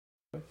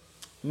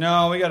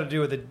No, we got to do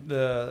with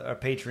our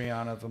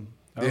Patreon of them.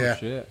 Oh,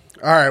 shit.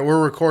 All right,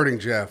 we're recording,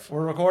 Jeff.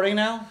 We're recording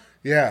now?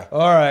 Yeah.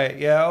 All right,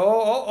 yeah.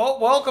 Oh,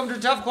 welcome to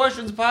Tough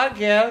Questions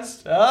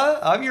Podcast.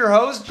 I'm your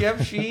host,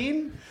 Jeff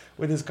Sheen,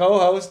 with his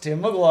co-host,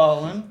 Tim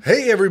McLaughlin.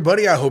 Hey,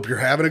 everybody. I hope you're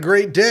having a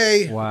great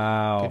day.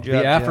 Wow. Good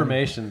job, the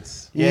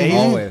affirmations. Yeah,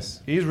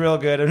 always. He's real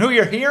good. And who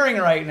you're hearing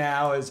right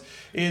now is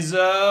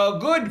a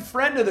good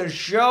friend of the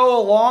show,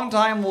 a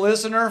longtime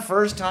listener,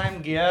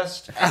 first-time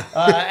guest,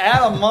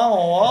 Adam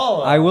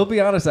Mamawala. I will be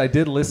honest. I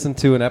did listen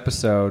to an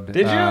episode.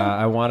 Did you?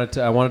 I wanted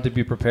to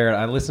be prepared.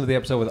 I listened to the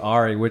episode with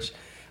Ari, which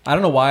I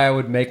don't know why I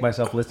would make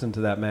myself listen to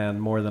that man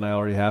more than I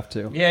already have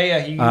to.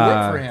 Yeah. You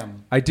work for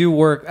him. I do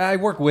work. I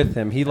work with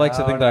him. He likes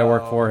to think that I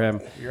work for him.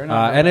 You're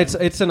not and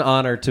it's an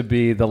honor to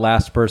be the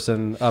last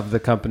person of the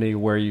company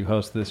where you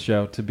host this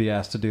show to be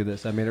asked to do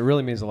this. I mean, it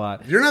really means a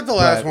lot. You're not the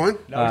last one.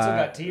 No, we still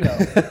got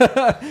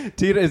Tito.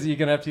 Tito, is you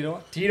gonna have Tito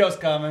on? Tito's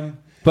coming.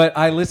 But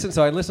I listened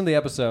to the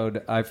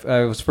episode. I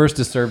was first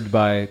disturbed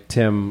by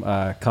Tim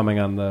coming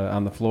on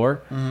the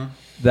floor. Mm-hmm.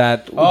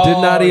 That did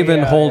not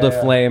even hold a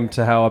flame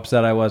to how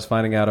upset I was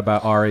finding out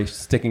about Ari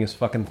sticking his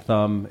fucking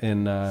thumb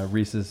in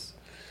Reese's.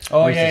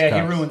 Oh, Reese's yeah,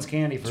 cups. he ruins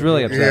candy for It's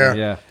really people. upsetting,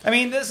 yeah. I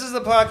mean, this is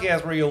the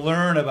podcast where you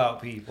learn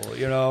about people,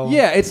 you know?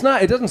 Yeah, it's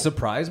not. It doesn't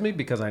surprise me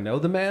because I know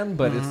the man,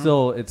 but it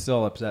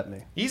still upset me.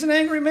 He's an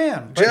angry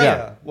man. But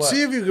Jeff, What?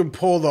 see if you can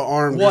pull the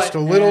arm What just a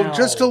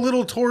now?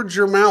 little towards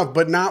your mouth,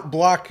 but not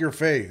block your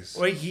face.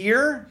 Right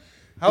here?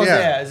 How's Yeah.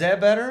 that? Is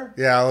that better?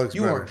 Yeah, it looks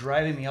You better. are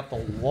driving me up the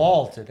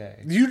wall today.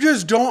 You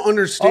just don't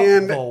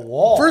understand. Up the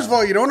wall. First of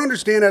all, you don't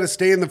understand how to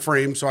stay in the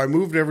frame, so I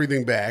moved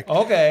everything back.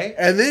 Okay.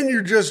 And then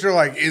you just are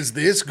like, is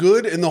this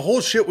good? And the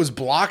whole shit was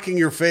blocking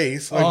your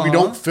face. Like, we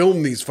don't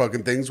film these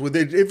fucking things with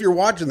it. If you're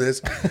watching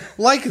this,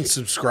 like and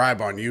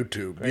subscribe on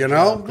YouTube, you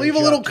know? job. Leave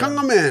Great a little job, Tim.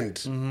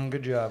 comment.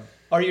 Good job.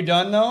 Are you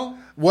done, though?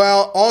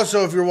 Well,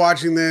 also, if you're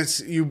watching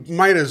this, you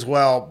might as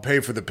well pay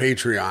for the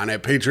Patreon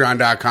at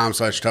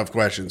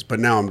patreon.com/toughquestions. But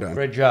now I'm done.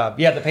 Great job.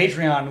 Yeah, the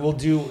Patreon we'll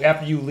do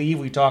after you leave.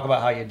 We talk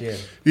about how you did.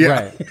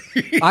 Yeah.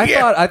 Right.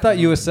 I thought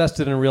you assessed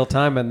it in real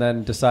time and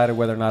then decided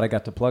whether or not I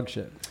got to plug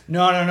shit.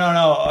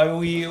 No.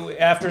 We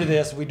after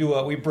this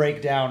we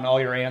break down all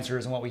your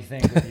answers and what we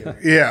think of you.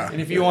 Yeah.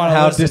 And if you want to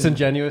How listen,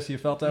 disingenuous you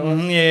felt I was?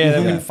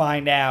 then we can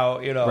find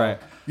out. You know. Right.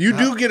 You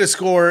do get a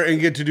score and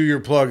get to do your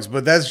plugs,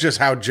 but that's just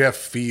how Jeff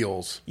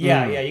feels.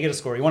 Yeah. You get a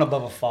score. You want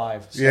above a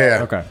 5. So Yeah.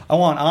 Okay. I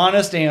want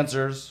honest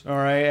answers. All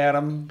right,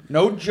 Adam.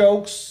 No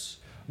jokes.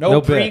 No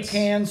No bits.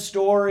 pre-canned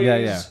stories.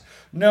 Yeah.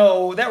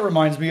 No, that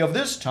reminds me of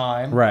this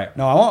time. Right.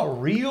 No, I want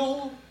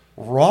real,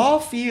 raw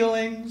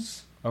feelings.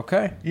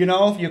 Okay. You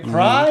know, if you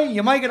cry,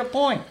 you might get a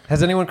point.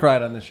 Has anyone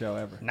cried on this show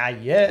ever?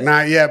 Not yet.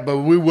 Not yet, but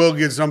we will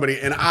get somebody,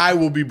 and I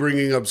will be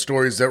bringing up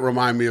stories that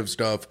remind me of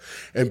stuff,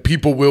 and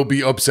people will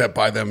be upset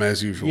by them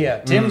as usual.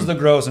 Yeah, Tim's the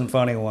gross and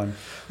funny one.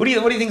 What do you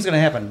think is going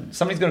to happen?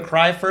 Somebody's going to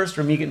cry first,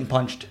 or me getting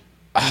punched?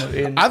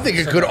 I think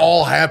it could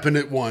all happen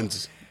at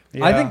once.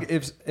 Yeah. I think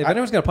if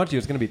anyone's going to punch you,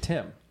 it's going to be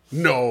Tim.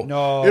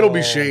 No, it'll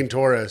be Shane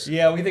Torres.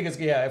 Yeah, we think it's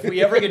If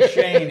we ever get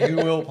Shane, who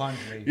will punch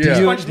me? Yeah.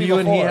 He's punched Do me you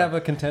and he before. have a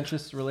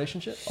contentious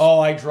relationship? Oh,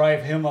 I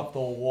drive him up the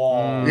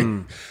wall.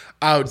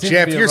 Oh, Seems to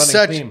Jeff, be a you're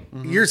running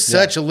theme.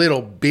 such a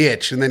little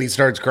bitch, and then he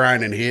starts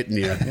crying and hitting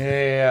you.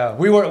 Yeah,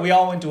 we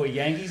all went to a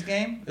Yankees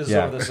game. This is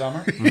Yeah. over the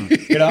summer.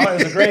 You know, it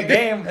was a great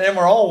game, and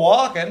we're all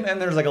walking,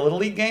 and there's like a little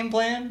league game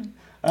planned.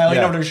 And I lean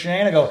Yeah. over to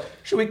Shane. I go,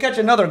 "Should we catch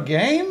another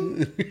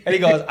game?" And he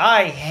goes,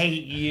 "I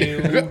hate you."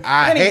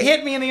 And he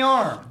hit me in the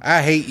arm.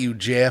 I hate you,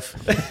 Jeff.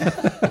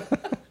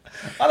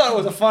 I thought it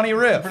was a funny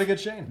riff. Pretty good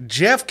Shane.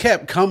 Jeff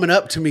kept coming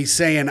up to me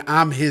saying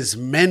I'm his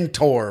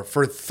mentor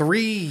for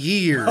 3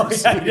 years. Oh,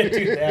 yeah, I did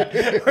do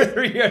that. For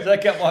 3 years, I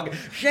kept walking.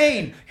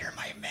 Shane, you're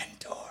my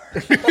mentor.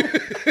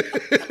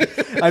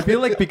 I feel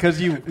like because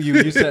you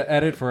used to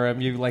edit for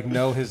him, you like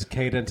know his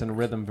cadence and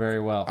rhythm very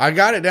well. I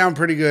got it down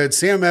pretty good.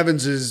 Sam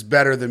Evans is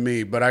better than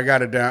me, but I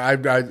got it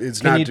down. It's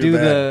Can not you too do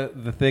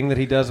bad. the thing that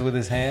he does with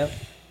his hand?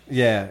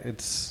 Yeah,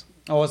 it's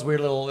Oh, it's weird.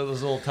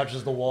 Those little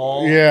touches the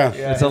wall. Yeah.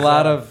 it's a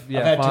lot of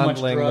I've had too much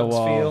fondling the drugs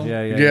wall. feel.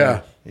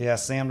 Yeah. Yeah,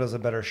 Sam does a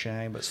better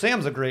Shane, but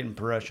Sam's a great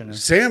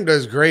impressionist. Sam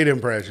does great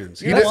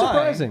impressions. You That's know why?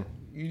 surprising.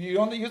 You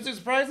don't think it's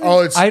surprising?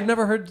 Oh, it's I've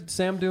never heard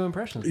Sam do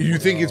impressions. you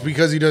think it's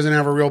because he doesn't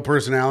have a real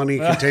personality? He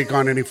can take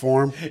on any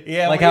form.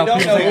 yeah, like well, how you don't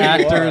people know say who you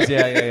are. actors?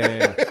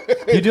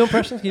 Yeah. You do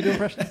impressions? You do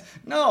impressions?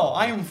 No,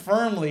 I am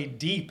firmly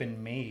deep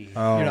in me.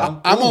 Oh. You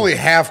know? I'm only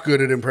half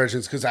good at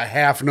impressions because I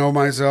half know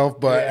myself,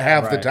 but Yeah.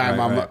 half the Right, time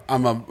right.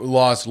 I'm a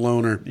lost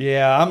loner.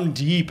 Yeah, I'm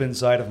deep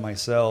inside of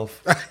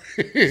myself.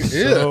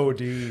 So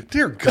deep.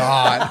 Dear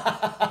God,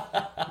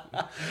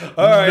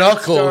 All right, let's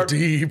knuckle start-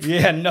 deep.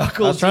 Yeah,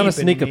 knuckle I was trying to deep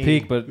in sneak a me.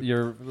 peek, but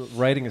your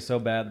writing is so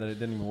bad that it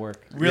didn't even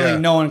work. Really, Yeah.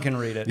 no one can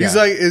read it. He's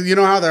like, you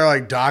know how they're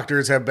like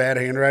doctors have bad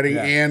handwriting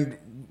Yeah. and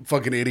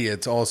fucking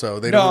idiots also.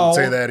 They No, don't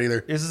say that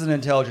either. This is an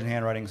intelligent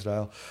handwriting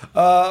style.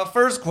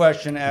 First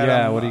question, Adam.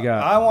 Yeah, what do you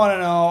got? I want to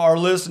know, our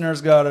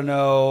listeners got to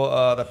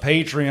know, the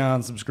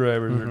Patreon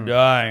subscribers Mm-hmm. are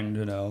dying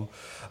to know.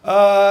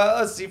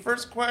 Let's see,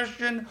 first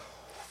question.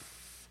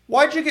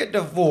 Why'd you get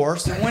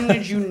divorced, and when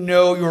did you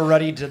know you were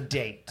ready to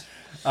date?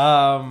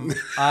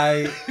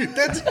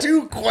 That's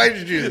two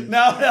questions.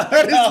 No,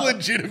 That is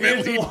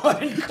legitimately. It's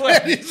one That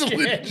question. is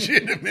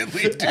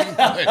legitimately two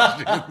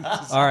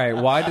questions. All right,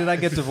 why did I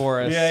get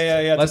divorced?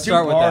 Yeah. Let's It's a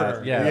start with two-parter.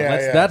 that. Yeah,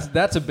 Yeah.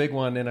 that's a big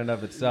one in and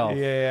of itself.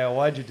 Yeah.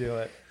 Why'd you do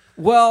it?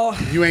 Well,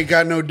 You ain't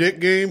got no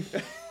dick game?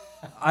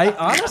 I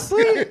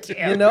honestly, the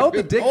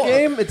dick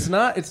game, it's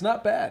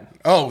not bad.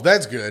 Oh,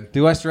 that's good.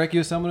 Do I strike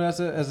you as someone who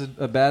has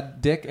a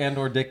bad dick and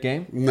or dick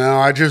game? No,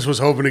 I just was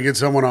hoping to get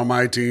someone on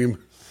my team.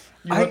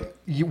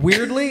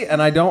 Weirdly,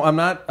 and I'm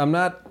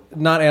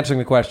not answering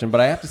the question,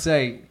 but I have to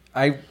say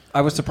I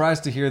was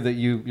surprised to hear that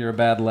you're a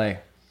bad lay.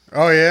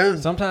 Oh, yeah?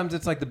 Sometimes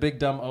it's like the big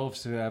dumb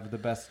oafs who have the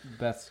best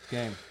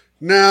game.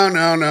 No.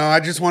 I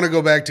just want to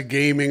go back to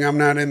gaming. I'm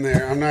not in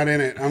there. I'm not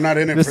in it. I'm not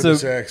in it for the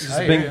sex. Just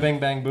bing, bang,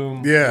 bang,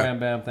 boom, Yeah. bam,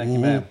 bam, thank you,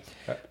 ma'am.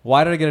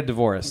 Why did I get a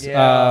divorce?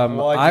 Yeah,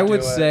 why'd you I do would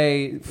it?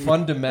 say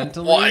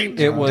fundamentally Why'd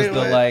you it was do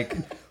the it? like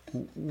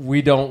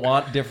we don't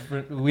want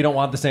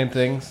the same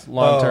things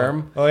long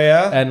term. Oh,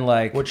 yeah? And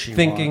like What'd she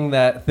thinking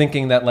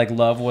that like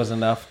love was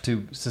enough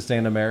to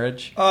sustain a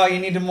marriage. Oh, you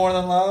needed more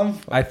than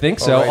love? I think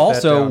I'll so. write that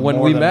Also, down. when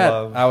More we than met,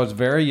 love. I was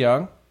very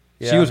young.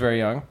 She Yeah. was very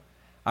young.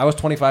 I was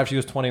 25. She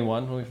was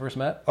 21 when we first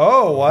met.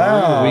 Oh,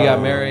 wow. We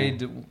got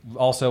married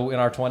also in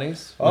our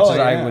 20s, which Oh, is,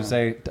 yeah. I would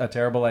say, a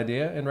terrible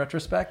idea in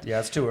retrospect.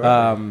 Yeah, it's too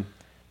early.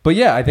 But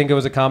yeah, I think it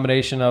was a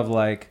combination of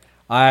like,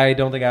 I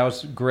don't think I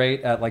was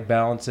great at like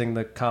balancing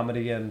the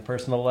comedy and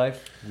personal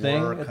life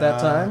thing Work, at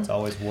that huh? time. It's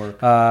always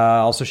work.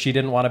 Also, she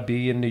didn't want to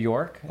be in New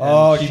York. And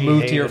Oh, she she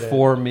moved here hated it.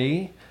 for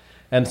me.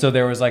 And so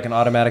there was like an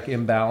automatic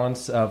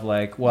imbalance of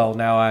like, well,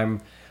 now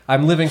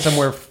I'm living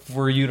somewhere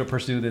for you to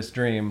pursue this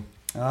dream.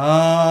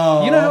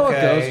 Oh, You know how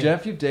okay. it goes,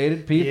 Jeff. You've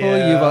dated people,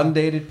 Yeah. you've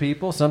undated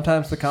people.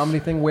 Sometimes the comedy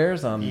thing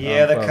wears on.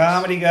 Yeah, on the folks.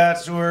 comedy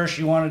got to her.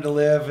 She wanted to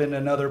live in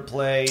another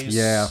place.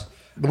 Yeah.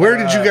 Where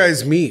did you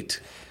guys meet?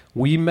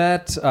 We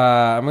met.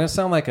 I'm going to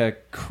sound like a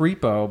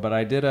creepo, but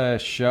I did a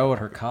show at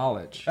her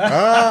college.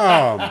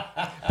 Oh,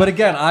 But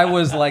again, I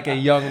was like a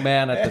young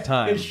man at the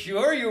time.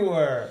 Sure you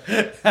were.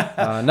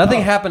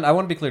 Nothing happened. I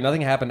want to be clear.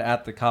 Nothing happened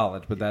at the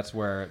college, but that's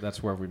where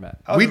we met.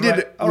 I'll We just did-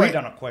 write- I'll we- write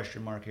down a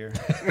question mark here.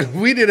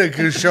 we did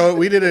a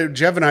show.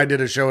 Jeff and I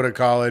did a show at a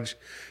college,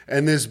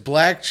 and this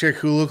black chick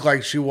who looked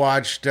like she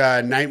watched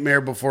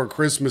Nightmare Before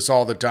Christmas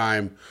all the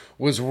time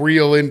was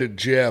real into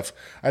Jeff.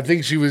 I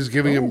think she was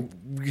giving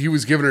he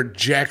was giving her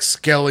Jack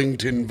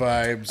Skellington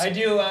vibes. I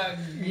do.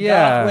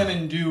 Yeah. Goth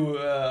women do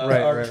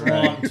Right, are right,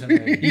 drawn to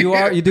me.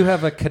 You do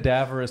have a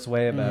cadaverous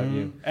way about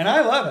you. And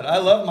I love it. I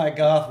love my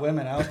goth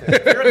women out there.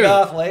 If you're a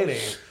goth lady,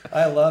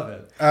 I love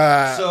it.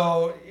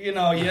 So,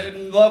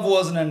 love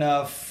wasn't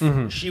enough.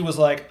 Mm-hmm. She was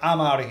like,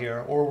 I'm out of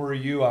here. Or were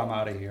you, I'm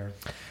out of here?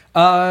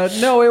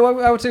 No,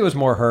 I would say it was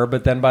more her.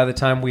 But then by the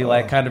time we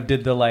like kind of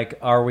did the like,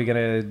 are we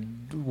gonna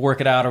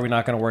work it out? Or are we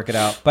not gonna work it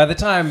out? By the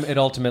time it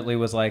ultimately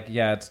was like,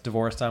 yeah, it's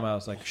divorce time. I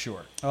was like,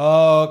 sure.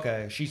 Oh,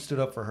 okay. She stood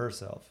up for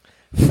herself.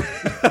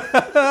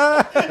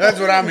 That's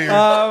what I'm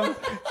hearing.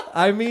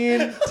 I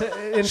mean,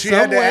 in She some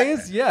had to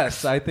ways,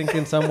 yes. I think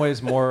in some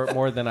ways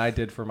more than I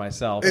did for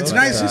myself. It's But,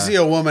 nice to see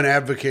a woman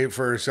advocate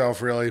for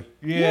herself, really.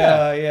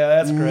 Yeah,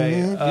 that's great.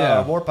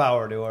 Yeah. More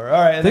power to her.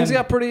 All right. and Things then-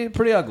 got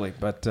pretty ugly,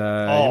 but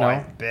Oh,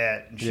 I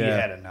bet. She Yeah.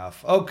 had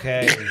enough.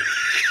 Okay.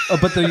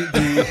 but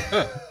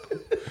the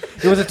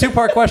it was a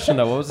 2-part question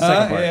though. What was the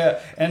second part? Yeah.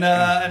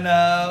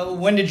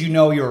 And when did you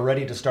know you were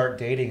ready to start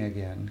dating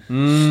again?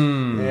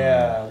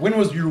 Yeah. When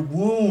was your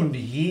wound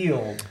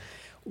healed?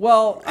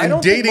 Well, I And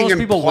don't think dating most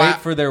and people pla- wait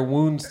for their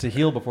wounds to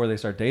heal before they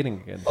start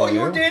dating again. Oh, do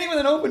you were dating with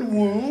an open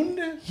wound?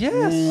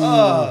 Yes.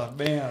 Oh,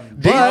 man.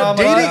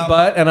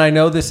 But and I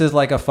know this is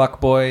like a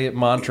fuckboy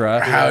mantra.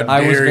 How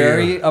I was dare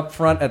very you.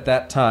 upfront at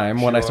that time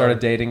when I Sure. started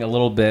dating a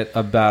little bit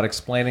about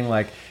explaining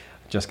like,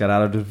 just got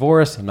out of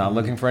divorce. I'm not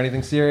looking for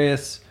anything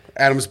serious.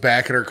 Adam's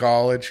back at her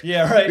college.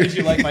 Yeah, right. Did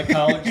you like my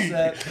college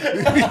set?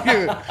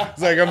 It's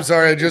like, I'm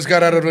sorry, I just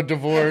got out of a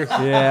divorce.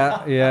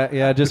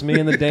 Yeah. Just me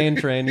and the Dane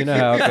train. You know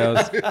how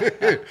it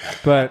goes.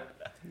 But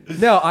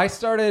no, I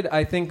started.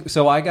 I think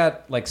so. I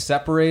got like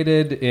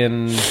separated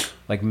in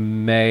like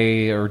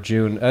May or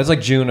June. It was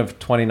like June of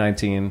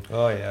 2019.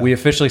 Oh, yeah. We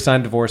officially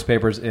signed divorce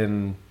papers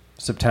in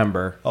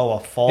September. Oh, a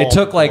fall. It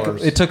took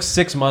divorce. it took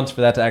 6 months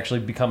for that to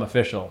actually become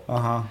official.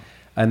 Uh-huh.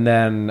 And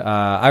then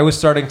I was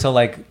starting to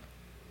like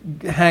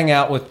hang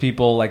out with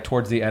people like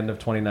towards the end of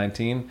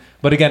 2019.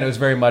 But again, it was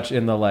very much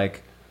in the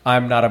like,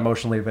 I'm not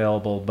emotionally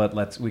available, but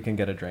we can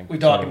get a drink. We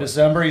talking sort of way.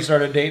 December? You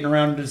started dating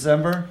around in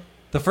December?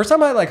 The first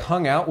time I like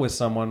hung out with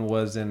someone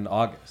was in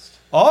August.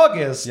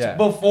 August? Yeah.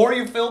 Before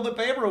you filled the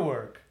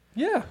paperwork.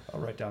 Yeah.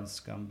 I'll write down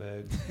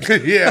scumbag.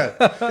 Yeah.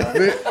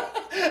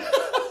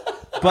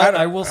 But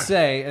I will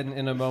say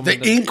in a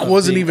moment The ink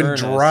wasn't being even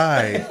earnest,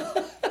 dry.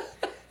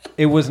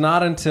 It was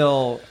not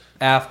until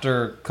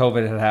after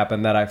COVID had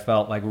happened that I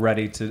felt like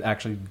ready to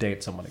actually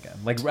date someone again.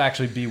 Like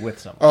actually be with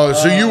someone. Oh,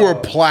 so you were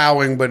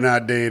plowing but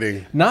not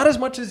dating. Not as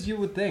much as you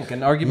would think,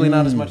 and arguably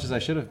not as much as I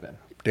should have been.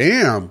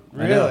 Damn.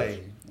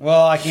 Really?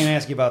 Well, I can't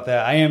ask you about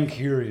that. I am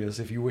curious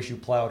if you wish you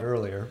plowed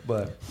earlier,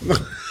 but...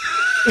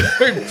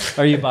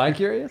 Are you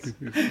bi-curious?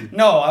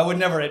 No, I would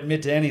never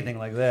admit to anything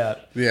like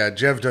that. Yeah,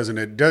 Jeff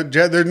doesn't.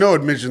 There's no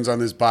admissions on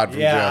this pod from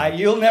Jeff.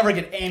 You'll never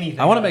get anything.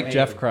 I want to out of make me.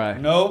 Jeff cry.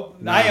 Nope.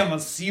 No. I am a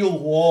sealed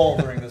wall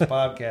during this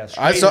podcast.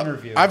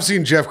 Interview. I've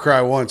seen Jeff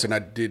cry once, and I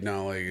did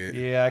not like it.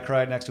 Yeah, I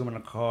cried next to him in a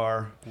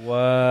car. What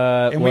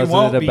and was we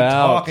won't it be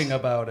about? talking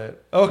about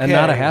it. Okay. And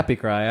not a happy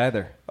cry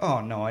either.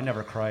 Oh, no, I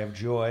never cry of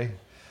joy.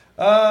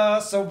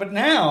 But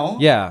now...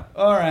 Yeah.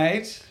 All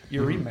right.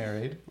 You're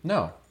remarried.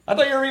 No. I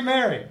thought you were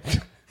remarried.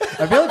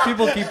 I feel like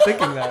people keep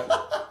thinking that.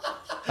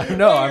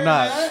 No, I'm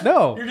not.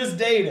 No. You're just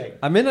dating.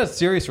 I'm in a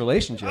serious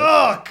relationship.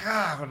 Oh,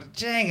 God.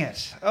 Dang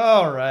it.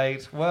 All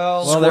right.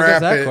 Well, there goes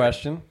that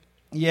question.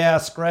 Yeah,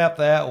 scrap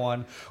that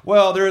one.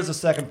 Well, there is a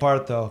second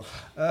part, though.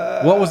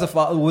 What was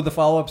would the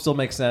follow-up still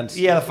make sense?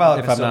 Yeah, the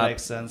follow-up still still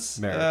makes sense.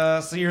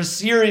 Married. So you're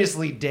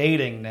seriously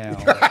dating now.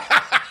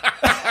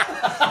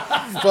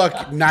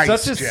 Fuck, nice.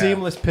 Such a Jeff.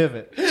 seamless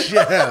pivot.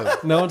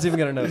 Jeff. No one's even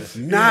going to notice.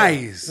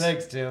 Nice.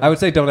 Thanks, Tim. I would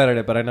say don't edit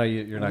it, but I know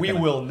you're not. We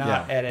will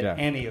not edit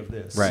any of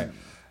this. Right.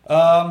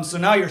 So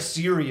now you're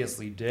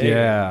seriously dating.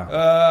 Yeah.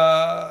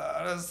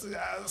 A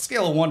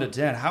scale of 1 to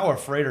 10, how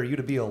afraid are you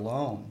to be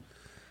alone?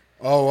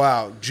 Oh,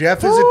 wow. Jeff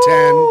is a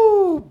 10.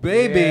 Ooh,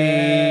 baby.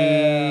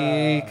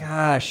 Yeah.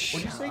 Gosh.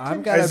 What'd you say, Tim?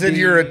 I'm gonna I said be,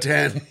 you're a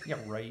 10. Yeah,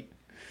 right.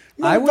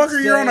 I would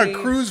Motherfucker, you're on a say-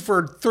 cruise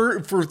for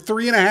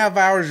 3.5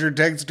 hours. You're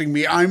texting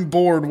me. I'm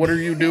bored. What are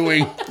you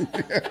doing?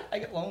 I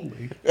get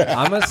lonely.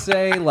 I'm going to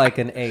say like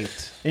an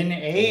 8. An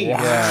 8.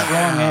 Yeah.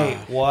 Strong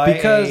 8. Why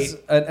Because,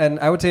 8? and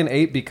I would say an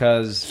 8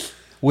 because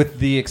with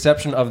the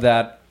exception of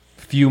that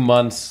few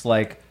months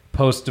like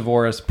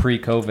post-divorce,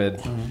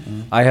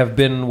 pre-COVID, I have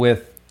been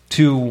with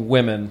 2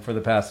 women for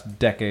the past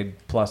decade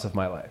plus of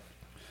my life.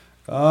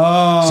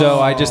 Oh.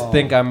 So I just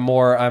think I'm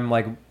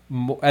like,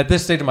 at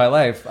this stage of my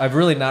life, I've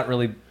really not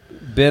really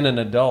been an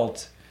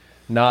adult,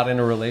 not in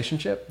a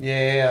relationship.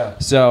 Yeah.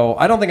 So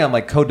I don't think I'm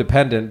like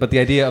codependent, but the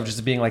idea of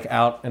just being like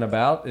out and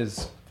about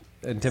is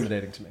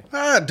intimidating to me.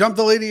 Dump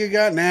the lady you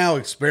got now.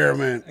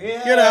 Experiment.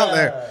 Yeah. Get out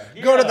there.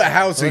 Go to the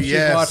house Well, of if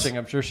yes. she's watching,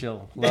 I'm sure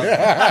she'll love it.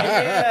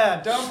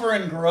 Yeah, dump her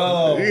and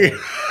grow.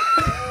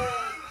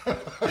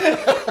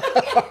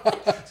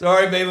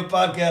 Sorry, baby,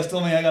 podcast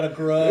told me I gotta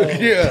grow.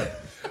 Yeah.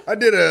 I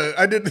did.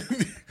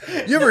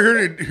 You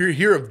ever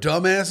hear of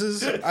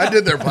dumbasses? I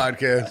did their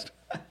podcast.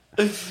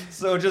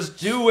 So just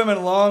 2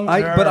 women long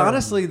term. But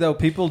honestly, though,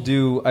 people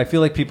do. I feel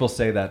like people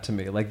say that to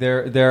me. Like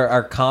there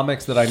are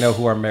comics that I know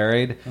who are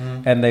married,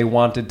 and they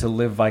wanted to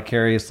live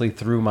vicariously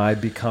through my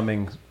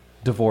becoming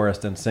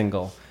divorced and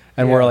single,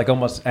 and were like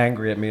almost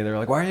angry at me. They're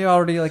like, "Why are you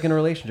already like in a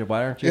relationship?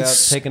 Why aren't you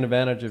out taking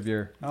advantage of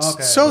your?"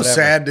 Okay. So whatever.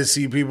 sad to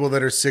see people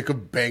that are sick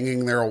of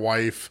banging their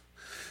wife,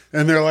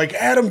 and they're like,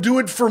 "Adam, do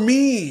it for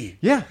me."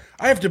 Yeah.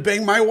 I have to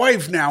bang my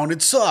wife now, and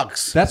it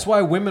sucks. That's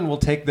why women will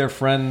take their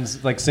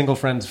friends, like single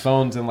friends'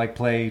 phones and like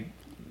play,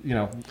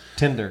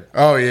 Tinder.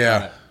 Oh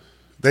yeah,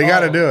 they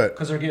got to do it.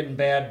 Because they're getting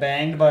bad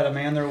banged by the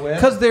man they're with.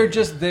 Because they're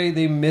just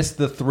they miss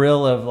the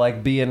thrill of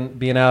like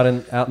being out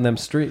in them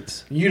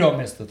streets. You don't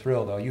miss the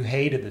thrill though. You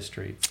hated the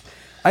streets.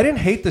 I didn't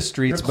hate the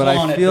streets, You're but I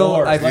clawing at feel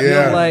doors, I like- feel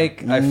Yeah.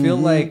 like I feel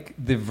like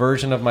the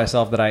version of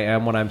myself that I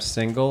am when I'm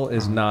single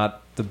is not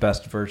the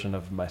best version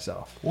of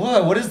myself.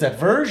 What? What is that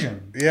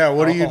version? Yeah,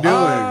 what are you doing?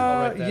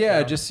 I'll write that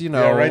down. Just Yeah,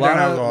 a write down lot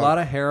alcohol. lot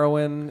of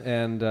heroin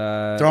and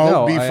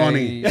Don't be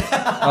funny.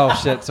 Oh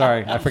shit!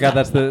 Sorry, I forgot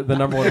that's the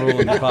number one rule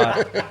in the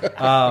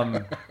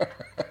pod.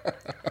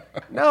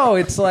 No,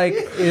 it's like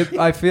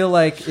I feel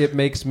like it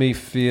makes me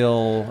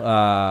feel.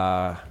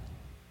 How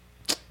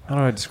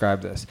do I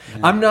describe this?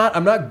 Yeah. I'm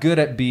not good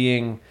at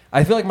being.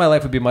 I feel like my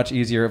life would be much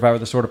easier if I were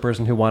the sort of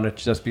person who wanted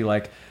to just be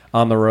like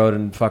on the road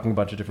and fucking a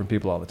bunch of different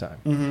people all the time.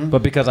 Mm-hmm.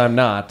 But because I'm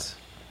not,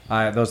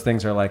 those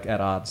things are like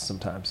at odds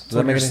sometimes. Does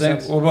that make any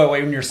sense? Wait,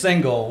 when you're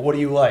single, what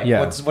do you like?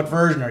 Yeah. What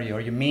version are you?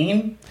 Are you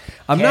mean?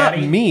 I'm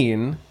Catty? not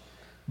mean,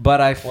 but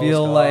I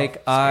feel off,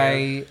 like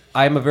scared.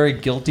 I'm a very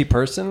guilty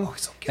person,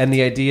 and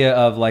the idea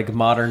of like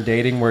modern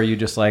dating where you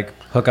just like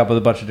hook up with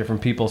a bunch of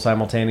different people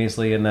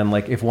simultaneously, and then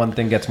like if one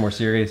thing gets more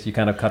serious, you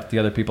kind of cut the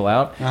other people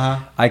out. Uh-huh.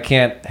 I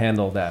can't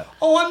handle that.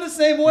 Oh, I'm the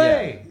same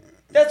way.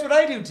 That's what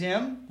I do,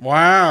 Tim.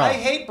 Wow. I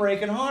hate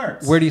breaking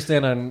hearts. Where do you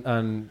stand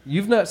on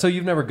you've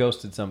never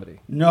ghosted somebody?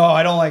 No,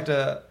 I don't like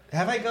to.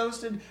 Have I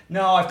ghosted?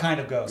 No, I've kind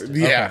of ghosted.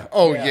 Yeah. Okay.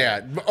 Oh, Yeah.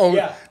 yeah. Oh,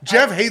 Yeah.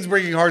 Jeff hates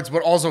breaking hearts,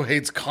 but also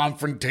hates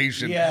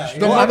confrontation. Yeah.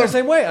 The Well, I'm mother- the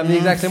same way. I'm the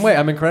exact same way.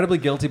 I'm incredibly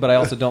guilty, but I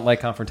also don't like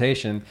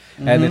confrontation,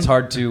 and it's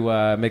hard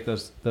to make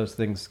those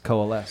things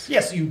coalesce.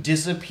 Yes, you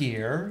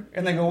disappear,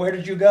 and they go, "Where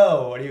did you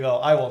go?" And you go,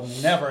 "I will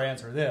never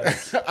answer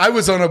this." I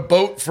was on a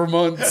boat for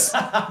months.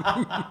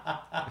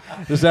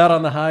 Just out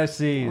on the high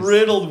seas.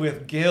 Riddled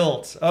with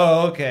guilt.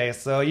 Oh, okay.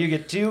 So you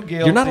get too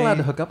guilty. You're not allowed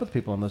to hook up with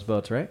people on those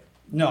boats, right?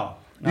 No.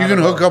 You can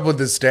hook up with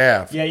the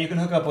staff. Yeah, you can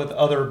hook up with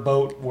other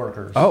boat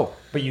workers. Oh.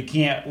 But you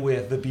can't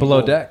with the people.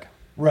 Below deck.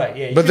 Right,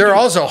 yeah. you But can there are do-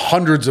 also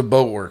hundreds of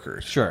boat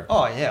workers. Sure.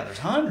 Oh, yeah, there's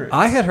hundreds.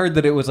 I had heard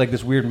that it was like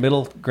this weird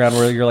middle ground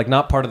where you're like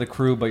not part of the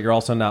crew, but you're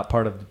also not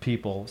part of the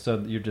people, so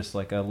you're just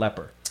like a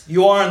leper.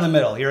 You are in the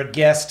middle. You're a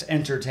guest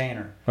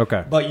entertainer.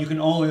 Okay. But you can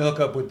only hook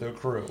up with the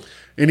crew.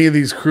 Any of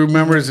these crew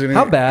members?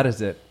 How bad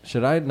is it?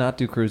 Should I not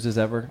do cruises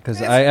ever?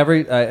 Because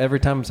every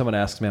time someone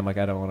asks me, I'm like,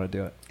 I don't want to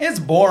do it. It's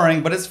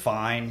boring, but it's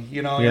fine.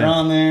 You're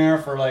on there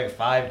for like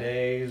 5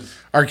 days.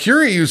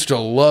 Arcuri used to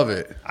love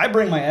it. I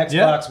bring my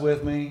Xbox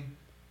with me.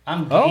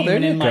 I'm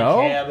gaming in my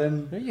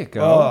cabin. There you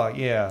go. Oh,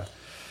 yeah.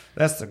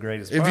 That's the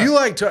greatest part. If you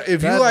like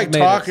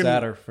talking, it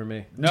sadder for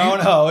me.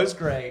 No, it's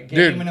great.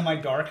 Gaming in my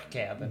dark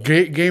cabin.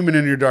 Gaming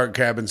in your dark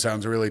cabin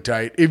sounds really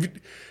tight.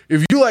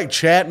 If you like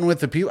chatting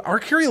with the people,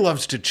 Arcuri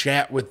loves to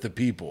chat with the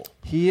people.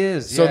 He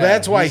is. So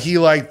that's why he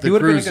liked the He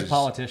would have been a cruises. good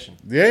politician.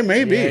 Yeah,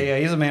 maybe. Yeah,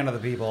 he's a man of the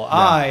people. Yeah.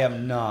 I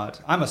am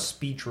not. I'm a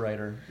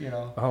speechwriter,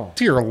 Oh.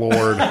 Dear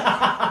Lord.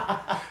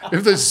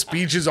 If the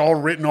speech is all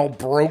written, all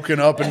broken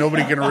up, and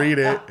nobody can read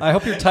it. I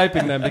hope you're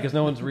typing them because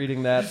no one's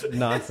reading that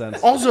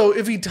nonsense. Also,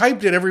 if he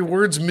typed it, every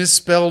word's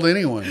misspelled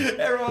anyway.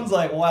 Everyone's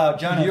like, wow,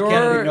 John F.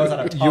 Kennedy knows how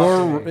to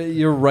talk to me.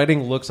 Your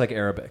writing looks like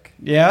Arabic.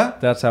 Yeah?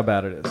 That's how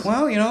bad it is.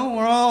 Well, we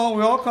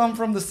all come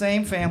from the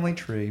same family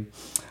tree.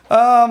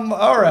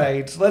 All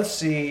right, let's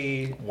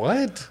see.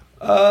 What?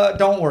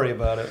 Don't worry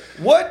about it.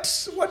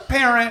 What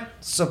parent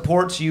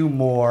supports you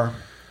more,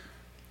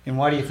 and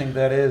why do you think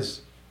that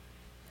is?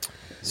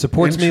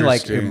 Supports me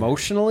like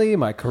emotionally,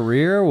 my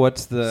career.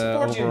 What's the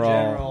supports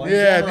overall? You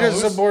in general.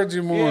 Just supports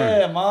you more.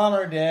 Yeah, mom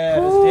or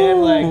dad. Is dad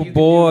like you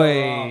boy? Can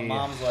do no wrong.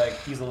 Mom's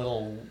like he's a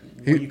little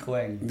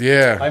weakling.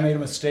 Yeah, I made a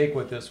mistake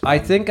with this one. I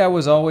think I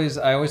always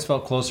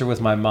felt closer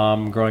with my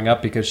mom growing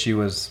up because she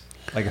was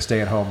like a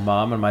stay-at-home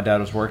mom and my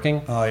dad was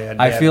working. Oh yeah.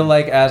 I feel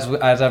like as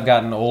I've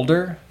gotten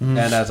older and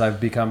as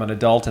I've become an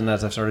adult and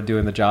as I've started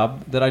doing the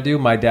job that I do,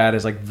 my dad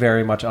is like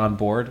very much on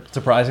board.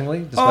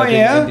 Surprisingly, despite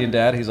being an Indian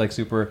dad, he's like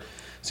super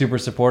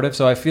supportive.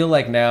 So I feel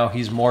like now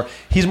he's more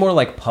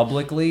like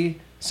publicly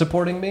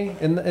supporting me,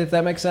 if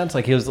that makes sense.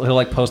 Like he'll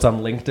like post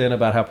on LinkedIn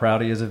about how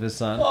proud he is of his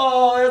son.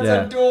 Oh,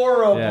 that's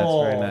adorable. Yeah,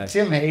 it's very nice.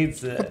 Tim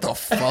hates it. What the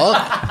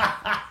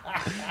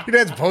fuck? Your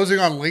dad's posting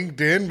on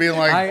LinkedIn being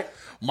like,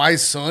 my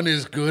son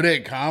is good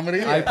at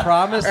comedy. I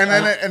promise.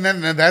 And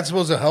then that's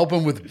supposed to help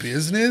him with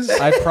business?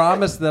 I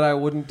promised that I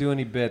wouldn't do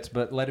any bits,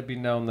 but let it be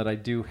known that I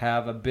do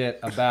have a bit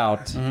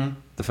about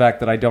the fact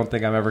that I don't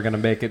think I'm ever going to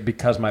make it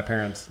because my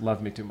parents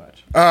love me too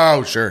much.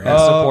 Oh, sure.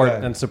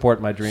 And support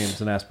my dreams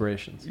and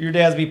aspirations. Your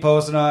dad's be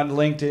posting on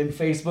LinkedIn,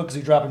 Facebook. Is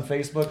he dropping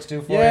Facebooks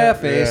too for you? Yeah,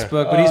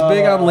 Facebook. But he's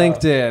big on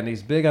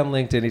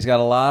LinkedIn. He's got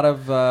a lot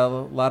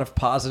of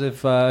positive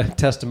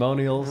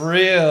testimonials.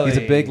 Really? He's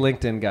a big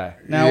LinkedIn guy.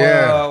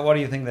 Now, what do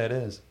you think that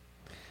is?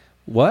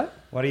 What?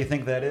 Why do you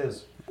think that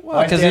is?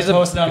 Well, because he's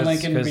posting on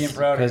LinkedIn and being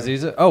proud of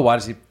you. Why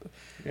does he?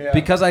 Yeah.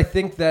 Because I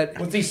think that...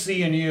 What's he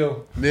see in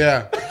you?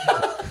 Yeah.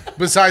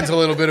 Besides a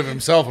little bit of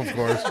himself, of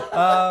course.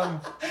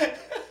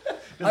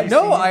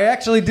 I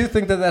actually do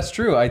think that that's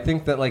true. I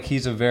think that like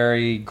he's a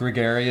very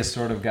gregarious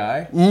sort of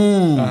guy,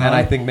 and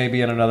I think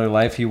maybe in another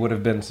life he would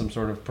have been some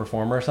sort of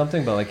performer or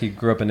something. But like he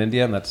grew up in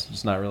India, and that's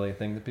just not really a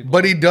thing that people.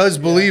 But he does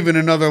believe in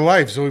another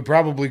life, so he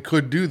probably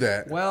could do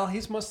that. Well,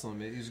 he's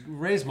Muslim. He's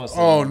raised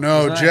Muslim. Oh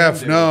no,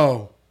 Jeff,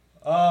 no.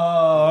 Oh,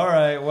 all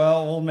right.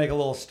 Well, we'll make a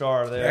little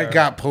star there. That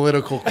got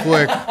political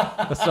quick.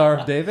 The Star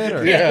of David?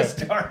 Or? Yeah, the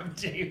Star of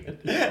David.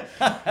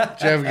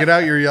 Jeff, get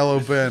out your yellow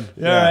pen.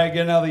 All right,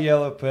 get out the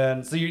yellow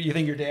pen. So you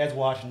think your dad's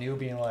watching you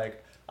being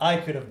like, I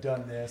could have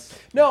done this.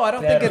 No, I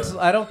don't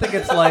think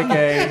it's like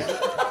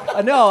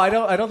a. No, I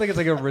don't think it's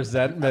like a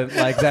resentment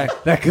like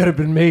that. That could have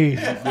been me.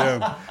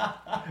 Yeah.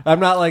 I'm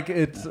not like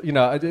it's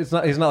it's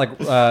not. He's not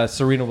like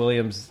Serena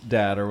Williams'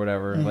 dad or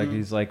whatever. Like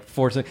he's like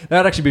forcing.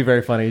 That'd actually be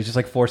very funny. He's just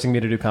like forcing me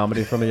to do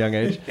comedy from a young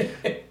age.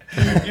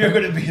 You're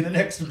going to be the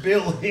next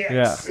Bill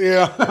Hicks.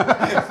 Yeah.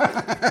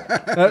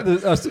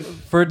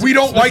 We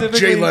don't like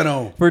Jay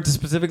Leno. For it to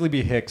specifically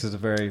be Hicks is a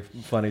very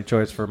funny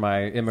choice for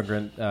my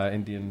immigrant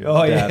Indian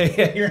Oh, dad.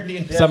 yeah, your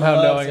Indian dad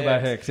Somehow knowing Hicks.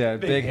 about Hicks. Yeah,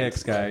 big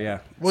Hicks guy, yeah.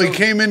 Well, he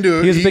came into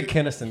it. He was a big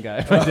Kinnison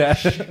guy, my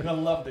dad. I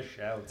love the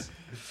shouts.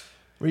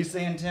 Were you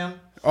saying, Tim?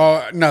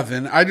 Oh,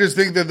 nothing. I just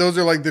think that those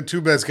are like the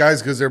two best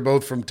guys because they're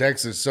both from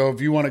Texas. So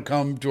if you want to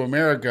come to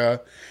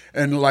America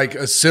and like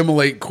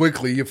assimilate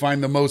quickly, you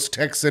find the most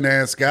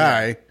Texan-ass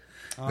guy,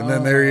 and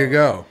then there you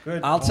go.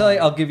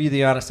 I'll give you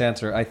the honest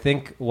answer. I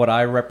think what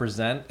I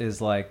represent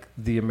is like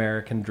the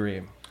American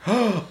dream.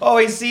 Oh,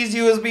 he sees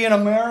you as being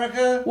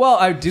America? Well,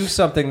 I do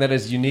something that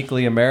is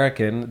uniquely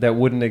American that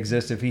wouldn't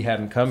exist if he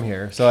hadn't come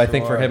here. So I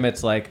think for him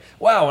it's like,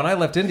 wow, when I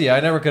left India, I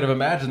never could have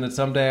imagined that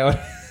someday I would...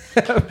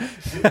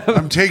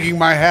 I'm taking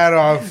my hat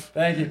off.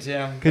 Thank you,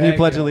 Tim. Can you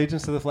pledge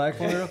allegiance to the flag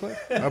for me real quick?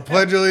 I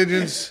pledge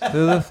allegiance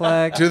to the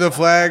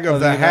flag of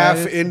the half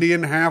United...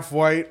 Indian, half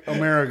white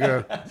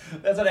America.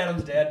 That's what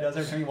Adam's dad does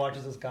every time he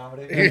watches his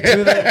comedy.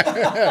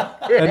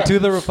 And to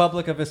the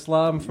Republic of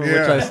Islam for which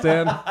I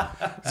stand.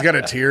 He's got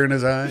a tear in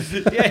his eye.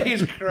 Yeah,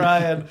 he's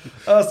crying.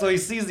 Oh, so he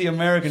sees the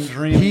American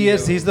dream.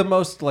 He's the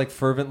most like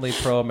fervently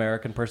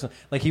pro-American person.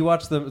 Like he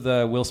watched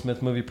the Will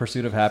Smith movie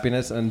Pursuit of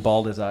Happiness and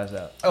bawled his eyes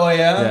out. Oh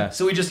yeah?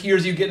 So he just just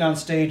hears you getting on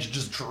stage,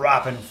 just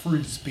dropping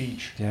free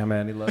speech. Yeah,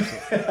 man, he loves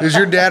it. Is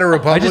your dad a I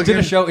Republican? just did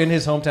a show in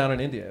his hometown in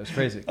India. It was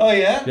crazy. Oh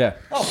yeah. Yeah.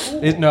 Oh,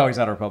 cool. No, he's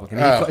not a Republican.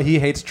 Oh. He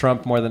hates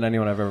Trump more than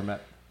anyone I've ever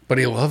met. But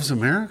he loves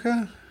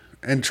America?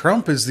 And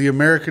Trump is the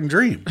American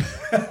dream.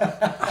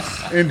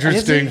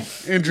 Interesting.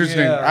 Interesting.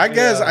 Yeah, I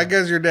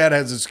guess your dad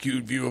has a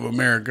skewed view of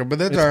America, but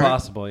that's It's all right.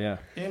 possible, yeah.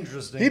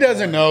 Interesting. He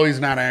doesn't know he's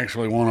not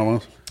actually one of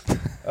us.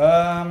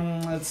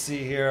 Let's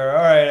see here.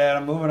 All right,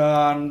 Adam. Moving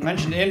on.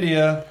 Mentioned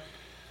India. What's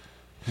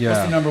the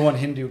Yeah. number one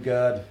Hindu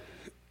god?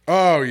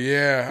 Oh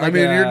yeah. Like,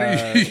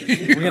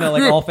 we're gonna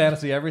like all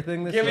fantasy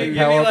everything this Give me, week?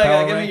 give me,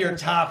 Power give me rankings? your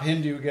top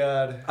Hindu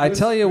god. I Who's-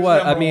 tell you who's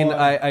what, I number mean, one?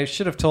 I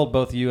should have told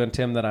both you and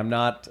Tim that I'm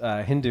not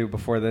Hindu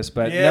before this,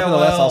 but Yeah,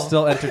 nevertheless, well. I'll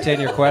still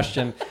entertain your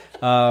question.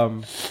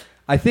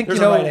 I think, There's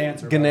you know, a right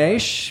answer, by the way.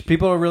 Ganesh,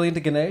 people are really into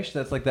Ganesh.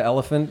 That's like the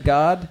elephant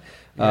god.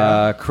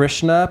 Yeah.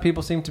 Krishna,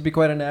 people seem to be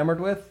quite enamored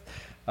with.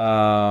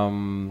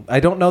 I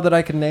don't know that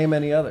I can name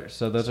any others,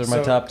 so those are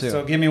my top two.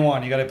 So give me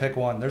one. You got to pick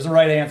one. There's a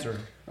right answer.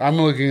 I'm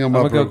looking him I'm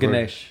up. gonna real go quick.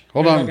 Ganesh.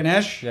 Hold You're on. gonna go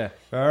Ganesh. Yeah.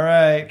 All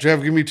right.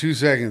 Jeff, give me 2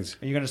 seconds.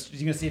 Are you gonna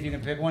see if you can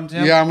pick one,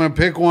 Tim? Yeah, I'm gonna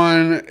pick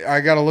one. I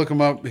gotta look them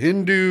up.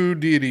 Hindu Yeah,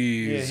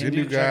 deities,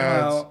 Hindu check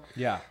 'em gods. out.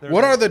 Yeah. There's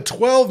What a- are the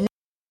 12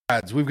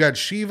 gods? We've got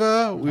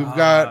Shiva, we've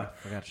got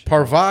forgot Shiva.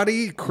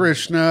 Parvati,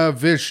 Krishna,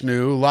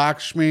 Vishnu,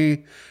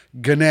 Lakshmi,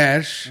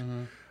 Ganesh,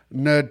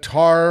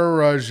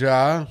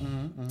 Nataraja,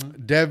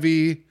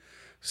 Devi,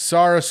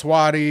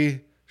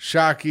 Saraswati,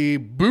 Shaki,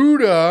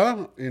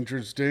 Buddha,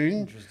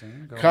 interesting.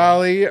 Go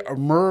Kali,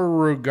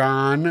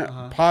 Murugan,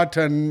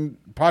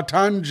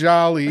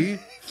 Patanjali,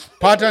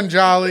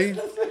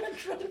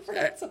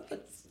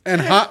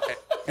 and As much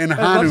as people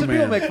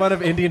Hanuman. make fun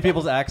of Indian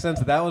people's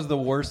accents, that was the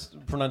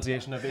worst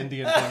pronunciation of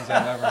Indian things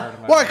I've ever heard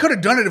in my Well, I life. could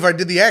have done it if I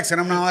did the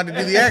accent. I'm not allowed to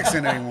do the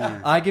accent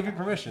anymore. I give you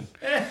permission.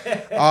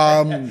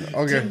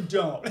 Okay.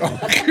 Don't.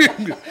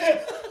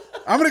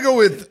 I'm going to go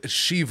with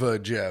Shiva,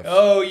 Jeff.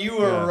 Oh, you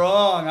were Yeah.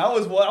 wrong. I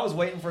was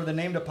waiting for the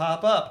name to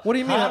pop up. What do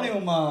you mean?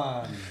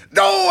 Hanuman.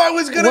 No, I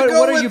was going to go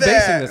What with are you that.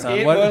 basing this on?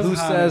 It What, was who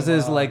says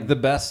is Hanuman. like the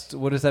best?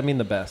 What does that mean,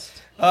 the best?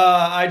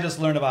 I just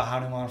learned about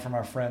Hanuman from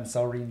our friend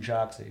Saureen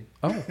Choksi.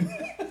 Oh,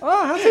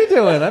 how's he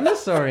doing? I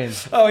miss Soren.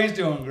 Oh, he's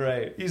doing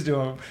great.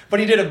 But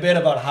he did a bit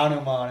about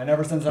Hanuman, and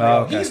ever since then, I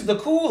go, okay. he's the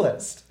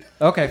coolest.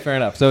 Okay, fair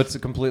enough. So it's a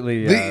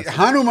completely. The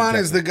Hanuman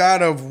is the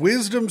god of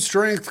wisdom,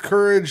 strength,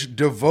 courage,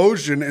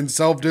 devotion, and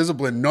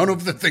self-discipline. None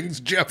of the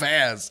things Jeff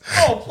has.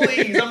 Oh,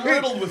 please. I'm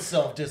riddled with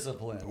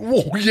self-discipline.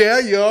 Whoa, yeah,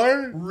 you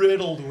are?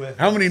 Riddled with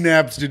How it. many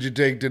naps did you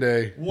take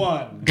today?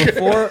 One.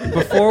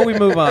 Before we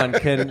move on,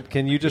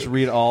 can you just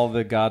read all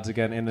the gods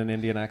again in an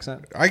Indian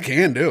accent? I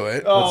can do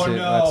it. Oh, Let's see it,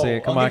 no. let's see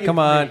it. Come I'll on, give you come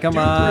on, three. come Do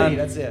on. three.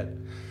 That's it.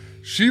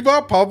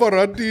 Shiva,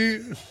 Parvati,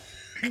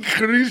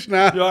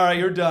 Krishna. All right,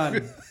 you're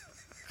done.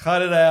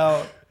 Cut it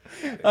out.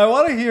 I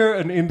want to hear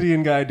an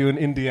Indian guy do an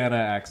Indiana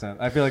accent.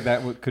 I feel like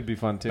that could be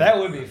fun too. That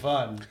would be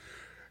fun.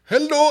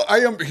 Hello, I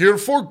am here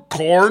for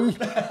corn.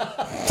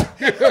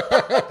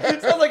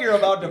 It sounds like you're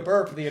about to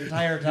burp the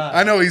entire time.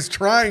 I know he's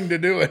trying to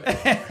do it.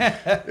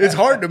 It's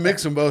hard to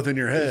mix them both in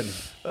your head.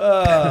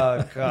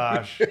 Oh,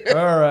 gosh.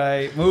 All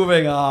right,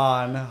 moving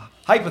on.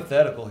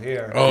 Hypothetical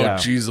here. Oh, Yeah.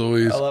 jeez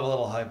Louise. I love a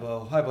little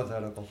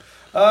hypothetical.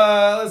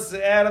 Let's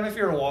see, Adam, if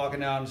you're walking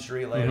down the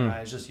street late at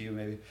night, it's just you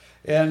maybe,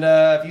 and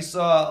if you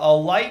saw a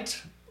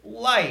light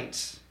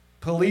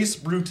police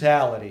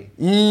brutality,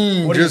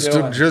 what are you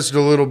doing? Just a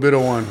little bit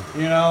of one.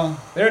 You know,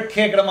 they're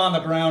kicking them on the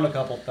ground a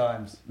couple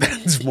times.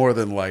 It's more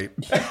than light.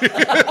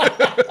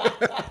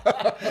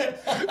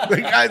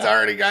 The guy's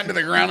already gotten to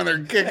the ground and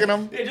they're kicking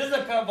him. Yeah, just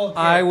a couple. Kicks.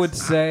 I would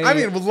say. I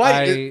mean,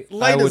 light is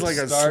would like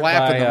a start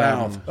slap in the by,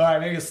 mouth. All right,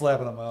 maybe a slap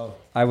in the mouth.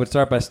 I would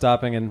start by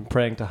stopping and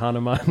praying to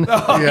Hanuman.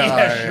 Oh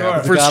yeah,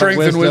 sure. For God of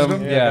strength and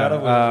wisdom. Yeah, God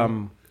of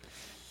wisdom.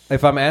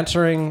 If I'm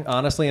answering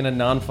honestly in a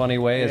non-funny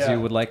way, as Yeah.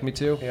 you would like me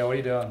to, Yeah, what are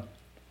you doing?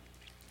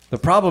 the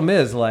problem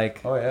is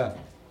like Oh yeah.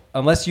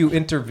 unless you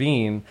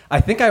intervene,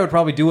 I think I would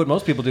probably do what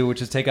most people do,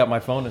 which is take out my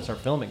phone and start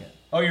filming it.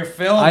 Oh, you're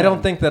filming. I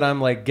don't think that I'm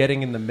like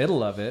getting in the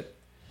middle of it.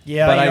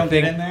 Yeah, but you I don't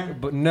think, get in there.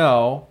 but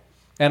no,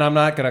 and I'm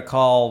not gonna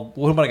call.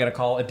 What am I gonna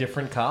call a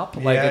different cop?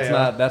 Like Yeah, it's yeah.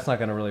 not. That's not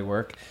gonna really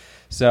work.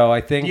 So I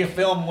think. Do you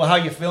film? Well, how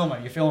you film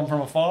it? You film from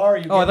afar? Or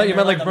you Oh, I get thought in you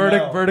there meant like letting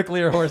them know?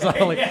 vertically or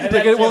horizontally. Yeah, Like,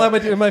 that's well,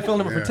 it. am I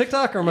filming it for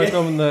TikTok or am I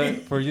filming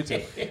for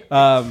YouTube?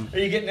 Are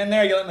you getting in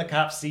there? Are you letting the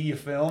cops see you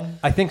film?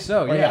 I think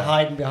so. Or are you Yeah.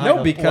 hiding behind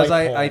No, a because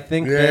light pole? I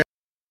think Yeah.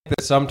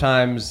 that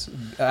sometimes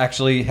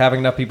actually having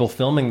enough people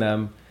filming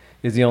them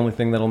is the only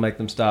thing that'll make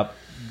them stop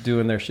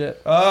doing their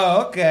shit.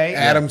 Oh, okay.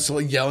 Adam's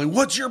yelling,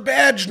 "What's your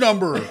badge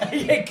number?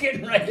 You're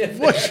getting right in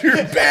there. What's your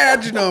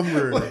badge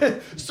number?"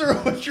 Sir,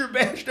 what's your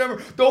badge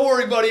number? Don't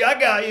worry, buddy. I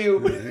got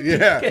you.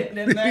 Yeah. Getting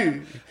in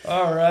there.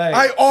 All right.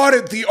 I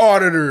audit the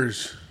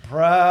auditors.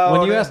 Proud.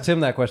 When you asked Tim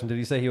that question, did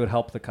he say he would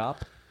help the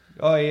cop?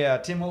 Oh, yeah.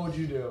 Tim, what would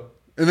you do?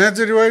 In that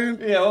situation,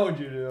 Yeah, what would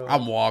you do?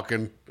 I'm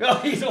walking. Oh,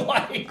 he's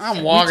white.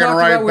 I'm walking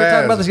right past. We were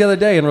talking about this the other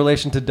day in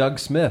relation to Doug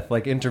Smith,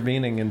 like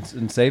intervening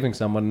and saving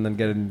someone and then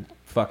getting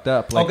fucked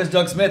up. Like, because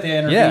Doug Smith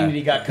intervened and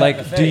he got cut in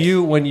the face. Do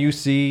you, when you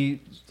see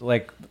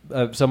like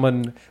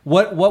someone,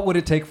 what would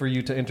it take for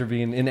you to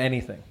intervene in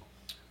anything?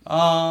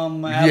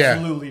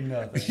 Absolutely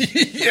nothing.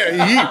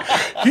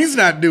 Yeah, he's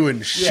not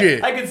doing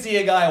shit. I could see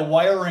a guy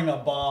wiring a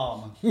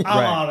bomb. I'm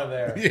out of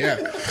there.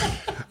 Yeah.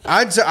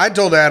 I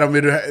told Adam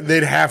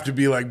they'd have to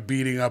be like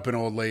beating up an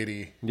old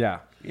lady. Yeah.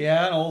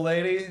 Yeah, an old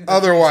lady.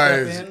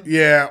 Otherwise,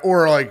 yeah,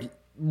 or like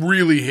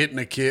really hitting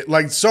a kid,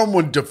 like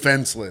someone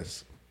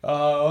defenseless.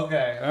 Oh,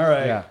 okay. All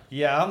right.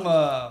 Yeah, I'm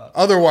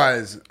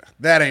Otherwise,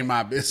 that ain't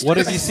my business. What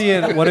if you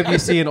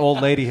see an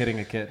old lady hitting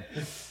a kid?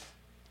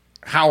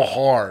 How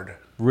hard?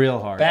 Real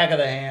hard. back of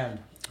the hand.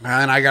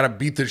 And I gotta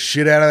beat the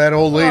shit out of that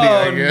old lady,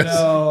 I guess.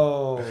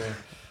 No.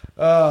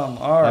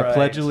 All right. I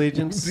pledge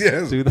allegiance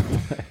Yes. to the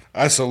flag.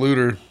 I salute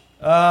her.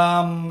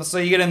 So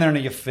you get in there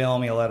and you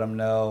film, you let them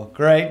know.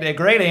 Great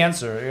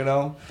answer, you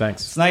know.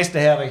 Thanks. It's nice to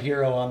have a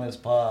hero on this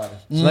pod.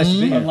 It's nice to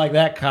be here. Unlike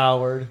that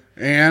coward.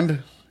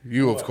 And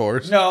you, of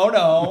course. No.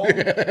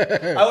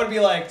 I would be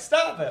like,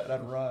 stop it, and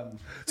I'd run.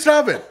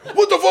 Stop it.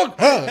 What the fuck?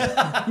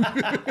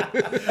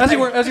 Huh? As you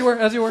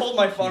were. Hold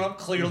my phone up,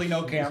 clearly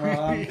no camera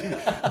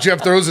on.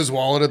 Jeff throws his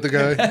wallet at the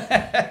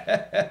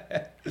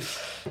guy.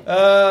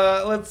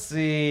 Let's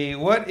see.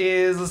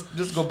 Let's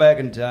just go back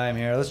in time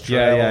here. Let's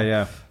try.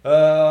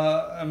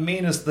 Yeah.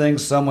 Meanest thing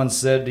someone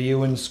said to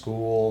you in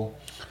school.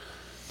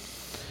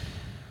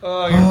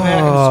 Oh, you're back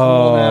in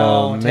school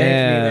now. Take me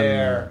man.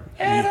 there.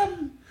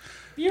 Adam,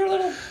 you're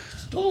a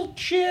little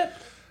shit.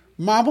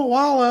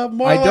 Mamawala,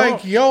 more I don't-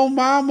 like yo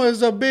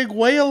mama's a big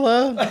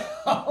whaler.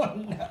 Oh,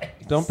 nice.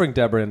 Don't bring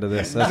Deborah into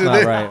this. That's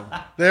not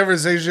right. They ever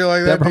say shit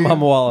like that? Deborah to you?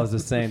 Mamawala is a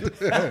saint.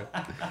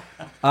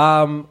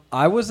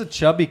 I was a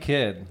chubby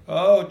kid.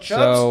 Oh, So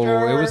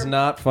chubster. it was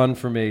not fun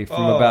for me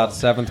from Oh. about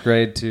 7th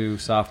grade to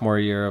sophomore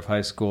year of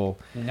high school.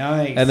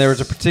 Nice. And there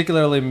was a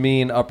particularly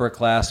mean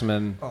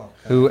upperclassman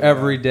who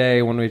every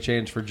day when we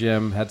changed for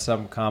gym had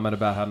some comment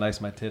about how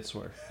nice my tits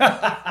were.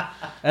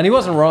 And he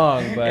wasn't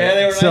wrong, but Yeah,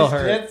 they were it still nice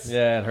hurt. tits?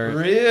 Yeah, it hurt.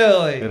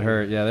 Really? It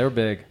hurt. Yeah, they were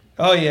big.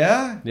 Oh,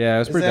 yeah? Yeah, it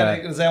was pretty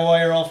bad. Is that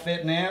why you're all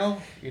fit now?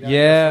 You're not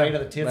Yeah, afraid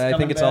of the tits I coming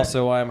think it's back?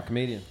 also why I'm a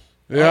comedian.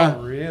 Yeah.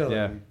 Oh, really?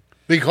 Yeah.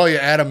 They call you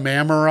Adam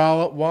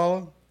Mamawala?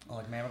 Oh,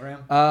 like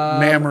mammogram?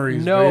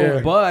 Memories. No,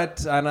 yeah.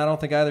 but, and I don't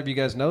think either of you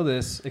guys know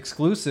this,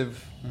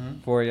 exclusive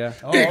for you.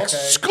 Oh, okay.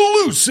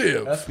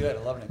 Exclusive. That's good. I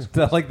love an Is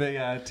that like the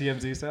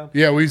TMZ sound?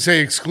 Yeah, we say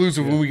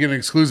exclusive when we get an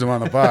exclusive on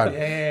the pod.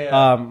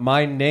 Yeah.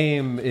 My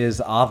name is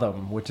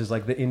Adam, which is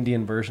like the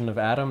Indian version of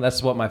Adam.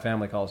 That's what my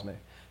family calls me.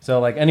 So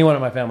like anyone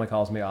in my family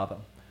calls me Adam.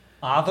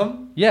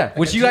 Autumn? Yeah,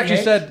 which a you actually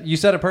TH?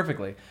 said it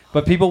perfectly.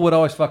 But people would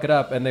always fuck it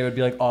up and they would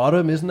be like,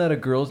 Autumn, isn't that a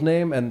girl's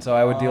name? And so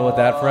I would deal with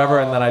that forever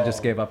and then I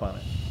just gave up on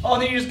it. Oh,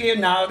 then you just gave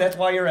now. That's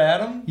why you're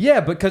Adam.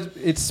 Yeah, because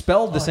it's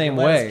spelled the same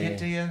Let us way. get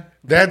to you.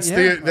 That's Yeah,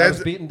 I that's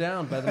was beaten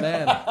down by the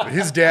man.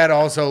 his dad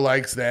also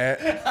likes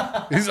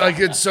that. He's like,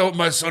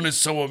 my son is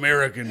so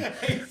American.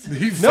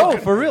 He No,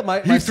 fucking- for real. My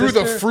he threw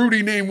the sister-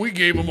 fruity name we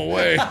gave him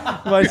away.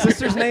 My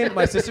sister's name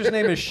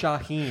is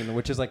Shaheen,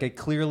 which is like a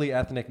clearly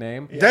ethnic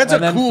name. That's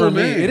And a then cool for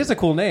me, name. it is a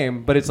cool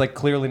name, but it's like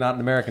clearly not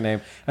an American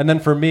name. And then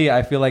for me,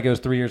 I feel like it was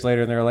 3 years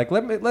later, and they were like,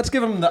 let's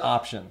give him the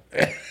option.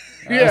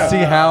 Yeah. See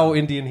how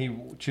Indian he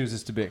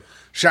chooses to be.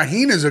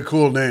 Shaheen is a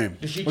cool name.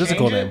 Did she What is a change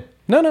cool it? name?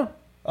 No.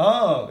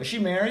 Oh, is she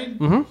married?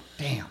 Mm-hmm.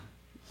 Damn.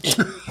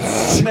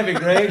 Wouldn't that be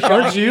great?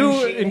 Aren't you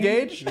Shaheen?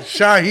 engaged?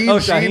 Shaheen, Oh,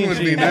 Sheen Shaheen would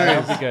be Sheen.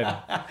 nice. That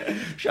would be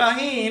good.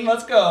 Shaheen,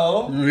 let's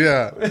go.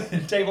 Yeah.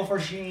 Table for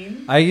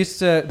Sheen. I used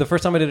to, the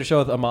first time I did a show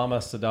with Amama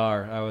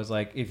Sadar, I was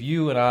like, if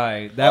you and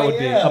I, that Oh, would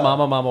yeah. be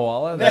Amama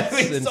Mamawala. That'd That's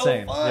be so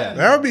insane. fun. Yeah.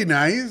 That would be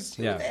nice.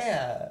 Yeah.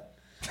 Yeah.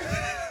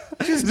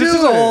 Just This do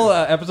is a it. whole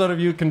episode of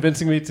you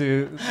convincing me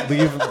to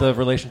leave the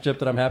relationship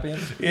that I'm happy in.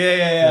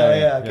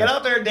 Yeah. Get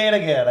out there and date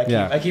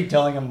again. I keep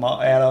telling him,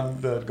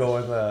 Adam, to go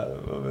with.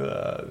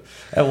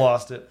 I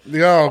lost it.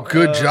 Oh,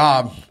 good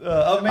job.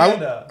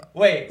 Amanda.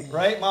 Wait,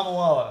 right?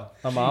 Mamawala.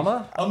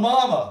 Amama? A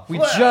mama. We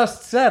What?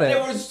 just said There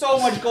it. was so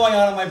much going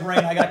on in my brain,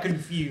 I got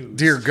confused.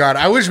 Dear God,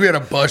 I wish we had a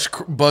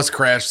bus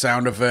crash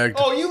sound effect.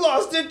 Oh, you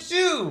lost it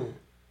too.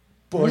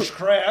 Bush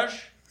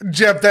crash.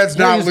 Jeff, that's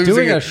Yeah, not he's losing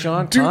doing it. a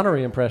Sean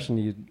Connery impression,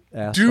 you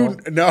asshole.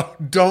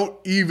 Don't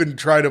even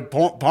try to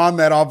pawn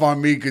that off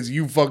on me because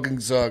you fucking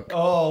suck.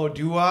 Oh,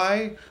 do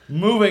I?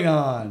 Moving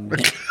on.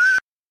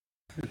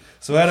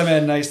 So Adam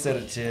had a nice set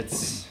of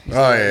tits. He's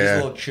Oh, He's yeah. a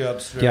little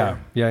chubster. Yeah.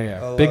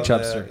 I Big love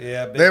chubster. that.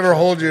 Yeah, big They ever chubster.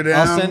 hold you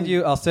down? I'll send you.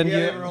 Yeah,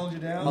 they ever hold you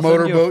down? I'll send you a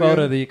Motorboat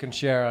photo you? that you can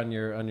share on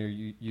your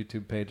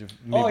YouTube page of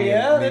me. Oh, being-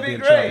 yeah? me That'd be being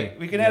great. chubby.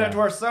 We can add Yeah. it to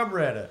our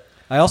subreddit.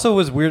 I also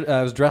was weird.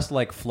 I was dressed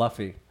like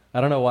Fluffy. I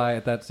don't know why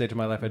at that stage of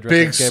my life I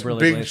dressed like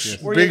Gabriel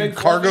Iglesias. Were you a big big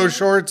cargo fluffy?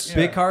 shorts.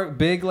 Yeah.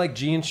 Big like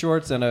jean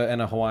shorts and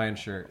a Hawaiian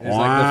shirt. It's like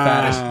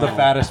Wow. the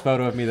fattest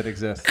photo of me that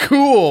exists.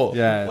 Cool.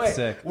 Yeah, it's Wait,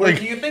 sick.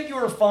 do you think you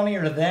were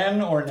funnier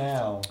then or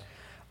now?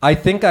 I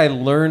think I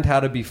learned how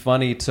to be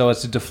funny so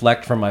as to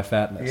deflect from my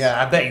fatness.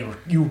 Yeah, I bet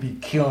you would be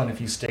killing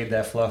if you stayed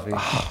that fluffy.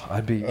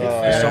 I'd be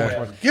so much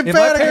more. Get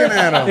fat again,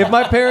 Adam. If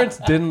my parents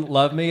didn't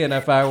love me and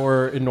if I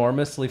were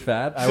enormously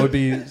fat,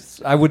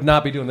 I would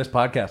not be doing this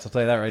podcast. I'll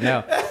tell you that right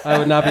now. I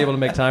would not be able to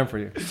make time for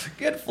you.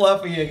 Get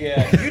fluffy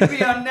again. You'd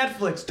be on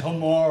Netflix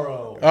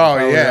tomorrow.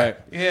 Oh, yeah. Right.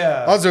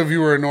 Yeah. Also, if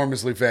you were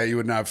enormously fat, you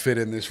would not fit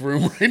in this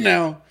room right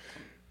now.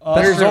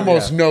 That's There's true,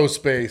 almost yeah. no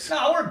space.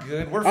 No, we're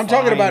good. We're I'm fine.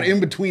 talking about in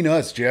between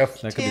us, Jeff.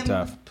 That could Tim, be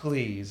tough.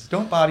 please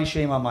don't body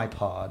shame on my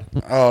pod.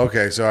 Oh,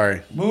 okay.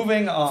 Sorry.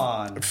 Moving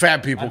on.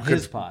 Fat people On could.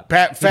 his pod.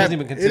 Fat. He doesn't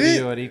even it consider is-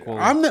 you an equal.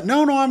 I'm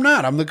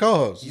not. I'm the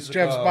co-host. It's He's a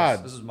Jeff's co-host.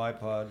 pod. This is my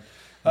pod.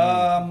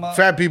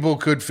 Fat people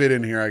could fit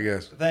in here, I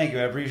guess. Thank you.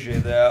 I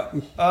appreciate that.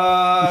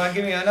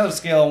 Give me another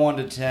scale of 1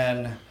 to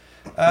 10.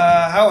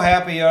 How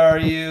happy are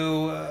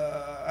you?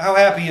 How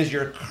happy is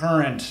your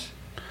current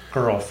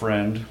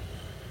girlfriend?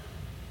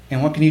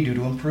 And what can you do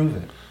to improve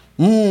it?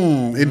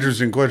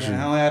 Interesting question. Yeah,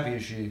 how happy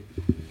is she?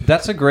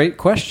 That's a great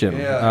question.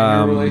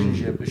 Yeah, in your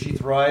relationship. Is she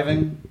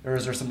thriving? Or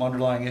is there some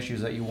underlying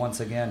issues that you once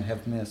again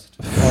have missed?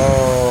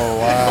 Oh,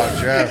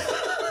 wow, Jeff.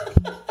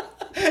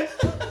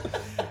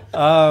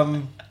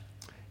 I'm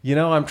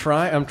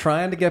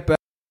trying to get better,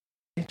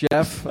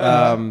 Jeff.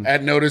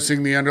 At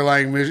noticing the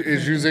underlying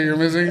issues that you're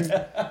missing?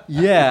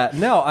 Yeah.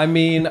 No, I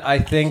mean, I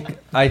think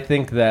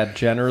that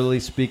generally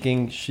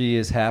speaking, she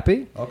is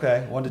happy.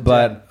 Okay, 1 to 10.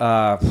 But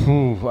I'd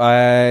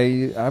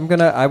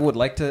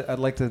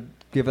like to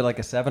give it like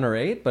a 7 or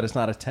 8, but it's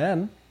not a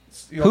 10.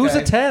 Okay. Who's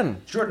a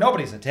 10? Sure,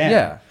 nobody's a 10.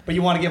 Yeah. But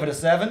you want to give it a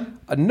 7?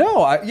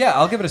 No,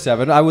 I'll give it a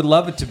 7. I would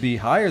love it to be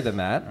higher than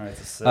that. All right,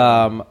 it's a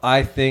 7.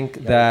 I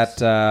think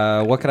that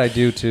what could I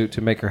do to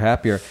make her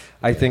happier?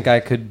 I think I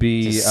could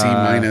be C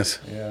minus.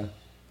 Yeah.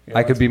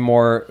 I could be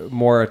more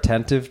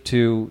attentive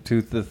to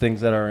the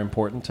things that are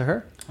important to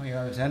her. Oh,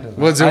 you're attentive.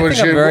 Was it I when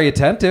think she I'm very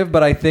attentive,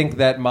 but I think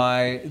that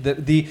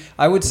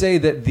I would say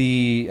that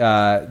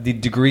the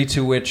degree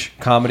to which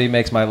comedy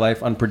makes my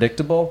life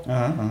unpredictable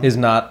is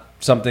not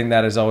something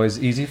that is always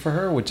easy for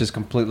her, which is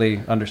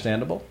completely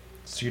understandable.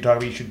 So you're talking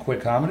about you should quit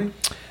comedy?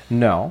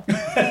 No. Do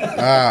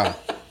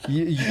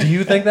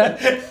you think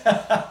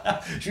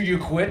that? Should you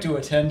quit to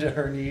attend to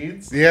her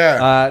needs?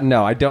 Yeah.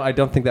 No, I don't. I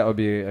don't think that would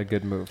be a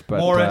good move. But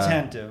More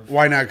attentive.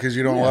 Why not? Because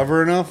you don't love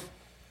her enough?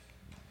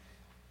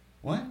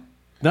 What?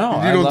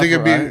 No, You don't love think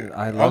it'd her. be...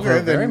 I love Okay,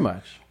 her then very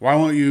much. Why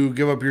won't you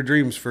give up your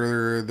dreams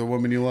for the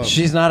woman you love?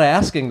 She's not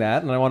asking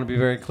that, and I want to be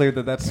very clear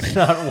that that's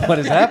not what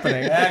is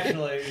happening.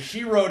 Actually,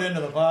 she wrote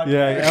into the podcast.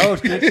 Yeah. Oh,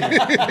 did she?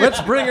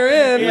 Let's bring her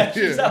in. Yeah,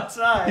 she's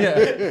outside.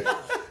 Yeah.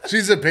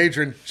 She's a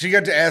patron. She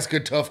got to ask a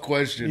tough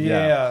question.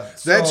 Yeah.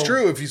 That's so-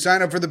 true. If you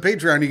sign up for the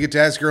Patreon, you get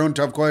to ask your own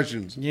tough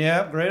questions.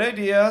 Yeah, great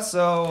idea.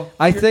 So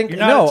I think you're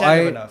not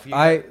attentive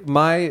enough.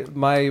 my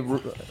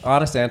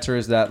honest answer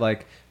is that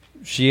like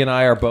she and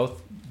I are both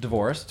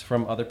divorced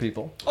from other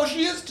people. Oh,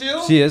 she is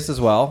too. She is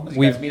as well.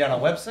 You guys meet on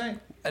a website.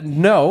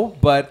 No,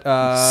 but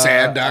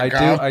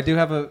Sad.com? I do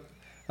have a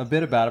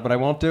bit about it, but I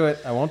won't do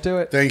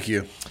it. Thank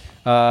you.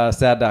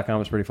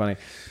 Sad.com is pretty funny,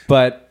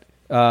 but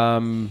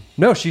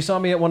no, she saw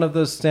me at one of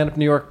those stand-up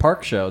New York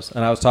Park shows,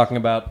 and I was talking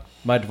about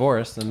my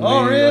divorce, and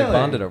Oh, we really? like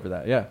bonded over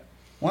that. Yeah.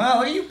 Wow,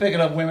 look at you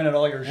picking up women at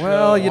all your shows.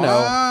 Well, you know.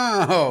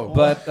 Wow.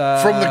 But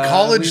From the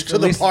college to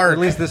the park. At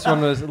least this one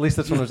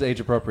was age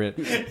appropriate.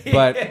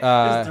 But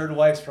His third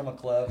wife's from a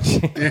club.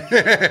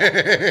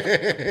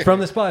 from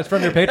this it's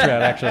from your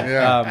Patreon actually.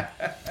 Yeah.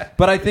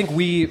 But I think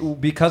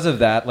because of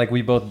that, like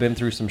we both been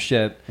through some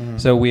shit.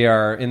 So we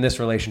are in this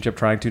relationship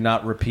trying to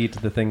not repeat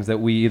the things that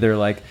we either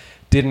like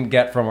didn't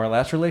get from our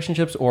last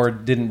relationships or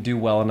didn't do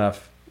well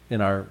enough in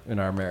our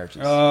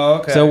marriages. Oh,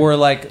 okay. So we're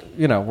like,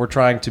 we're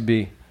trying to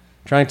be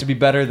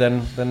better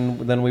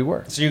than we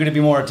were. So you're going to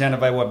be more attentive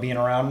by being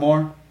around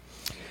more?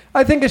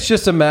 I think it's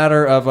just a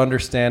matter of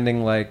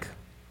understanding like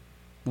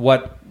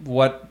what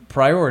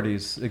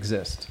priorities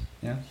exist.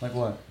 Yeah, like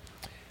what?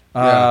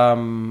 Yeah. I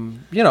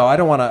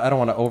don't want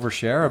to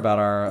overshare about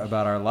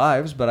our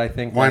lives, but I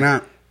think Why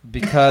not?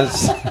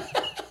 Because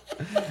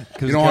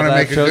You don't want to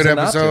make a good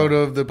episode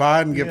of the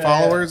pod and get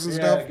followers and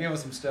stuff? Give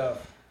us some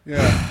stuff. Yeah.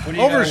 What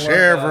do you gotta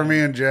Overshare work for on? me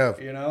and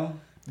Jeff. You know?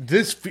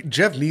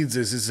 Jeff needs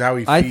this. This is how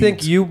he feeds. I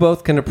think you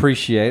both can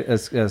appreciate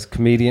as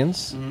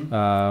comedians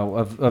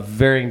of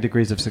varying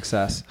degrees of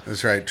success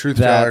That's right. Truth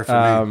teller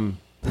for me.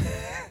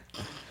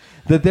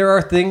 that there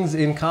are things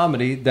in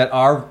comedy that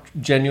are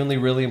genuinely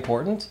really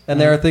important,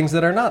 and there are things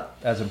that are not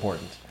as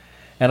important.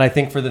 And I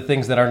think for the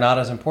things that are not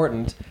as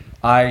important,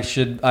 I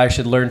should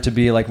learn to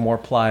be like more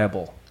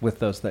pliable with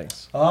those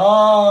things.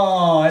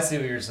 Oh, I see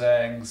what you're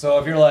saying. So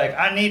if you're like,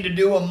 I need to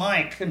do a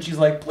mic, and she's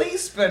like,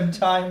 please spend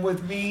time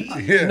with me.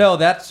 Yeah. No,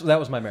 that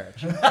was my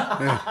marriage.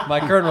 My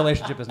current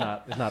relationship is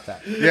not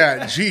that.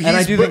 Yeah, And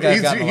I do think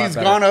I've gotten a lot he's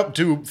better. gone up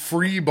to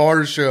free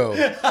bar show.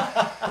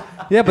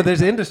 Yeah, but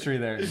there's industry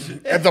there.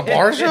 At the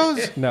bar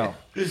shows? No,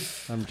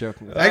 I'm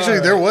joking.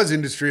 Actually, there was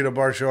industry at a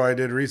bar show I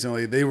did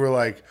recently. They were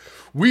like,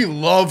 we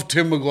love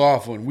Tim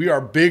McLaughlin. We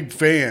are big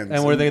fans.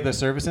 And were they the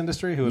service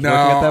industry who was No,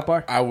 working at that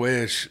bar? I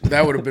wish.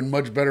 That would have been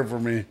much better for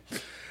me.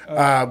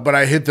 But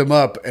I hit them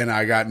up and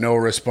I got no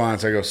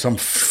response. I go, some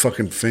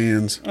fucking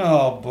fans.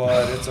 Oh,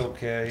 bud, it's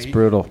okay. It's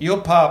brutal.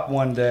 You'll pop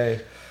one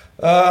day.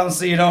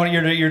 So you know,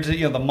 you're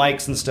the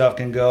mics and stuff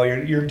can go.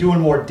 You're doing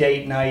more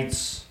date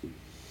nights.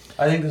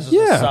 I think this is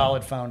a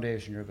solid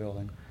foundation you're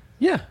building.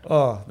 Yeah.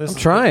 Oh, I'm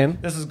trying.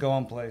 This is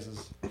going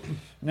places.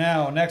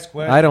 Now, next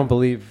question. I don't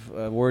believe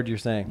a word you're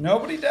saying.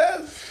 Nobody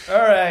does. All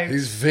right.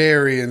 He's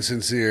very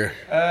insincere.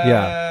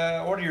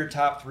 What are your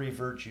top 3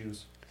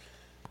 virtues?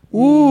 Ooh.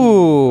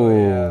 Oh,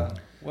 yeah.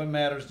 What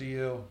matters to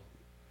you?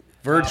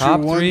 Virtue Top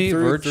 1 3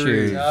 through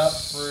virtues. 3. Top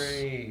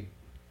 3.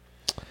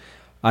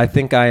 I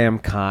think I am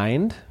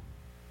kind.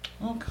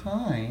 Oh,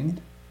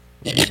 kind.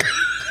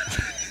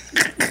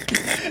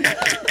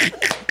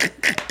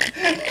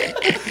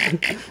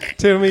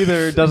 Tim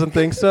either doesn't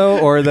think so,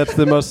 or that's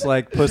the most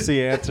like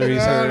pussy answer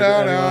he's heard. No,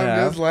 anyone I'm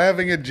have. just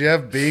laughing at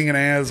Jeff being an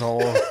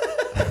asshole.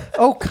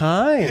 Oh,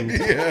 kind.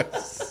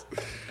 Yes.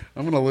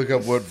 I'm going to look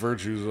up what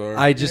virtues are.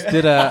 I just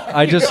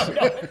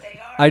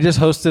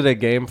hosted a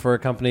game for a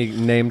company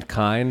named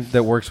Kind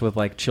that works with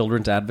like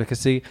children's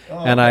advocacy,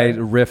 and I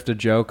riffed a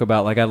joke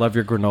about like I love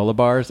your granola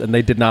bars, and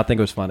they did not think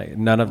it was funny.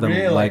 None of them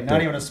Really? liked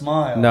Not it. even a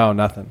smile? No,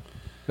 nothing.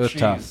 It was Jeez.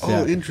 tough. Oh,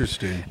 Yeah.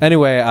 interesting.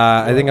 Anyway,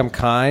 I think I'm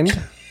kind. Did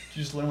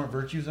you just learn what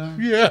virtues are?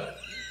 Yeah.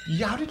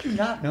 Yeah, how did you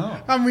not know?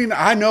 I mean,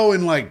 I know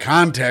in like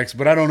context,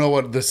 but I don't know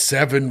what the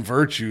 7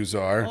 virtues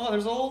are. Oh,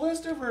 there's a whole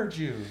list of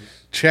virtues.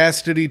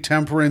 Chastity,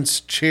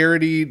 temperance,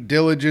 charity,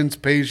 diligence,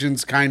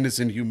 patience, kindness,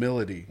 and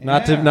humility.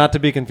 Not to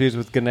be confused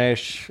with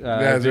Ganesh,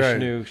 That's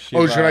Vishnu, right.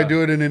 Shiva. Oh, should I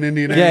do it in an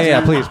Indian Yeah,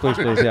 accent?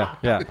 please,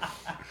 yeah.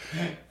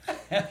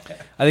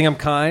 I think I'm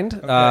kind.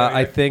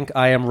 I think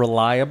I am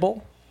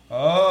reliable.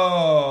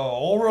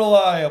 Oh,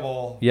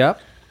 reliable. Yep.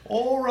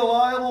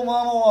 Reliable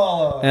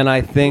Mamawala. And I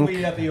think We'll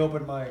meet at the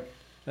open mic.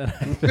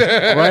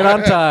 right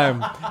on time,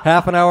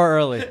 half an hour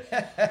early.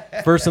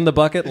 First in the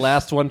bucket,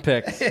 last one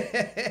picked.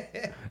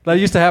 That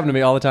used to happen to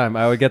me all the time.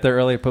 I would get there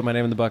early, put my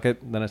name in the bucket,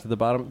 then I sit at the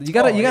bottom. You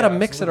gotta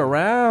mix it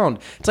around.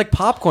 It's like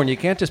popcorn. You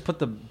can't just put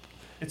the.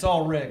 It's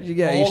all rigged.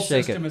 Yeah, the you whole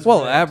shake system it. is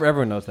Well, rigged.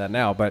 everyone knows that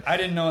now, but I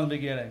didn't know in the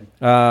beginning.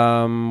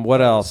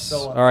 what else?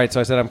 So All right, so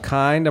I said I'm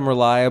kind, I'm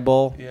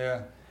reliable.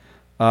 Yeah.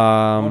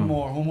 Um,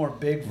 One more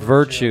big virtue.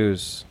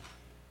 virtues.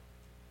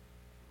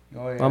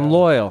 Oh, yeah. I'm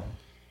loyal.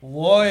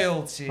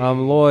 Loyalty.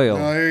 I'm loyal.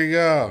 Oh, there you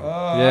go.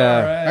 Oh,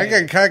 Yeah. all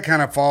right. That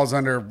kind of falls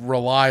under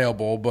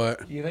reliable,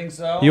 but You think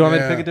so? You want me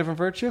to Yeah. pick a different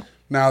virtue?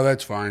 no,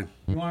 that's fine.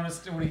 You want us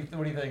to, what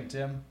do you think,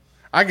 Tim?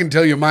 I can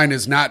tell you mine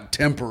is not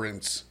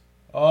temperance.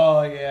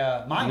 Oh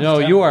yeah, mine. No,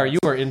 you are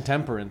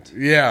intemperate.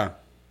 Yeah.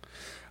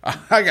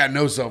 I got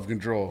no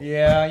self-control.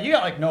 Yeah, you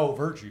got like no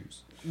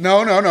virtues. No.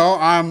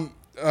 I'm,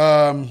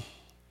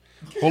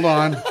 hold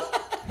on.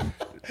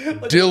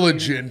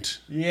 Diligent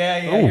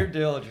Yeah, you're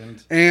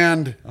diligent.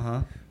 and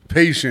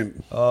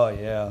patient. Oh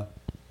yeah.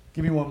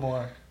 Give me one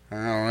more. I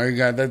don't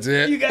know. That's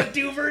it. You got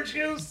 2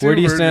 virtues. Where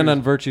do you stand virtues.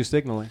 on virtue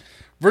signaling?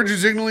 Virtue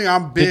signaling,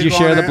 I'm big Did you on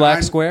share the it.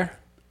 black square?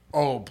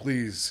 Oh,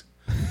 please.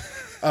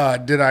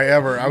 Did I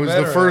ever? I was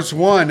the better. first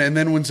one, and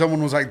then when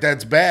someone was like,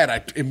 that's bad,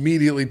 I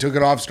immediately took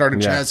it off,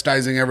 started Yeah.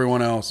 chastising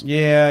everyone else.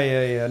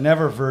 Yeah.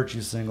 Never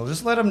virtue single.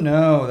 Just let them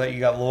know that you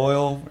got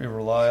loyal, you're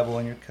reliable,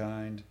 and you're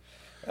kind.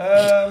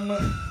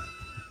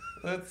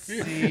 Let's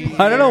see.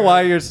 I don't know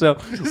why you're so. Why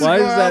go is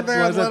out that? there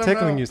Why and is let that 'em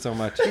tickling know. you so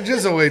much?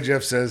 Just the way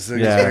Jeff says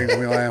things Yeah. makes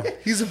me laugh.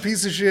 He's a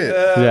piece of shit.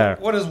 Yeah.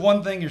 What is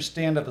one thing your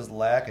stand-up is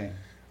lacking?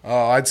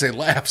 Oh, I'd say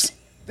laughs.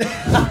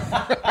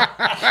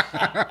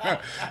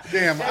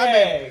 Damn,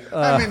 Hey,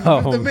 I mean,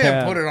 Oh, the man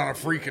man. put it on a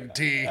freaking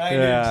tee. I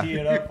Yeah. didn't tee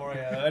it up for you.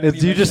 I didn't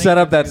Do you even just think set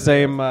up to that do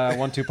same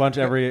 1-2 punch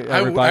every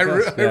I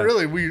podcast? Yeah.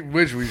 really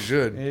wish we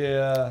should.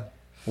 Yeah.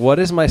 What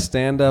is my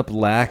stand-up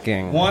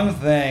lacking? One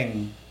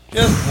thing.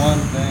 Just one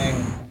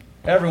thing.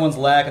 Everyone's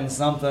lacking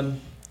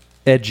something.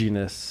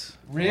 Edginess.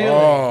 Really?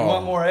 Oh. You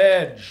want more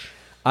edge?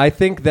 I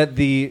think that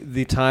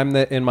the time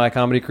that in my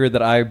comedy career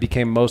that I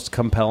became most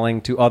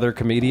compelling to other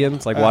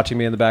comedians, like watching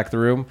me in the back of the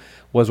room,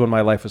 was when my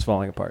life was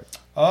falling apart.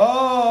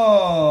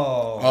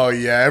 Oh. Oh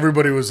yeah,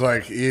 everybody was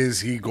like, "Is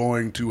he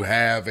going to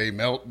have a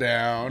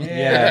meltdown?"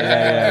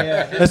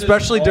 Yeah. This is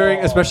Especially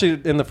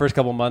in the first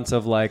couple months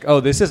of like,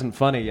 oh, this isn't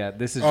funny yet.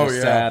 This is Oh, just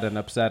yeah. sad and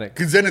upsetting.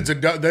 Because then it's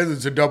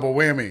a double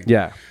whammy.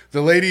 Yeah.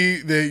 The lady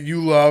that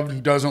you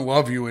loved doesn't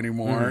love you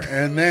anymore,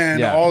 and then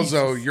Yeah.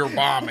 also you're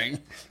bombing.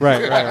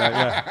 Right,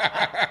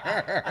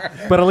 yeah.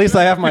 But at least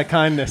I have my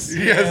kindness.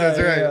 Yes, that's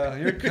right. Yeah,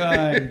 you're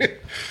kind.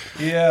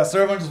 Yeah, so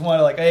everyone just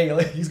wanted like, hey,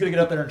 he's gonna get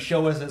up there and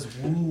show us his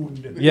wound.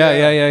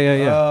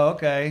 Yeah. Oh,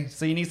 okay.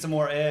 So you need some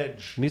more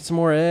edge. Need some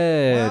more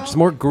edge, Well- some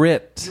more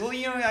grit. Well,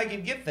 you know, I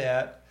can get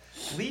that.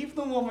 Leave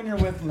the woman you're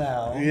with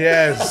now.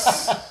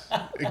 Yes.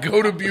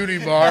 Go to beauty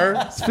bar.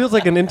 This feels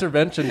like an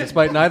intervention,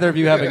 despite neither of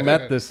you having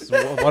met this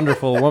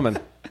wonderful woman.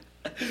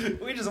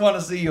 We just want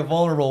to see you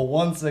vulnerable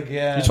once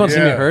again. You just want to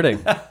see me Yeah.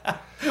 hurting.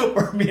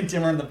 Or me and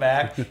Tim are in the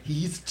back.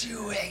 He's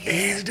doing it.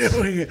 He's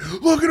doing it.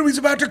 Look at him. He's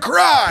about to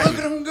cry. Look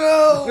at him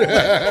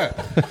go.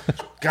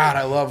 God,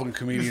 I love when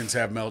comedians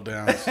have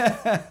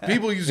meltdowns.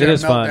 People used to It have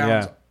is fun,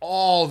 meltdowns yeah.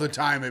 all the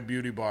time at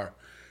beauty bar.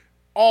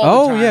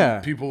 All the time, yeah.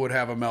 people would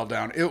have a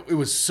meltdown. It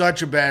was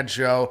such a bad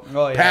show.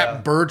 Oh, yeah.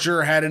 Pat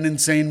Bircher had an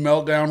insane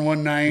meltdown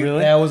one night. Really?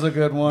 That was a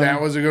good one.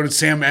 That was a good one.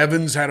 Sam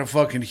Evans had a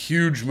fucking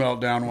huge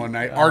meltdown one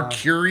night. Art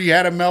Curie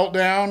had a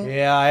meltdown.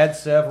 Yeah, I had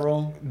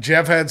several.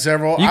 Jeff had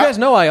several. You guys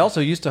know I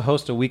also used to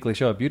host a weekly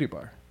show at Beauty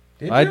Bar.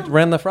 Did I you?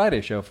 ran the Friday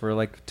show for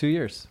like 2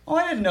 years. Oh,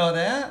 I didn't know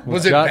that.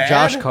 Was it bad?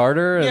 Josh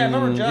Carter? And, Yeah, I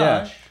remember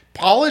Josh.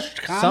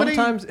 Polished comedy?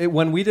 Sometimes,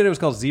 when we did it was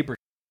called Zebra.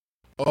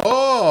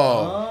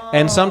 Oh.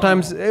 And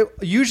sometimes,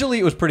 usually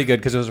it was pretty good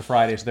because it was a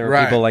Friday, so there were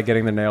Right. people like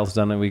getting their nails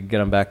done and we could get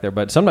them back there.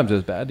 But sometimes it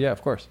was bad, yeah,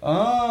 of course.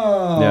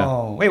 Oh.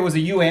 Yeah. Wait, was it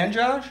you and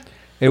Josh?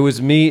 It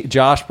was me,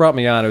 Josh brought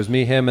me on. It was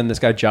me, him, and this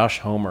guy Josh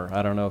Homer.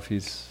 I don't know if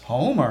he's...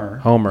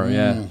 Homer.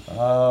 yeah.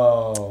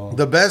 Oh.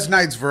 The best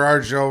nights for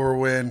our show were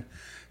when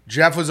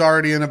Jeff was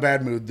already in a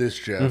bad mood. This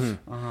Jeff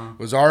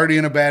was already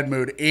in a bad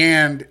mood,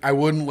 and I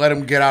wouldn't let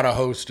him get out of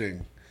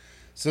hosting.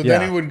 So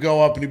then Yeah. he would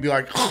go up and he'd be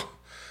like,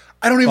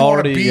 I don't even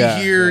want to Already, be yeah,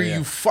 here.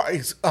 yeah, yeah.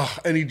 You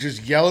and he'd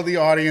just yell at the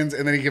audience,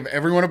 and then he'd give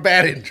everyone a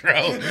bad intro,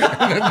 and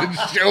then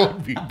the show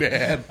would be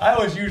bad I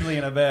was usually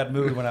in a bad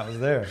mood when I was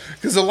there.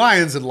 because the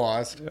Lions had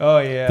lost. Oh,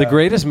 yeah. The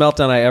greatest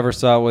meltdown I ever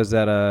saw was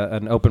at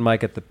an open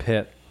mic at the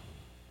Pit.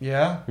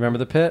 Yeah? Remember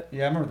the Pit?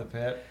 Yeah, I remember the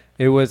pit.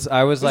 I was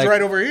It was like...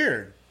 right over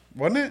here,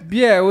 wasn't it?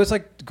 Yeah, it was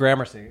like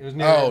Gramercy. It was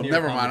near, Oh, near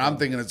never mind. Comedy I'm Club.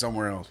 thinking it's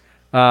somewhere else.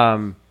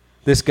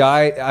 This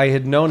guy, I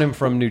had known him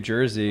from New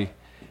Jersey,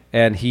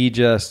 and he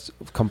just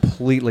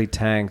completely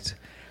tanked.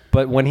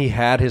 But when he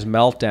had his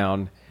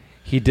meltdown,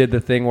 he did the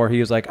thing where he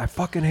was like, I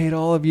fucking hate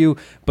all of you.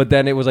 But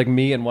then it was like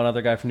me and one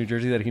other guy from New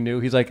Jersey that he knew.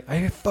 He's like, I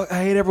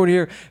hate everyone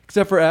here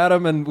except for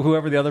Adam and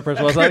whoever the other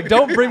person was. Like,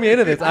 don't bring me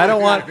into this. I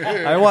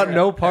want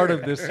no part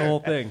of this whole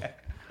thing.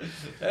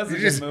 That's a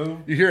good move.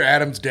 You hear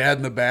Adam's dad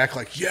in the back,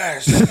 like,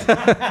 yes.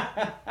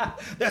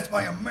 That's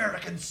my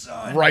American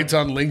son. Writes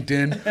on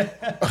LinkedIn.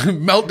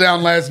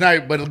 Meltdown last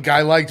night, but a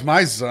guy liked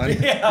my son.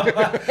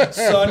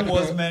 Son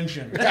was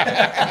mentioned.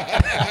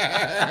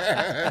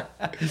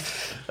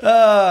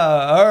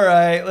 All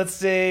right. Let's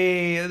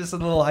see. This is a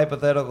little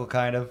hypothetical,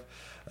 kind of.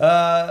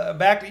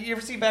 You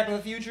ever see Back to the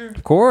Future?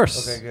 Of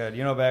course. Okay, good.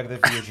 You know Back to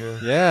the Future.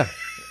 Yeah.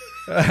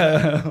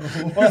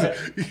 What?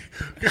 You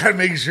gotta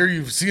make sure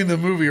you've seen the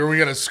movie or we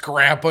gotta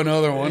scrap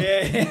another one.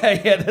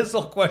 Yeah. This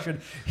whole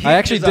question. I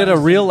actually is did a on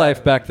the real same life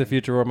level. Back to the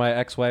Future where my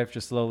ex-wife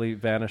just slowly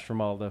vanished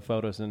from all the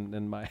photos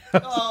in my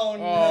house. Oh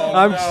no!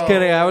 I'm just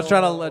kidding. I was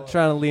trying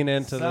to lean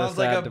into Sounds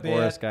the like sad a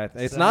divorce bit. guy.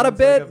 It's Sounds not a like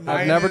bit. a bit.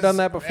 I've never done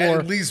that before.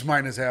 At least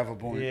minus half a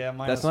point. Yeah, That's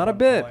minus not a 1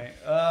 bit. point.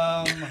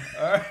 All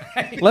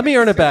right. Let me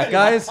earn it back,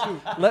 guys.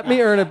 Let me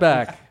earn it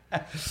back. All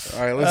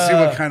right, let's see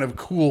what kind of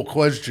cool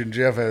question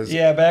Jeff has.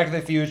 Yeah, Back to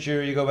the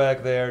Future. You go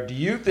back there. Do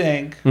you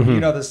think you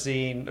know the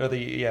scene or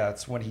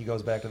it's when he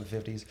goes back to the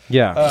 50s?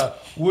 Yeah.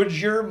 Would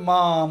your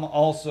mom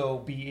also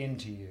be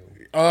into you?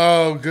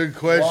 Oh, good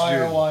question. Why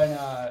or why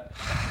not?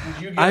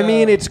 Would you get I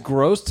mean, it's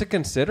gross to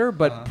consider,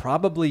 but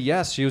probably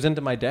yes. She was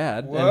into my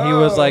dad, and he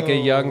was like a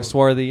young, Whoa.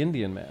 swarthy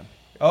Indian man.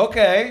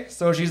 okay.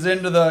 So she's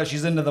into the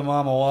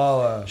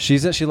Mamawala.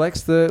 She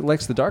likes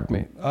the dark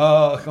meat,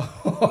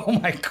 Oh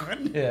my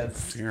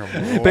goodness!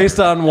 Terrible. based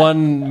on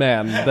one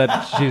man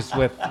that she's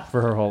with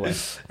for her whole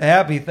life.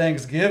 Happy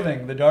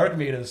Thanksgiving. The dark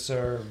meat is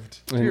served.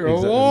 Dear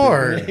Exactly. You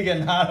Lord.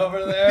 getting hot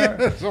over there?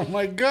 Yes, oh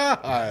my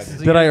God.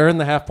 Did I earn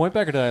the half point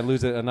back, or did I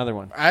lose another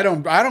one? I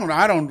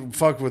don't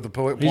fuck with the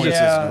point He's just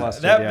system.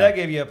 flustered, that yeah. that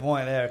gave you a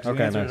point there because Okay,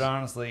 you answered nice. it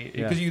honestly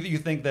Yeah. because you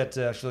think that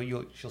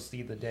she'll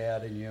see the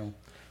dad in you.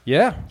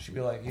 Yeah, She'll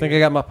be like, I think I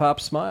got my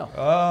pop's smile.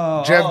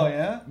 oh, Jeff, oh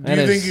yeah. Do And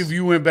you think his if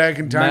you went back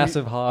in time,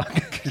 Massive hog.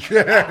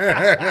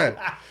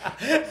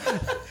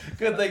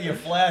 Good thing you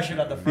flash it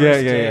at the first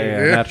Yeah,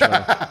 day. naturally.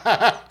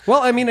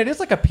 Well, I mean, it is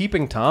like a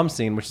peeping Tom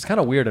scene, which is kind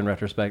of weird in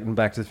retrospect in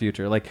Back to the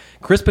Future. Like,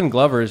 Crispin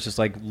Glover is just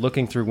like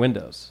looking through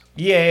windows.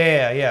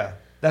 Yeah.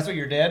 That's what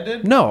your dad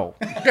did? No.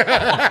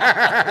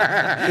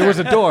 It was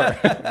a door.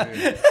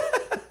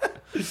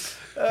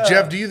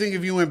 Jeff, do you think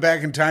if you went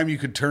back in time, you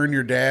could turn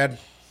your dad?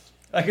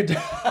 I could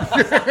I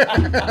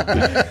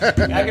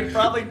could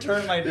probably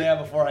turn my dad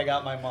before I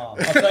got my mom.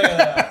 I'll tell you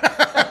that.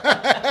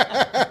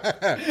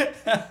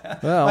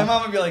 Well, My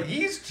mom would be like,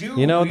 he's too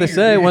you know what they weird."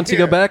 say, once you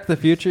go back to the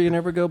future, you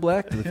never go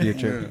back to the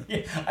future.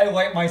 Yeah, I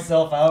wipe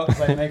myself out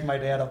because I make my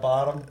dad a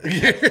bottom.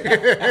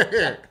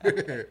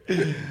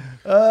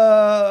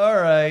 All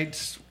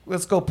right.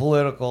 Let's go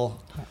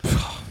political.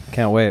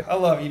 Can't wait. I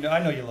love you.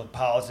 I know you love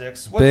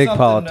politics. What's Big something,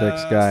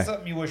 politics guy.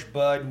 Something you wish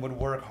Biden would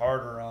work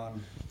harder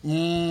on.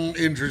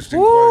 Interesting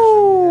Yeah,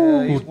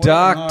 Ooh, he's working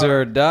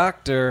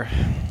doctor.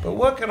 But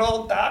what could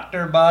old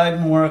Dr.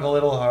 Biden work a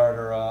little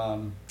harder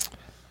on?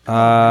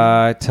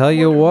 I tell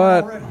you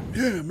what. question.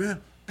 Yeah,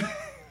 man. I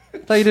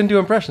thought you didn't do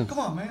impressions. Come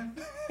on, man.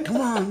 Come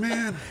on,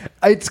 man.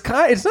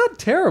 It's not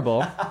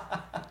terrible.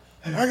 I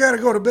gotta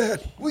go to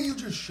bed. Will you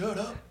just shut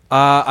up?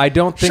 I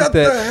don't think Shut the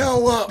that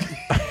hell up.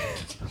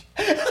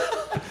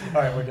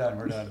 All right, we're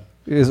done.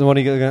 is one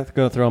you going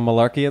to throw a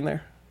malarkey in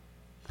there.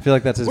 I feel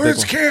like that's his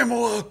Where's big one.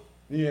 Kamala?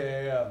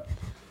 Yeah.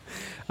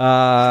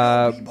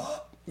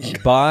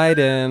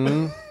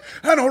 Biden.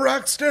 I know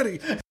rock steady.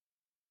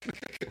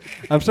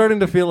 I'm starting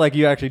to feel like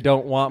you actually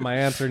don't want my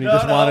answer, and you No,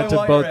 just no, wanted I to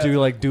want both your do answer.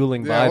 like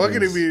dueling Yeah, what Bidens.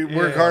 could we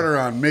work harder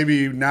on?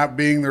 Maybe not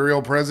being the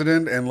real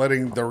president and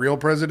letting the real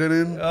president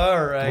in?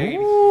 All right.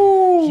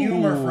 Ooh.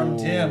 Humor from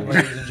Tim,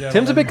 ladies and gentlemen.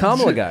 Tim's a big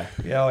Kamala guy.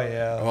 Yeah, oh,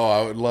 yeah. Oh,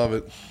 I would love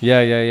it.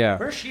 Yeah.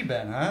 Where's she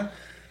been, huh?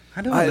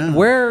 I don't know.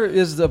 Where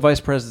is the vice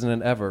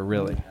president ever,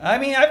 really? I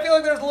mean, I feel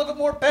like there's a little bit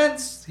more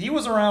Pence. He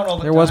was around all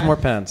the There time. was more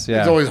Pence, yeah.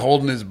 He's always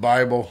holding his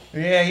Bible.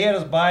 Yeah, he had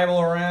his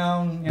Bible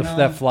around. You know,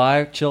 That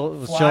fly was fly chilling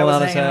was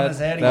on his hanging head. on his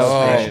head. He That was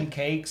was smashing great.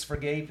 cakes for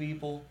gay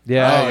people.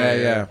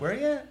 Yeah. Where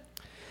you at?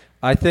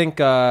 I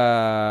think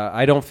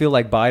I don't feel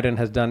like Biden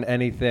has done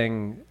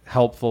anything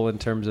helpful in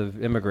terms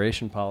of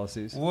immigration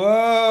policies.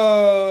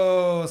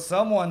 Whoa!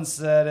 Someone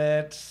said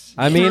it.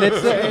 I mean, it's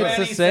Too the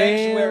many same.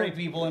 sanctuary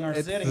people in our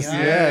city, huh?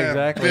 Yeah,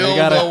 exactly. Build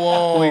We the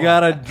wall.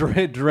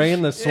 gotta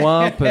drain the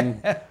swamp,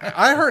 and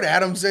I heard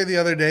Adam say the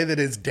other day that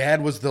his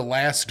dad was the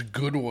last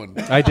good one.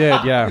 I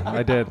did. Yeah,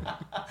 I did.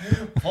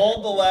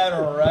 Pulled the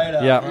ladder right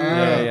up.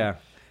 Yeah.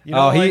 You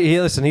know,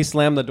 Listen. He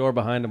slammed the door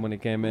behind him when he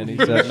came in. He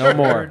said, "No Sure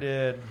more."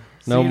 did.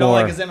 No So you don't more.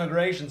 like his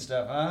immigration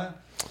stuff, huh?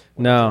 What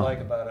No. do you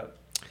like about it?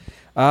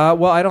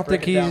 Well, I don't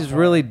Break think it down he's for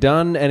really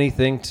done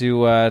anything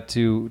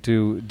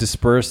to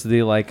disperse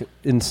the like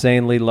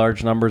insanely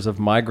large numbers of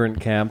migrant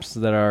camps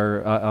that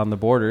are on the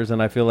borders,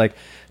 and I feel like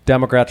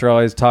Democrats are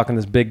always talking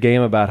this big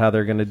game about how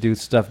they're going to do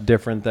stuff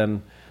different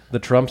than the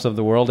Trumps of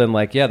the world, and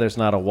like, yeah, there's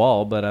not a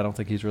wall, but I don't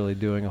think he's really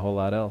doing a whole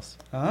lot else.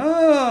 Oh,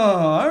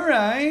 all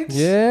right.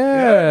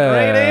 Yeah.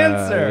 Great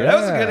answer. That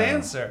was a good Yeah.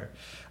 answer.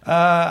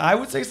 I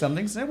would say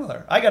something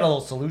similar. I got a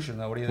little solution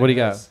though. What do you think? What do you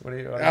it got? is? What do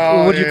you?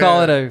 Oh, Would you yeah.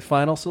 call it a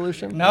final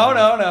solution? No.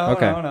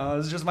 Okay. No.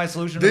 This is just my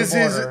solution This to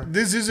the is border.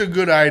 this is a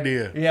good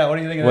idea. Yeah. What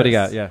do you think? What do you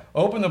got? Yeah.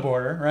 Open the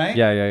border, right?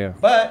 Yeah.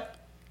 But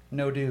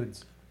no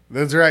dudes.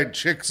 That's right,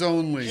 chicks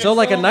only. So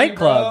like a Only,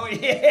 nightclub. bro.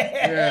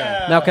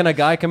 Yeah. Now, can a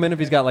guy come in if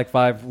he's got like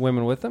 5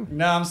 women with him?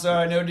 No, I'm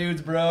sorry. No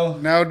dudes, bro.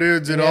 No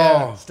dudes at Yeah,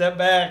 all. Step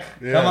back.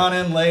 Yeah. Come on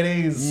in,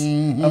 ladies.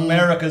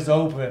 America's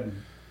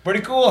open.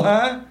 Pretty cool,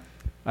 huh?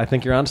 I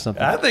think you're onto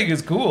something. I think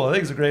it's cool. I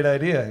think it's a great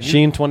idea.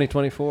 Sheen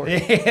 2024.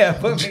 Yeah,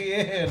 put me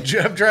in.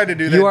 Jeff tried to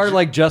do that. You are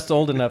like just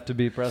old enough to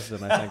be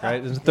president, I think,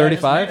 right? Is it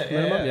 35 made it,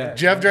 minimum? yeah. Yeah.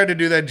 Jeff tried to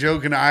do that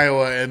joke in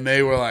Iowa, and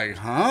they were like,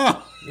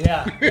 "Huh?"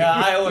 Yeah,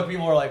 Iowa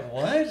people were like,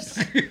 what? I was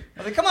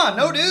like, come on,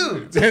 no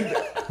dudes.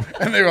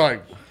 And they were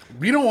like,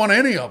 "We don't want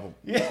any of them."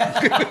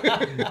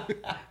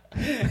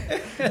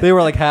 They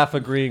were like half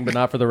agreeing, but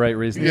not for the right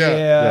reasons. Yeah.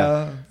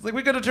 Yeah. It's like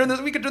we could turn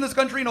this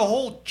country into a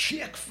whole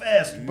chick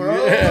fest,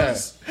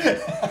 bros.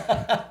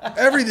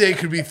 Every day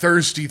could be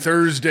Thirsty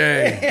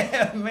Thursday.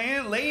 Yeah,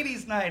 man,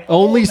 ladies' night.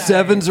 Only all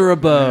night. 7s or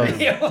above.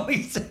 Yeah,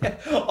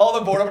 all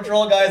the border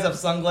patrol guys have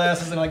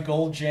sunglasses and like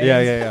gold chains.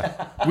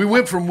 Yeah. We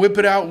went from Whip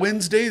It Out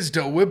Wednesdays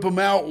to Whip 'em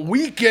Out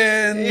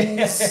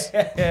Weekends.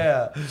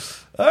 Yeah.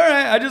 All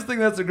right, I just think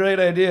that's a great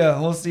idea.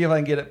 We'll see if I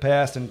can get it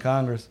passed in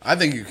Congress. I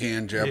think you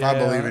can, Jeff. I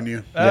Yeah. believe in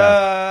you.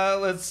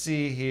 Let's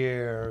see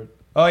here.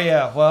 Oh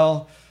yeah,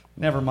 well,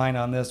 never mind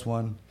on this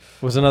one.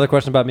 Was another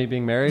question about me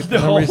being married for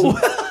some No. reason?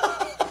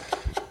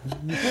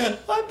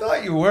 I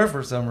thought you were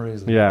for some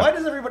reason. Yeah. Why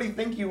does everybody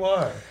think you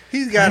are?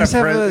 He's I got just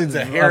have it's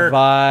a hair.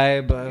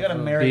 vibe got a of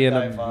married being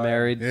guy a vibe.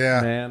 married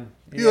Yeah. man.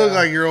 You look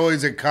like you're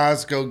always at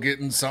Costco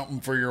getting something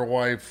for your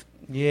wife.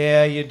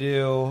 Yeah, you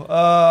do.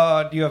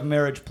 Do you have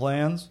marriage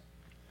plans?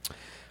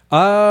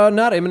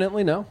 Not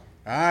imminently, no.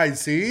 I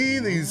see.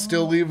 He's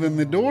still leaving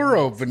the door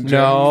open, Jeff.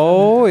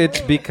 No,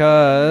 it's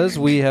because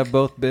we have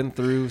both been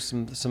through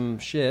some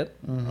shit,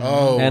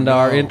 Oh, and no.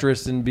 our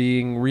interest in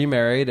being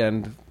remarried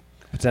and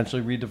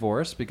potentially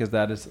re-divorced, because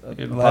that is a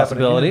It'll happen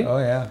possibility. again. Oh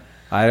yeah.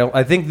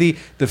 I think the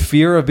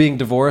fear of being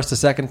divorced a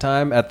second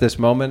time at this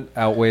moment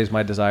outweighs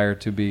my desire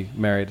to be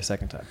married a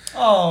second time.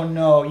 Oh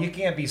no, you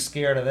can't be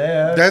scared of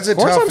that. That's a Of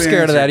course, tough I'm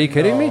scared of that. Are you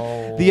kidding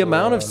No. me? The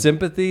amount of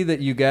sympathy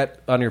that you get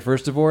on your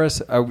first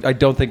divorce, I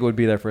don't think it would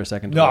be there for a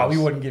second no, divorce.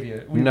 we wouldn't give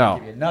you. We No.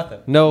 wouldn't give you nothing.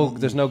 No,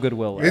 there's no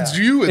goodwill. left. It's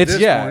you at It's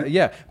this yeah, point.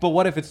 yeah. But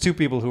what if it's two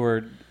people who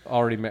are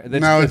already married?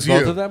 No, it's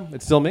both you. of them.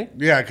 It's still me.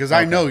 Yeah, because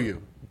I know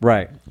you.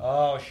 Right.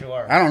 Oh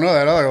sure. I don't know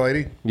that other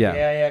lady. Yeah.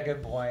 Yeah.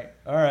 Good point.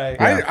 All right.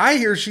 Yeah. I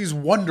hear she's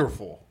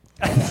wonderful.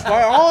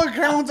 By all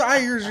accounts, I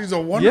hear she's a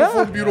wonderful,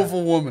 Yeah.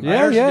 beautiful woman. I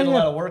heard she did a yeah.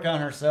 lot of work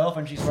on herself,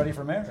 and she's ready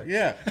for marriage.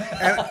 Yeah,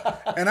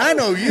 and I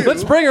know you.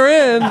 Let's bring her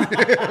in.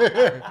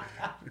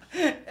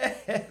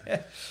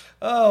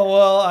 Oh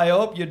well, I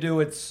hope you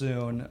do it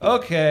soon.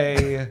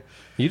 Okay.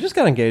 You just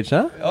got engaged,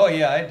 huh? Oh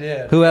yeah, I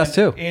did. Who asked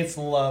who? It's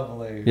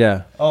lovely.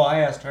 Yeah. Oh, I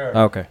asked her.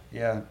 Okay.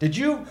 Yeah. Did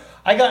you?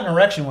 I got an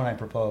erection when I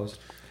proposed.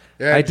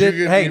 Yeah, I did.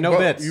 you Hey, you no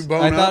bits. You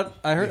bone I up? thought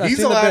I heard. I've He's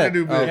seen the allowed bit. to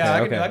do bits. Okay, Yeah,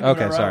 I okay, can do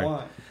okay. whatever I Sorry.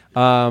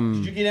 want.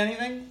 Did you get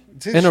anything?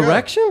 It's his An show.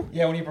 erection?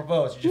 Yeah, when you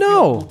proposed. Did you No. feel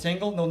a little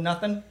tingle? No,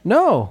 nothing.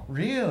 No,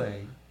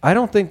 Really? I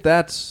don't think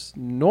that's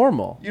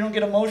normal. You don't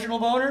get emotional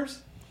boners?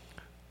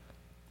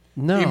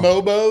 No.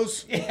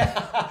 Emobos.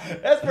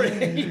 That's pretty.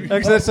 Actually,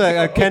 that's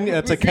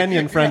that's a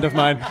Kenyan friend of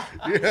mine.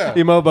 Yeah.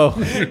 Imobo.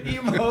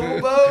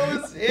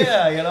 Emobos?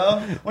 Yeah, you know?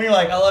 When you're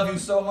like, I love you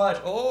so much.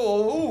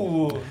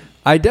 Oh.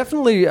 I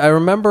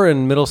remember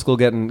in middle school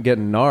getting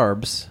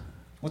NARBs.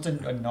 What's a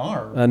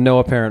NARB? A no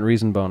apparent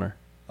reason boner.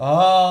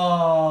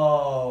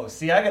 Oh,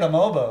 see, I got a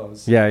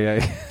Mobos. Yeah.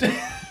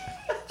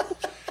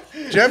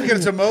 Jeff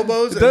gets a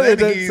Mobos, and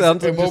then he's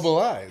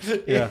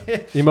immobilized. Yeah,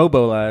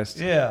 immobilized.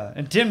 Yeah,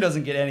 and Tim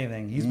doesn't get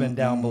anything. He's been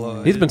down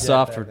below. He's been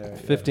soft for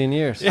 15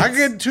 years. I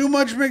get too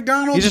much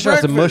McDonald's. He just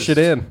tries to mush it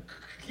in.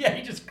 Yeah,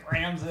 he just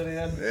crams it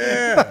in.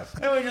 Yeah.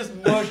 And we just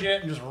mush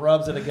it and just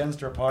rubs it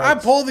against her parts. I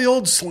pull the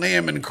old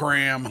slam and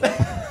cram.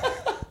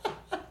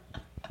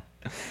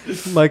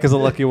 Mike is a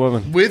lucky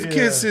woman. With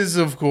kisses,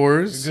 of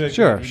course. Good,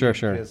 Sure.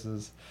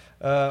 Kisses.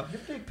 You ever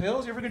take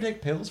pills? You ever gonna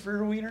take pills for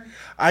your wiener?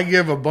 I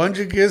give a bunch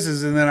of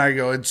kisses, and then I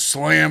go, it's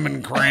slam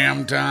and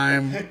cram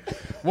time.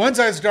 Once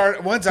I get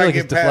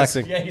past...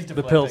 deflecting Yeah, he's the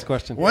deflecting. pills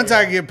question. Once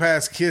I get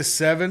past kiss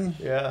 7,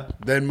 Yeah.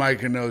 then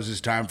Micah knows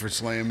it's time for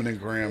slamming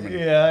and cramming.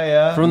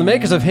 Yeah. From the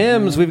makers of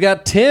Hymns, we've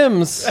got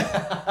Tim's. You're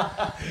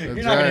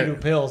not gonna do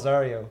pills,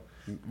 are you?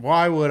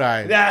 Why would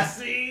I? Yeah,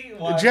 see?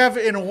 Why? Jeff,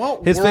 in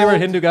what His world, favorite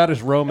Hindu god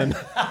is Roman.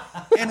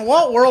 in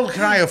what world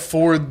can I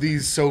afford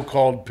these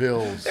so-called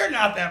pills? They're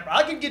not that.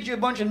 I can get you a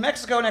bunch in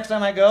Mexico next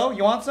time I go.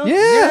 You want some? Yeah.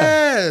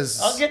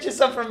 Yes. I'll get you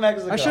some from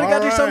Mexico. I should have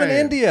got you some in Alright.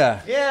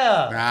 India.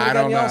 Yeah. Nah, I Could've don't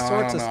gotten you know. all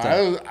sorts of I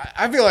don't know.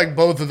 I feel like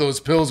both of those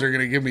pills are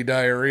going to give me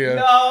diarrhea.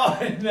 No.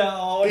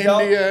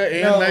 India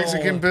and no.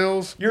 Mexican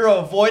pills. You're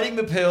avoiding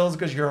the pills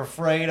because you're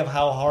afraid of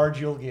how hard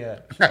you'll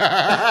get.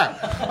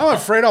 I'm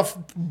afraid I'll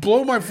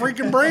blow my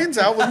freaking brains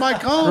out with my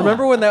cum.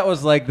 Remember when that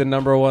was like the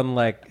number one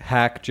like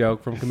hack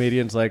joke from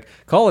comedians? Like,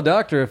 call a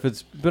doctor if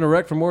it's been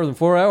erect for more than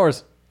 4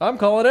 hours. I'm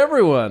calling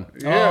everyone.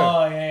 Yeah.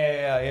 Oh,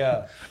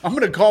 yeah. I'm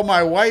going to call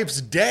my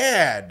wife's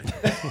dad.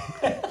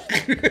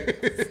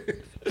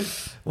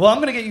 Well, I'm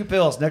going to get you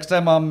pills next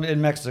time I'm in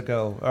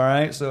Mexico. All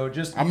right? So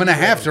just. I'm going to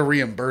have to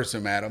reimburse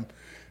him, Adam.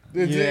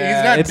 He's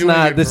Yeah. not It's doing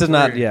not. it This for is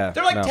not. free. Yeah.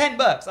 They're like no.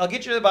 $10. I'll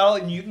get you the bottle,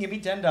 and you can give me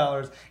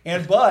 $10.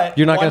 But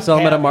You're not going gonna to sell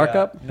them at a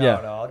markup? No, Yeah.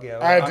 I'll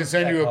give. I have to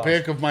send you a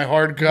pic of my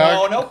hard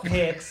cock. No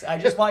pics. I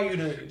just want you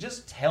to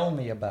just tell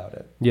me about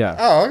it. Yeah.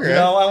 Oh, okay. You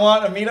know, I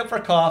want to meet up for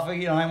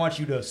coffee, and I want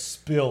you to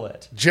spill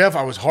it. Jeff,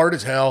 I was hard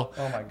as hell,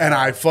 Oh, my God. and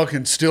I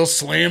fucking still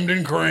slammed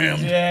and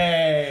crammed.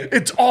 Yay!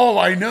 It's all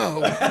I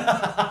know.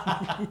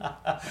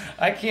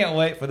 I can't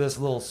wait for this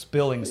little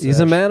spilling session. He's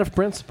a man of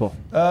principle.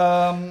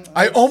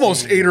 I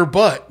almost ate her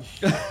butt.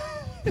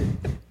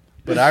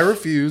 But I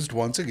refused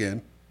once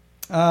again.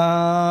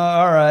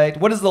 All right.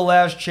 What is the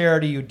last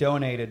charity you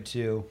donated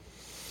to?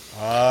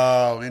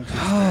 Oh,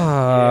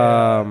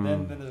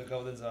 interesting. Then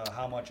there's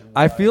how much and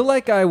why. I feel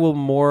like I will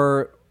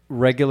more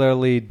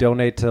regularly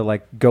donate to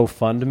like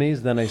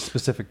GoFundMe's than a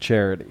specific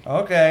charity.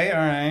 Okay, all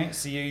right.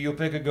 So you'll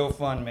pick a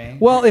GoFundMe.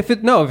 Well, if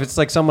it's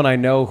like someone I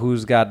know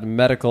who's got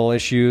medical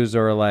issues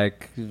or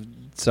like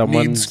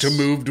someone Needs to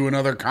move to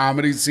another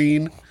comedy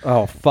scene.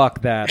 Oh,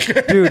 fuck that.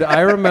 Dude,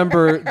 I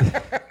remember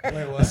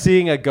Wait, what?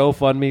 seeing a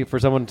GoFundMe for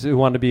someone who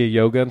wanted to be a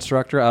yoga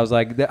instructor. I was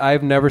like,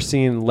 I've never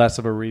seen less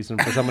of a reason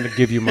for someone to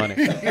give you money.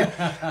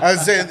 I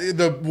was saying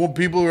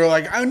people who are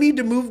like, I need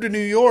to move to New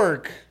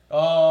York.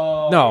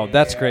 Oh, No, yeah.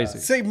 that's crazy.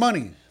 Save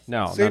money.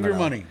 No, Save no, your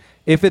no. money.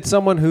 If it's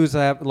someone who's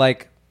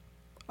like,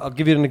 I'll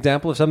give you an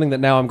example of something that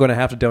now I'm going to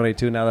have to donate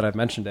to now that I've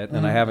mentioned it,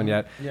 and I haven't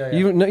yet. Yeah.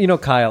 You know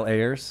Kyle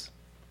Ayers?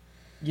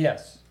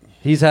 Yes.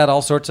 He's had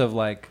all sorts of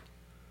like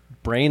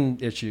brain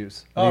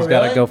issues. Oh, He's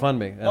got a really?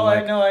 GoFundMe. And, Oh, I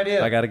had no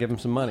idea. I got to give him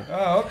some money.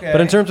 Oh, okay. But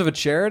in terms of a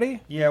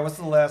charity, yeah, what's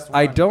the last one?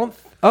 I don't.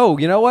 Oh,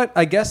 you know what?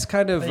 I guess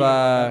kind of. I think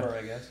I remember,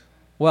 I guess.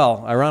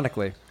 Well,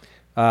 ironically,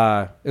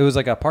 it was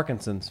like a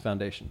Parkinson's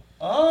Foundation.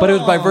 Oh. But it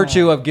was by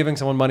virtue of giving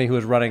someone money who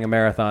was running a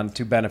marathon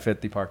to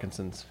benefit the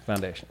Parkinson's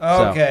Foundation.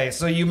 Okay,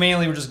 so you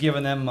mainly were just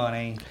giving them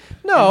money.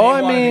 No, I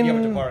and they wanted to give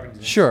it to mean,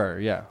 Parkinson's. sure,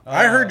 yeah.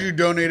 I heard you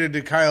donated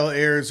to Kyle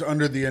Ayers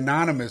under the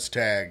anonymous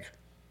tag.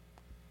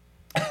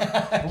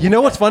 You know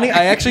what's funny?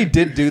 I actually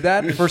did do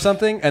that for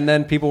something, and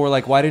then people were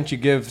like, "Why didn't you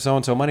give so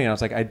and so money?" And I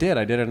was like, "I did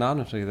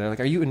anonymously." They're like,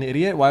 "Are you an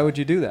idiot? Why would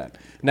you do that?"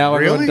 Now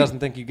everyone Really? doesn't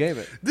think you gave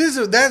it.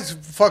 That's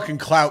fucking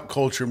clout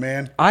culture,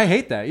 man. I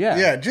hate that. Yeah.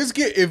 Yeah, just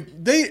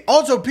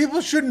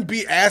people shouldn't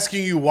be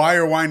asking you why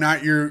or why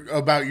not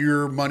about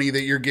your money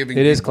that you're giving.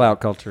 It is people.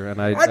 clout culture,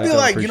 and I'd be don't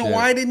like, you know appreciate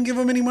why it. I didn't give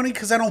them any money?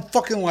 Because I don't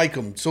fucking like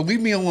them. So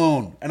leave me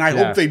alone. And I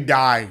Yeah. hope they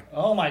die.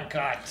 Oh my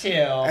God,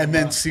 Till. And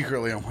then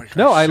secretly, I'm like,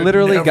 No, I should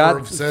literally never got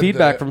have said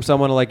feedback that. from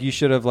someone like you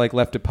should have like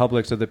left it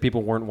public so that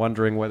people weren't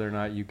wondering whether or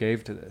not you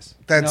gave to this.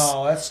 That's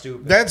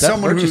stupid. that's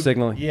someone virtue who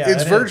signaling. Yeah,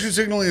 it's it virtue is.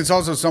 signaling. It's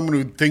also someone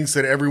who thinks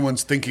that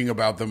everyone's thinking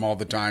about them all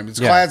the time. It's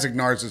Yeah. classic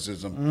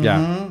narcissism.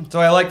 Yeah. So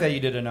I like that you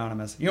did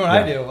anonymous. You know what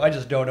I do? I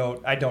just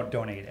don't. I don't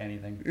donate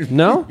anything.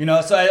 No. You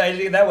know, so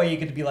I that way you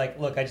could be like,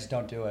 look, I just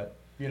don't do it.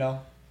 You know.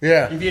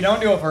 Yeah. If you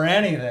don't do it for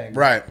anything,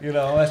 Right.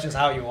 that's just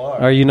how you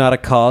are. Are you not a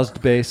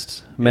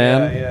caused-based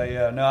man?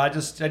 Yeah. No, I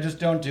just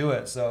don't do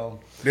it. So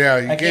Yeah,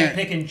 you I can't. can't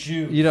pick and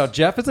choose.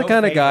 Jeff is the No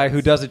kind of guy favorites.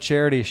 who does a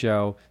charity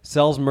show,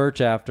 sells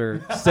merch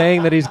after,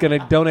 saying that he's going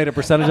to donate a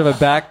percentage of it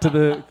back to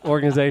the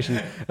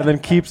organization, and then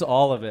keeps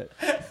all of it.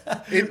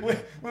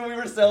 When we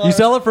were selling, You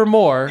sell it for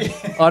more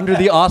under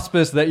the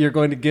auspice that you're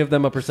going to give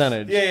them a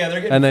percentage. Yeah,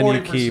 they're getting and then 40%.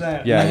 you keep.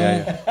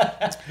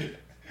 Yeah.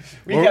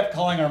 We kept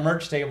calling our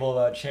merch table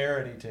the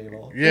charity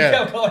table. Yeah. We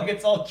kept calling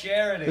it's all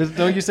charity.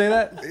 Don't you say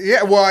that?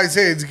 Yeah, well, I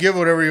say it's give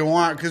whatever you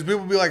want because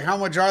people be like, how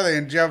much are they?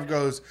 And Jeff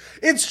goes,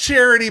 it's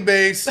charity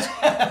based.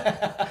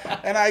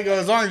 And I go,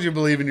 as long as you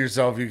believe in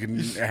yourself, you can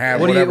have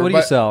What whatever. do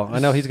you sell? I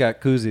know he's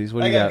got koozies. What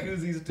do I you got got?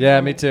 koozies too.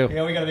 Yeah, me too.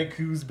 Yeah, we got a big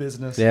koozie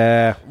business.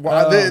 Yeah.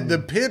 Well, the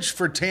pitch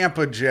for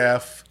Tampa,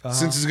 Jeff,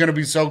 since it's going to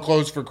be so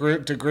close to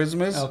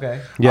Christmas,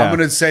 Okay. Yeah. I'm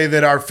going to say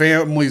that our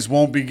families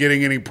won't be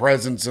getting any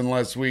presents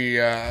unless we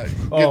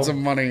get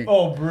some money.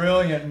 Oh,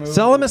 brilliant move.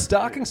 Sell them as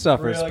stocking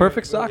stuffers. Really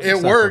Perfect good. stocking It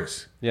stuffer.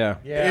 works. Yeah.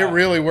 Yeah. It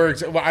really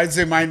works. Well, I'd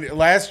say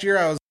last year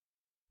I was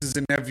nieces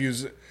and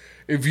nephews.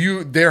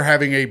 They're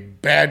having a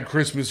bad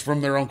Christmas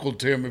from their Uncle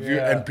Tim.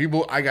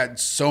 I got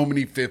so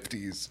many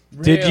 50s.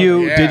 Did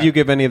you Yeah. did you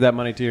give any of that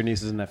money to your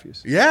nieces and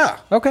nephews? Yeah.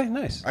 Okay,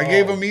 nice. I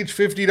gave them each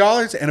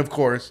 $50, and of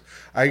course,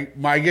 I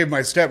gave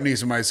my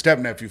stepniece and my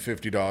stepnephew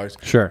 $50.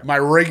 Sure. My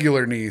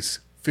regular niece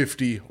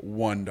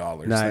 $51.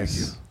 Thank you.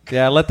 Nice.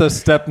 Yeah, let those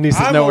step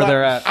nieces know where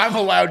they're at. I'm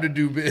allowed to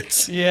do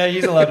bits. Yeah,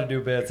 he's allowed to do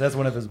bits. That's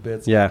one of his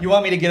bits. Yeah. You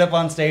want me to get up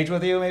on stage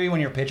with you maybe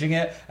when you're pitching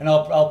it, and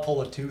I'll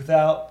pull a tooth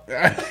out?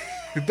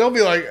 They'll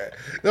be like,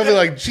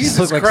 Just Jesus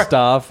look like Christ.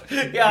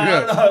 Stav. Yeah, I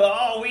don't know.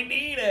 Oh, we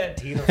need it.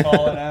 Teeth are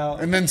falling out.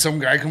 And then some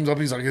guy comes up,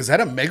 he's like, is that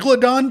a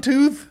megalodon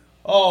tooth?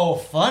 Oh,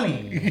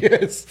 funny.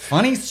 Yes.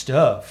 Funny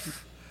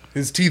stuff.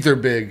 His teeth are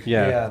big.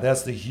 Yeah.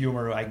 That's the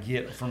humor I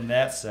get from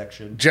that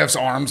section. Jeff's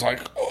arm's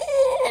like,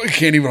 oh, I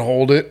can't even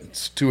hold it.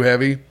 It's too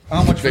heavy.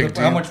 How much? Big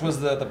How teeth. much was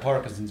the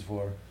Parkinson's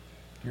for?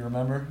 Do you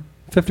remember?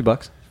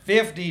 $50.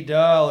 $50.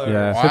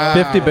 Yeah, Wow.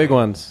 50 big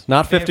ones.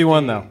 Not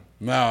 51 though.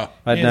 No.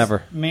 I'd It's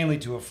never. Mainly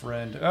to a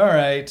friend. All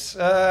right.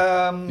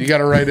 You got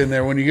to write in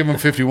there. When you give him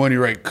 51,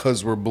 you write,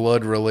 because we're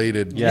blood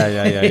related.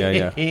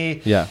 Yeah.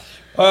 Yeah.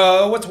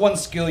 What's one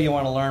skill you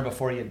want to learn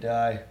before you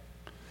die?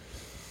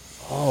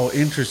 Oh,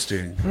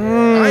 interesting.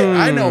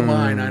 I know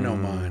mine. I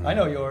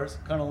know yours.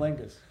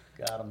 Cunnilingus.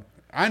 Got him.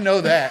 I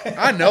know that.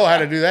 I know how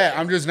to do that.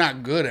 I'm just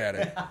not good at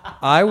it.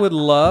 I would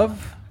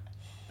love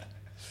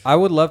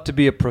to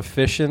be a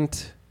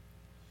proficient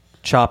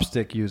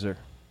chopstick user.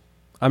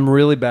 I'm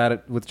really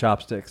bad with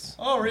chopsticks.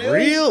 Oh, really?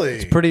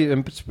 Really? Pretty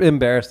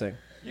embarrassing.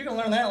 You can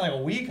learn that in like a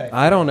week, I think.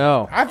 I don't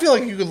know. I feel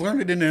like you could learn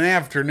it in an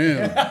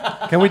afternoon.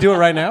 Can we do it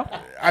right now?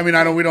 I mean,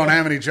 we don't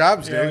have any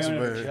chopsticks, Yeah, we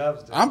don't have but any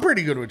chopsticks. I'm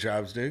pretty good with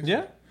chopsticks.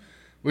 Yeah.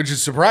 Which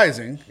is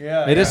surprising.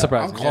 Yeah. It is I'm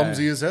surprising.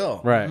 clumsy as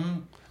hell. Right. Mm-hmm.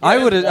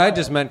 I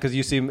just meant because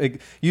you seem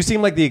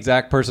like the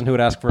exact person who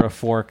would ask for a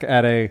fork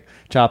at a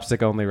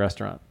chopstick only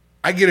restaurant.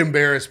 I get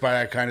embarrassed by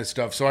that kind of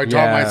stuff, so I taught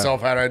Yeah.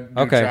 myself how to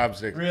do Okay.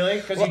 chopsticks. Really?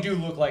 Because you do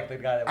look like the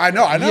guy that... I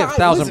know. Yeah,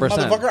 1000%.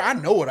 Listen, motherfucker, I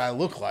know what I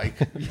look like.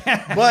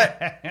 But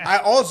I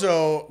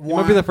also You might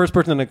want... be the first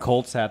person in a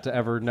Colts hat to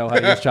ever know how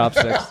to use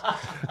chopsticks.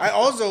 I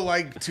also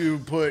like to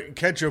put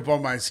ketchup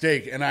on my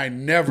steak, and I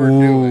never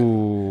do it.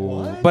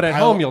 Ooh. But at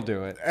home, you'll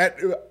do it.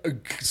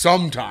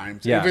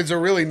 Sometimes. Yeah. If it's a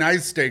really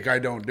nice steak, I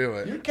don't do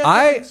it.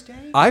 I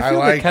feel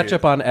like that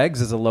ketchup it. on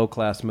eggs is a low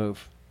class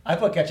move. I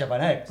put ketchup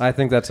on eggs. I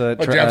think that's a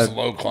Jeff's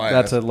low class.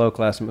 That's a low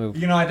class move.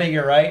 You know, I think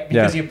you're right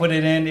because Yeah. you put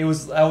it in.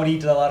 I would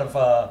eat a lot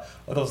of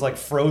those like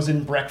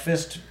frozen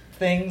breakfast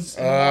things.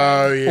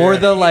 Oh, yeah. Or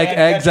the like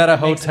Yeah, eggs at a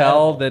ketchup makes it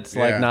hotel edible. that's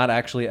like Yeah. not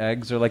actually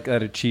eggs, or like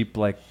at a cheap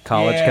like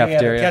college Yeah,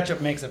 cafeteria. the ketchup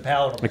makes it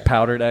palatable. Like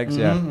powdered eggs,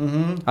 yeah.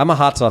 I'm a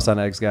hot sauce on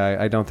eggs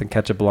guy. I don't think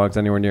ketchup belongs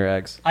anywhere near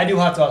eggs. I do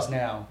hot sauce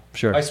now.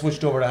 Sure. I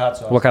switched over to hot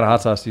sauce. What kind of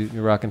hot sauce you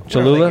rocking?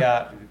 Whatever they Cholula?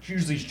 got. It's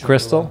usually Cholula.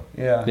 Crystal?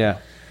 Yeah. Yeah.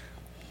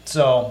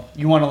 So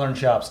you want to learn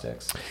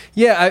chopsticks?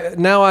 Yeah,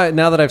 now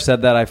that I've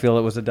said that, I feel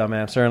it was a dumb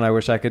answer, and I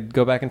wish I could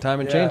go back in time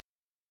and Yeah. change.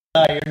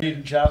 You're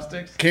needing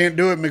chopsticks? Can't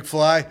do it,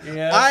 McFly.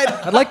 Yeah.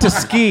 I'd like to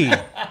ski.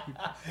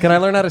 Can I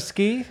learn how to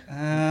ski?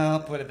 I'll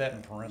put that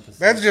in parentheses.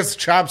 That's just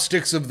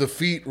chopsticks of the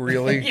feet,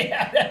 really.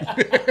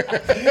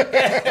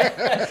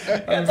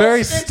 I'm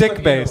very sticks with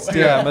stick based.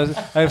 you. Yeah,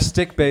 I have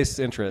stick based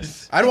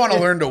interests. I'd want to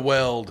learn to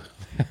weld.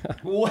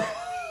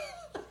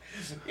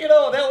 You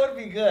know, that would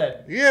be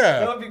good. Yeah.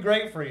 That would be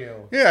great for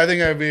you. Yeah, I think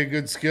that'd be a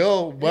good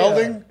skill.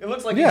 Welding? Yeah. It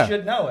looks like Yeah. you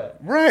should know it.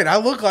 Right. I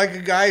look like a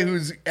guy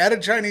who's at a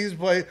Chinese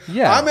place.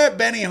 Yeah. I'm at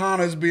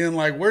Benihana's being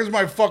like, where's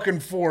my fucking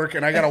fork?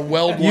 And I got to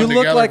weld one You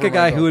together look like for a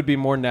guy myself. who would be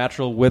more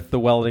natural with the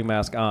welding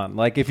mask on.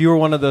 Like if you were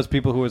one of those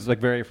people who was like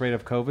very afraid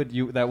of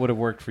COVID, that would have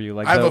worked for you.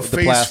 Like I have the, a the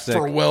face plastic.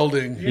 for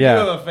welding. You Yeah.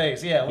 do have a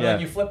face, yeah. When Yeah.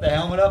 you flip the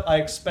helmet up, I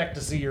expect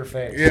to see your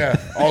face. Yeah.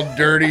 All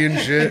dirty and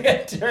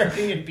shit.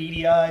 Dirty and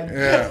beady-eyed.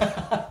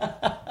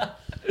 Yeah.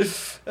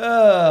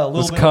 A little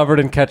was bit. covered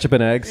in ketchup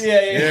and eggs.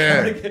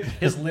 Yeah.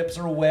 His lips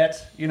are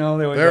wet. You know,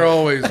 They're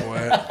always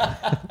wet.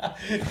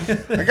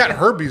 I got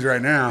herpes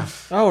right now.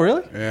 Oh,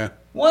 really? Yeah.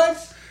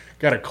 What?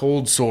 Got a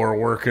cold sore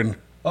working.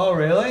 Oh,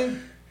 really?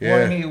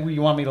 Yeah.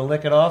 You want me to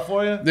lick it off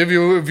for you? If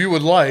you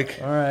would like.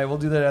 All right, we'll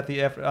do that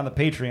on the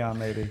Patreon,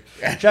 maybe.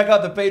 Check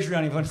out the Patreon.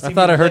 If you want to see I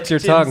thought me it hurts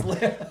lick your Tim's tongue.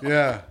 lip.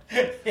 Yeah.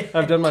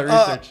 I've done my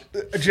research.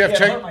 Jeff, Yeah, it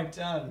hurt my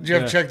tongue.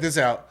 check this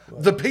out.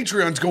 The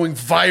Patreon's going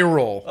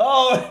viral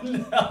Oh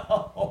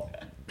no!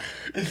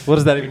 What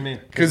does that even mean?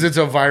 because it's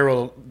a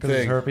viral Because it's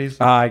thing. herpes.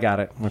 I got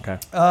it. Okay.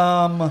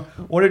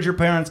 What did your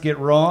parents get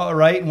wrong?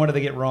 Right, and what did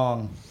they get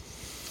wrong?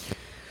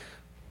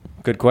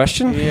 Good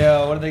question.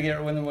 Yeah, what did they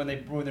get when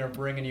they were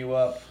bringing you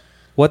up?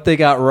 What they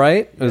got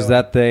right was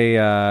Yeah.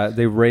 that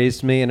they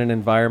raised me in an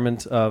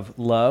environment of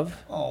love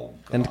Oh,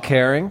 God. and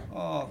caring,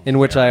 Oh, in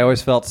which I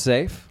always felt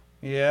safe.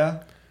 yeah.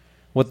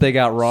 What they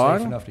got Safe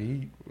wrong, enough to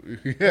eat.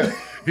 Yeah.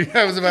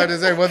 I was about to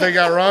say what they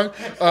got wrong.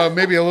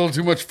 Maybe a little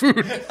too much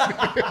food.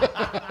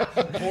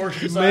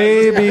 Portion size.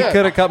 maybe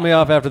could have cut me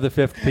off after the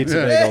fifth pizza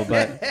bagel,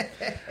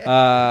 but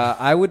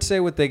I would say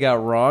what they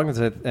got wrong is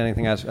that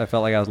anything I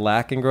felt like I was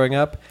lacking growing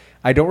up.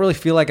 I don't really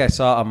feel like I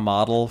saw a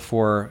model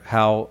for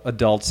how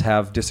adults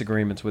have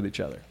disagreements with each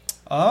other.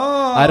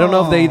 Oh. I don't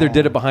know if they either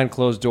did it behind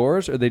closed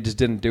doors or they just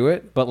didn't do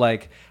it, but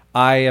like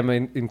I am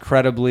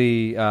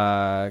incredibly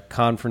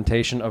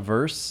confrontation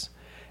averse,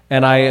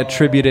 and I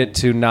attribute it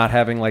to not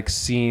having like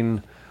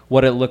seen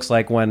what it looks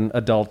like when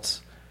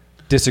adults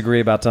disagree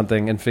about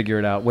something and figure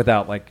it out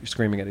without like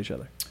screaming at each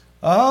other.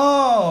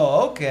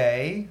 Oh,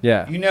 okay.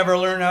 Yeah. You never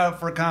learned out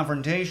for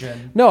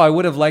confrontation. No, I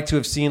would have liked to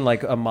have seen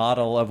like a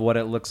model of what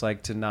it looks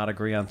like to not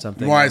agree on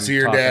something. Want and to see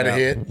your talk dad it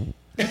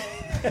out.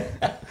 hit?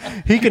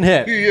 He can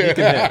hit. He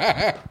can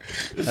hit.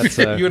 That's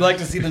You would like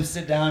to see them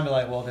sit down and be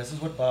like, "Well, this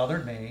is what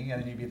bothered me,"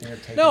 and then you'd be there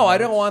taking. No, I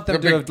notes. don't want them The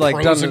to big have like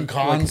pros done and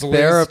cons like,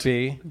 list.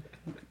 therapy.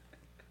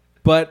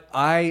 But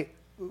I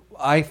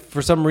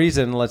for some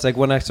reason, it's like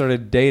when I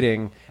started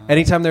dating,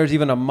 anytime there was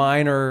even a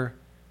minor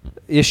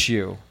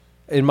issue,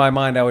 in my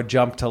mind, I would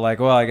jump to like,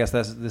 well, I guess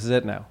this is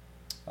it now.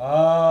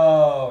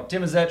 Oh,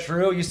 Tim, is that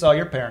true? You saw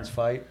your parents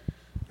fight.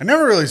 I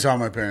never really saw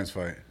my parents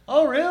fight.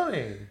 Oh,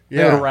 really?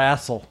 They would Yeah.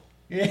 wrestle.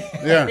 Yeah.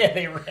 Yeah. Yeah,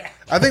 they ran.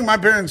 I think my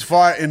parents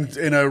fought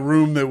in a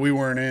room that we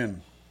weren't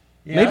in.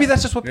 Yeah. Maybe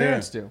that's just what Yeah.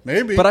 parents do.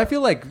 Maybe. But I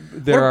feel like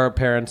there Or- are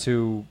parents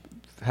who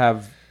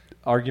have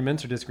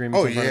arguments or disagreements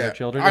Oh, in front of yeah. their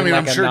children. I in mean,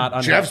 like I'm a sure not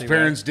Jeff's unhealthy way.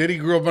 parents did. He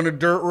grew up on a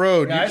dirt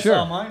road. Yeah, I Sure.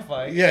 saw mine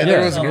fight. Yeah,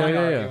 there I was- saw mine yeah, argue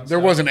yeah. and There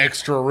stuff. was an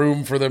extra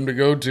room for them to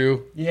go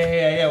to.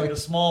 Yeah. We had a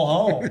small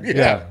home.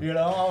 Yeah. You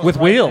know, I was With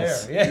right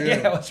wheels. there.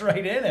 Yeah, I was right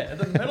in it, in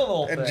the middle of the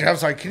whole And thing.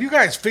 Jeff's like, "Can you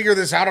guys figure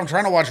this out? I'm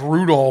trying to watch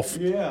Rudolph."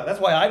 Yeah, that's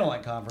why I don't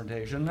like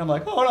confrontation. I'm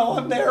like, oh no,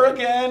 I'm there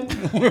again.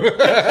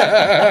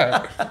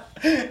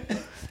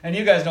 And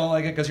you guys don't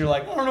like it because you're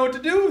like, I don't know what to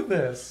do with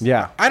this.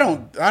 Yeah. I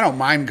don't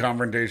mind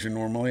confrontation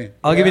normally.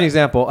 I'll give you an Yeah.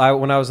 example.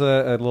 When I was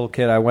a little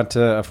kid, I went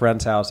to a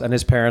friend's house, and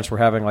his parents were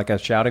having like a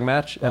shouting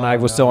match, and I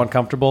was so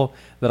uncomfortable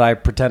that I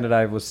pretended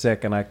I was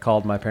sick, and I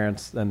called my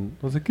parents and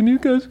was like, "Can you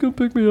guys come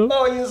pick me up?"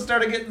 Oh, you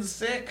started getting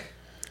sick.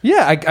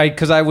 Yeah,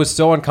 because I was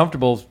so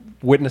uncomfortable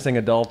witnessing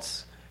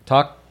adults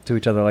talk to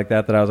each other like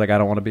that I was like, I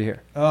don't want to be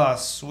here. Oh,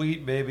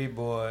 sweet baby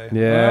boy.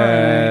 Yeah. All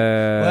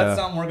right. Well, that's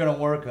something we're going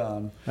to work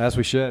on. As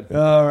we should.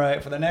 All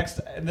right. For the next.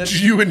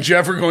 You and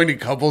Jeff are going to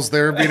couples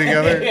therapy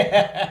together.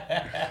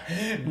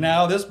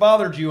 Now, this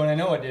bothered you, and I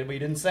know it did, but you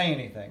didn't say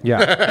anything.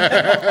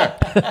 Yeah.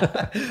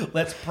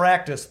 Let's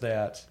practice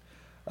that.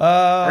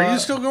 Are you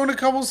still going to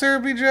couples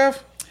therapy,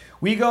 Jeff?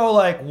 We go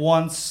like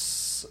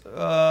once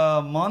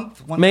a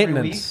month, once Maintenance.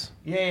 every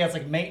week. Yeah, it's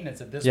like maintenance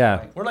at this Yeah.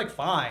 point. We're like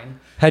fine.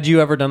 Had you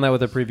ever done that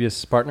with a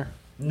previous partner?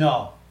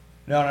 No,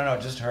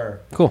 just her.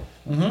 Cool.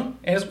 And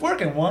it's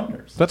working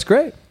wonders. That's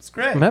great. It's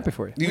great. I'm happy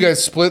for you. You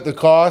guys split the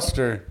cost,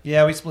 or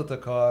Yeah, we split the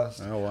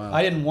cost. Oh, wow.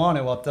 I didn't want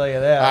to, I'll tell you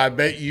that. I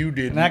bet you and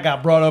didn't. that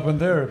got brought up in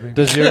therapy.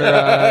 Does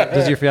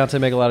your fiance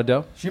make a lot of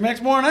dough? She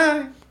makes more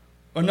than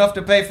I. Enough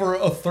to pay for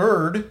a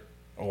third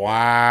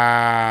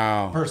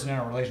Wow. person in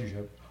a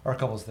relationship. Or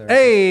couples therapy.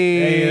 Hey.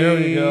 Hey, there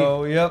we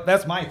go. Yep,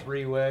 that's my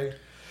three-way.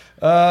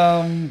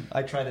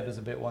 I tried it as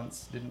a bit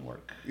once. Didn't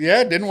work.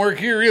 Yeah, it didn't work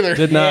here either.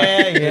 Did not.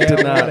 Yeah,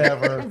 Did not.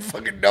 whatever.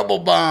 Fucking double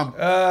bomb.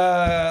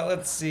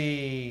 Let's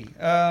see.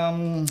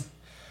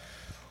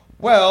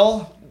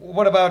 Well,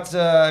 what about?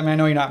 I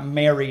know you're not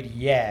married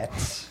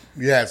yet.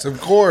 Yes, of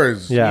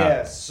course. Yeah.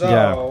 Yes.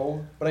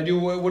 So, but I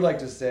would like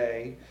to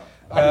say,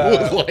 I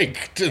would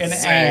like to and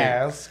say.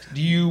 ask,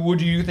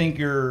 would you think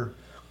your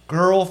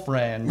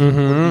girlfriend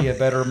Mm-hmm. would be a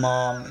better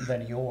mom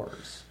than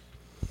yours?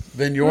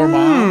 Than your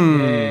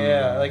mom?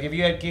 Yeah. Like if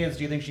you had kids,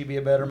 do you think she'd be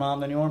a better mom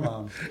than your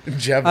mom?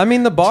 Jeff. I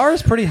mean, the bar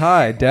is pretty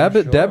high. Deb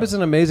sure. is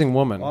an amazing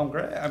woman. Well, I'm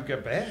great. I'm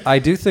good. Bad. I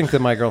do think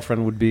that my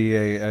girlfriend would be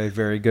a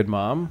very good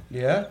mom.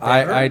 Yeah.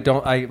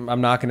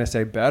 I'm not going to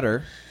say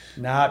better,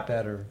 Not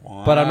better.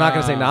 but I'm not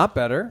going to say not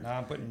better. No,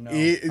 I'm putting no.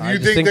 You I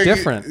just think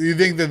different. You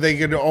think that they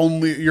could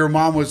only, your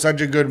mom was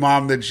such a good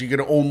mom that she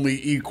could only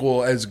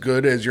equal as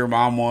good as your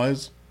mom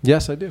was?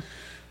 Yes, I do.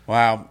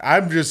 Wow.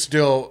 I'm just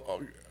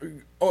still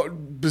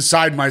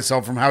beside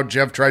myself from how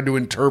Jeff tried to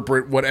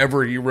interpret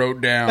whatever he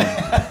wrote down.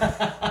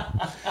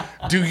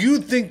 Do you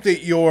think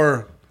that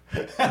your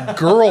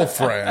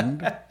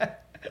girlfriend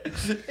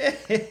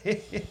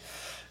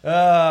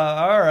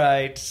All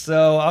right.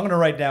 So I'm gonna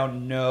write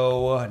down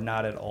no,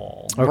 not at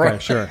all. Okay,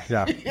 sure.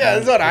 Yeah. Yeah,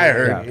 that's what I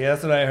heard. Yeah,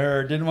 that's what I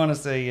heard. Didn't want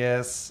to say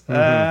yes.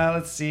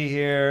 Let's see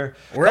here.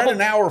 We're at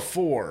an hour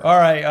 4. All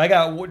right, I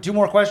got 2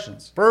 more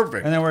questions.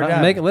 Perfect. And then we're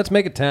done. Let's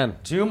make it 10.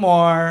 2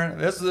 more.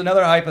 This is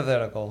another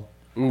hypothetical.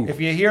 Ooh. If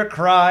you hear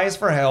cries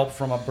for help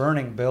from a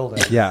burning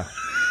building. Yeah.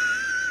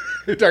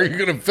 Are you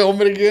going to film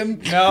it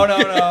again?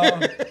 No.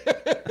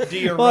 Do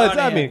you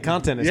run in?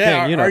 Content is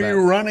Yeah, king. You know are that.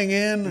 you running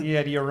in?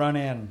 Yeah, do you run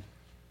in?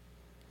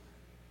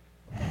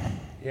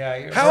 Yeah.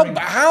 You're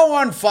How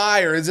on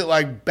fire? Is it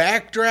like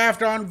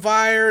backdraft on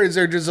fire? Is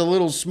there just a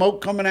little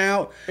smoke coming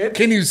out?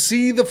 Can you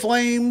see the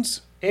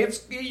flames?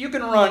 You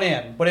can run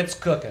in, but it's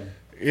cooking.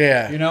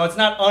 Yeah. You know, it's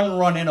not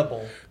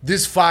unrunninable.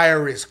 This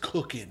fire is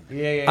cooking.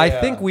 Yeah. I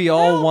think we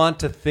all want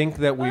to think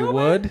that we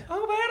would. I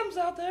hope Adam's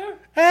out there.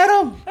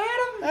 Adam,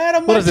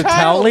 What is it,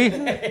 Towley? Is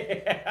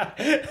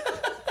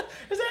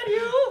that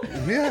you?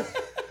 Yeah.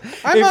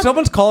 If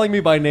someone's calling me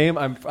by name,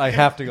 I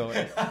have to go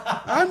in.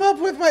 I'm up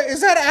with my.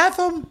 Is that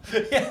Atham?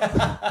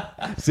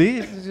 See,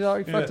 you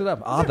already fucked it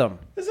up. Atham.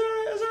 Is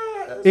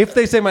there If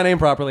they say my name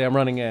properly, I'm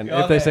running in.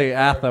 If they say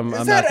Atham,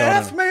 I'm Is not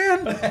that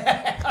going in.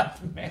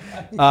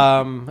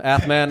 Athman?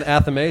 Athman,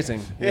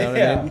 Athamazing. You know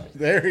what I mean?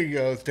 There you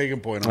go. It's taking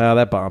point. Oh,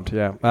 that bombed.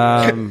 Yeah.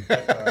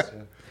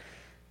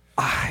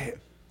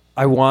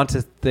 I want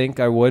to think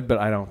I would, but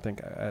I don't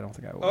think I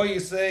would. Oh, you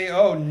say,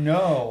 oh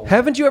no.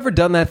 Haven't you ever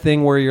done that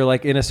thing where you're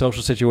like in a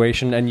social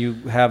situation and you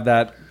have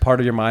that part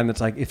of your mind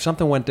that's like, if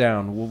something went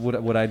down,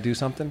 would I do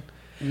something?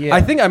 Yeah.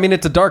 I think,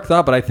 it's a dark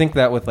thought, but I think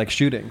that with like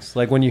shootings,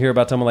 like when you hear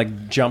about someone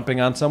like jumping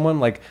on someone,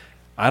 like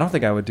I don't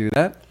think I would do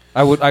that.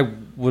 I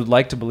would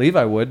like to believe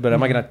I would, but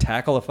am I going to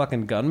tackle a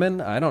fucking gunman?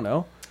 I don't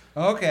know.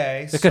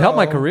 Okay. It could help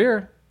my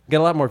career. Get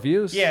a lot more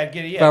views. Yeah,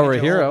 if I were a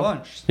hero.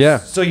 Bunch. Yeah.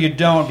 So you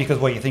don't because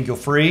what, you think you'll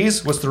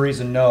freeze? What's the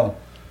reason no?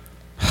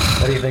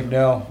 What do you think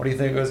no? What do you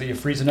think? Was it you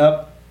freezing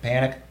up?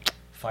 Panic?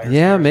 Fire?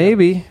 Yeah,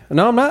 maybe.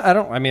 No, I'm not.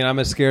 I'm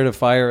as scared of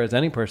fire as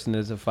any person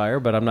is of fire,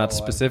 but I'm not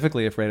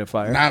specifically afraid of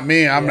fire. Not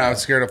me. I'm not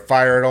scared of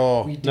fire at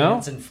all. We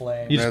dance in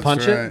flames. You just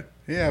punch it?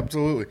 Yeah,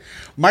 absolutely.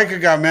 Micah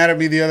got mad at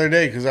me the other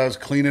day because I was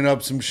cleaning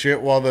up some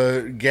shit while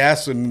the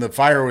gas and the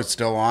fire was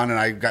still on, and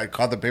I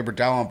caught the paper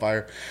towel on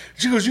fire.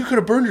 She goes, "You could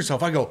have burned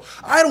yourself." I go,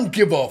 "I don't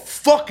give a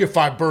fuck if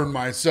I burn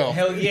myself."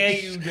 Hell yeah,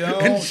 you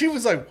don't. And she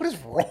was like, "What is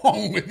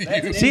wrong with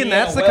you?" See, and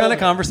that's the kind of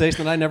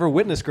conversation that I never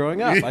witnessed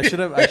growing up. I should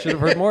have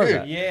heard more of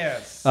that.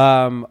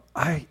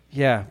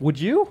 Yes. Would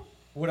you?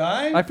 Would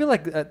I? I feel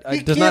like He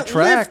it does can't not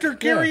track. lift or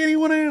carry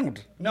anyone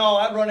out. No,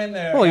 I'd run in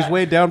there. Well, he's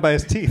weighed down by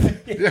his teeth.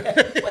 What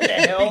the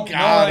hell? No,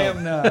 I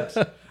am not.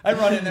 I'd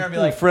run in there and be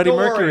like, Freddie "Don't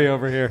Mercury worry."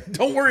 over here.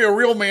 Don't worry, a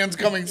real man's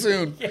coming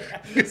soon.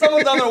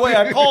 Someone's on their way.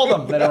 I called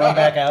them. Then I run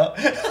back out.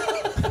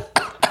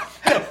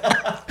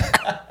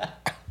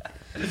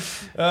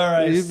 All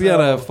right. You'd be on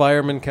a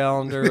fireman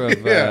calendar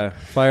of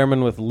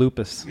firemen with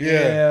lupus.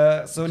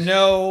 Yeah. So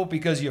no,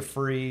 because you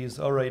freeze.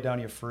 I'll write down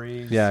you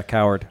freeze. Yeah,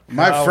 coward.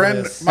 My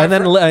friend,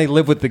 I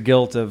live with the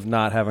guilt of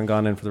not having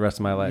gone in for the rest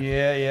of my life.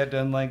 Yeah,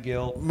 doesn't like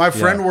guilt. my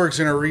friend works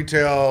in a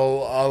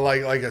retail,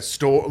 like a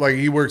store. Like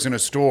he works in a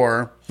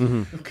store,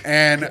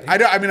 and I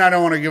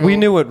don't want to give. We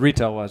knew what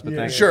retail was, but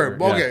thank you. Sure.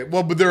 Yeah. Okay.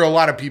 Well, but there are a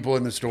lot of people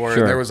in the store, Sure.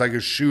 and there was like a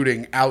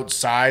shooting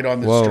outside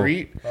on the Whoa.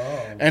 street.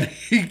 And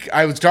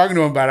I was talking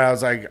to him about it. I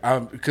was like,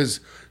 because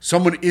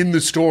someone in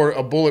the store,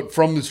 a bullet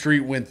from the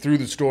street went through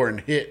the store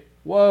and hit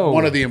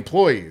one of the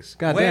employees.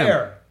 Goddamn.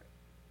 Where?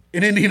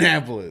 In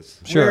Indianapolis.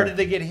 Sure. Where did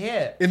they get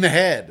hit? In the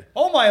head.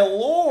 Oh my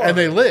lord! And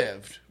they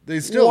lived. They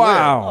still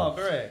Wow. Oh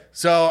great.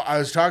 So I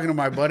was talking to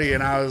my buddy,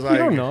 and I was like, You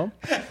don't know.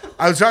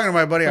 I was talking to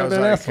my buddy. I was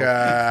What an like,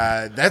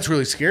 asshole. that's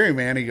really scary,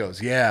 man. He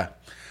goes, yeah.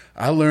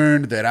 I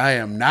learned that I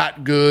am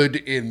not good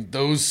in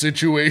those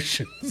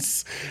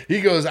situations.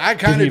 He goes, I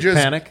kind Did of he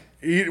just panic?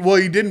 He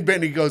didn't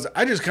panic. He goes,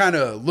 I just kind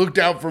of looked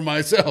out for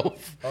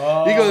myself. He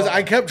goes,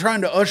 I kept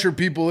trying to usher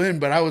people in,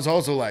 but I was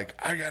also like,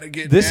 I gotta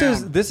get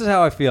down. This is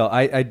how I feel.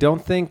 I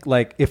don't think,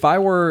 like, if I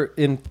were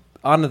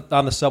on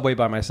the subway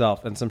by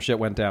myself and some shit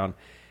went down,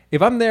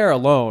 if I'm there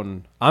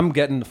alone, I'm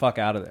getting the fuck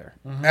out of there.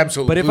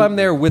 Absolutely. But if I'm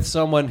there with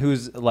someone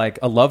who's like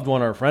a loved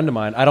one or a friend of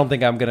mine, I don't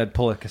think I'm gonna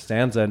pull a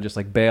Costanza and just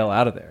like bail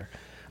out of there.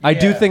 I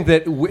do think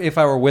that if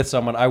I were with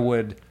someone, I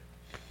would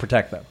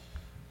protect them.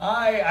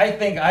 I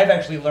think I've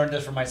actually learned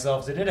this for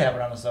myself. 'Cause it did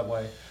happen on the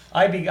subway.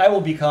 I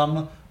will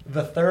become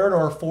the third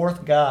or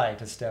fourth guy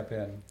to step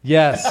in.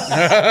 Yes.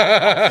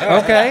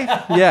 Okay.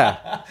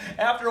 Yeah.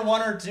 After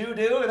one or two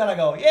do, and then I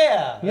go,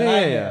 yeah.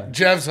 Yeah.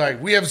 Jeff's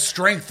like, we have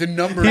strength in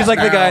numbers. He's like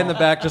the now. guy in the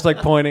back, just like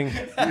pointing.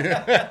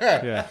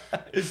 Yeah.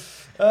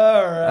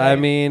 All right. I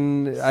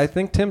mean, I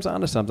think Tim's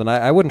onto something.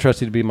 I wouldn't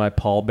trust you to be my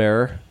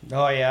pallbearer.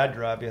 Oh yeah, I'd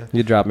drop you.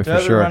 You'd drop me for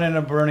Doesn't sure. run in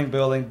a burning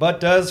building, but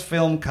does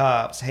film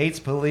cops. Hates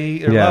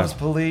police. Or Yeah. loves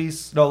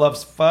police. No,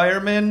 loves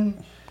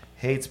firemen.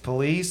 Hates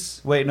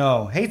police. Wait,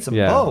 no, hates them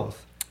Yeah.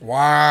 both.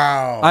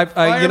 Wow.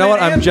 You know what?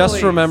 Firemen I'm and just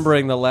police.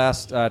 remembering the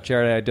last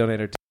charity I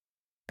donated to.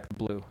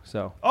 blue.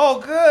 So Oh,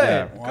 good.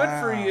 Yeah.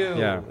 Good for you.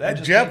 Yeah.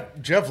 That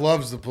just Jeff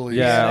loves the police.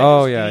 Yeah. that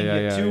Oh, just yeah, gained yeah,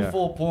 you yeah, 2 yeah.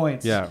 full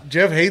points. yeah.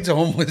 Jeff hates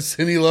homeless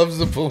and he loves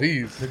the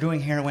police. They're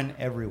doing heroin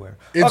everywhere.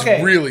 It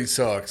okay. really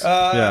sucks.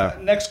 Yeah.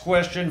 Next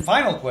question.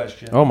 Final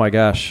question. Oh my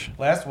gosh.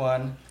 Last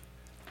one.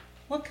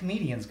 What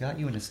comedians got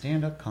you into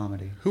stand-up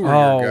comedy? Who are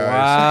Oh your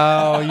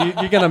guys?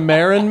 wow. You're gonna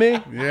marin me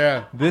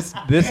Yeah. this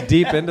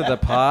deep into the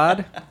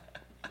pod?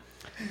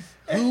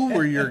 Who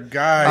were your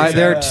guys?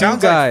 There are two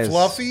Sounds guys. like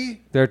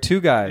Fluffy. There are 2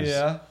 guys.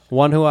 Yeah.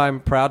 One who I'm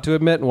proud to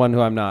admit, and one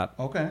who I'm not.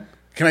 Okay.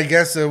 Can I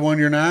guess the one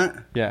you're not?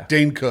 Yeah.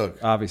 Dane Cook.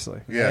 Obviously.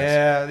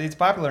 Yes. Yeah, it's a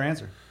popular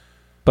answer.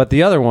 But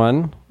the other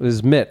one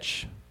is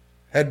Mitch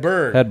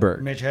Hedberg.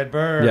 Hedberg. Mitch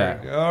Hedberg.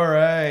 Yeah. All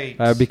right.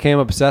 I became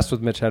obsessed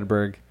with Mitch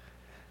Hedberg.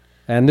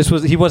 And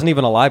he wasn't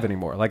even alive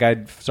anymore. Like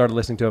I started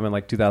listening to him in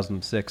like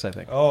 2006, I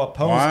think. Oh, a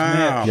post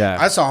Wow. Mitch. Yeah.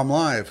 I saw him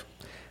live.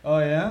 Oh,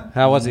 yeah?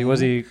 How was he? Was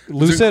he It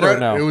was lucid or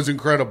no? It was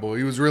incredible.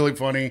 He was really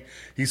funny.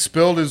 He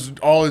spilled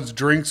all his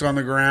drinks on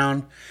the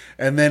ground,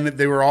 and then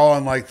they were all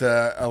on like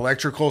the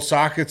electrical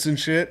sockets and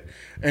shit.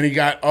 And he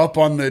got up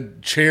on the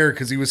chair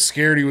because he was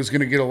scared he was going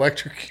to get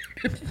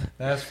electrocuted.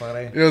 That's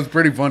funny. It was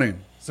pretty funny.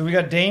 So we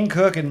got Dane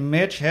Cook and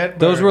Mitch Hedberg.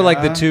 Those were like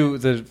huh?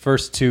 the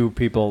first 2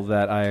 people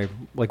that I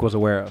like was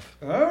aware of.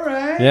 All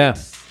right. Yeah.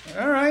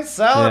 All right.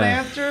 Solid Yeah.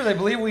 answers. I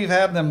believe we've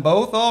had them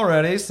both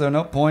already, so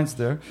no points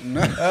there.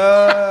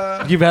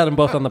 You've had them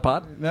both on the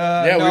pod?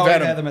 Yeah, no, we've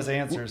had them as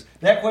answers.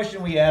 That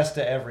question we asked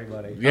to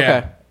everybody. Yeah.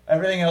 Okay.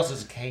 Everything else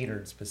is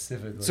catered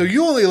specifically. So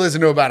you only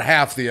listened to about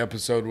half the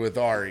episode with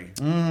Ari.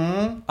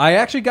 I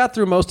actually got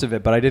through most of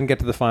it, but I didn't get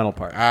to the final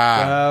part.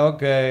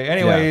 Okay.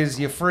 Anyways,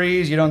 you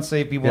freeze. You don't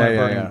save people in a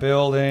burning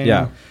building.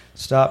 Yeah.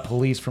 Stop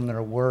police from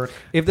their work.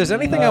 If there's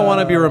anything I want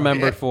to be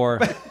remembered for,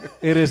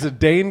 it is a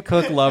Dane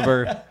Cook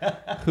lover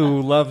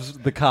who loves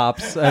the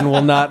cops and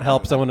will not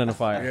help someone in a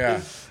fire.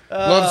 Yeah.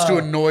 Loves to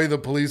annoy the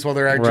police while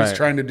they're actually just Right.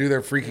 trying to do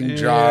their freaking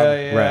job.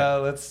 Yeah. Right.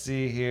 Let's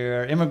see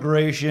here.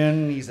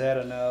 Immigration. He's had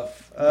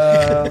enough.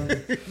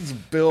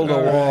 Just build a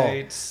wall.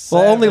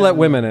 Well, only let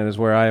women in is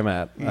where I am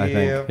at, I Yep.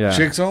 think. Yeah.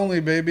 Chicks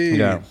only, baby.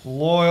 Yeah.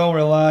 Loyal,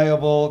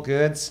 reliable,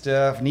 good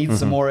stuff. Needs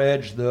some more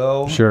edge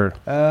though. Sure.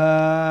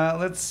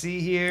 Let's see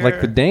here. Like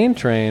the Dane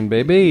train,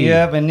 baby.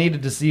 Yep, and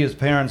needed to see his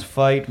parents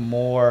fight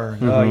more.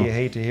 Oh, you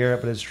hate to hear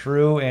it, but it's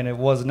true. And it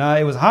was not.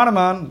 It was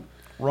Hanuman.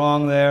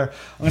 Wrong there.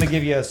 I'm going to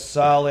give you a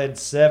solid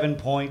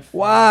 7.5.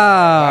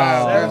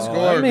 Wow. Good score.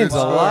 That means good a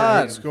score,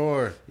 lot. Good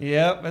score.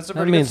 Yep, that's a That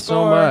pretty means good so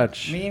score.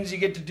 much. Means you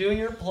get to do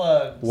your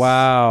plugs.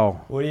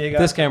 Wow. What do you got?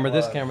 This for camera.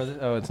 plugs?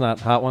 Oh, it's not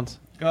hot ones?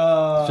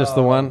 Oh, It's just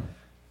the one?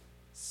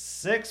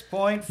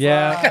 6.5.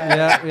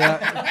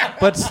 Yeah.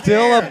 But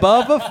still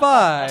above a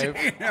 5.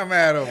 Damn,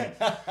 Adam.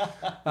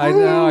 I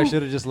know. I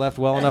should have just left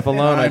well enough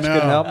alone. I I just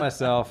couldn't know. help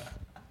myself.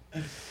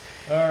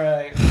 All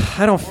right.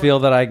 I don't feel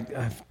that I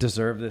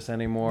deserve this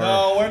anymore.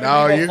 No, where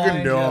No, can you people can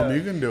find do them. ya?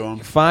 You can do them.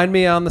 Find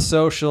me on the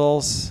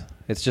socials.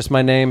 It's just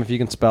my name. If you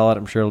can spell it,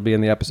 I'm sure it'll be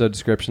in the episode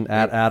description.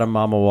 At Adam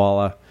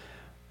Mamawala.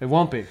 It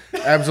won't be.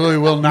 Absolutely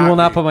will not. You will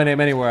not be. put my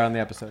name anywhere on the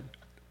episode.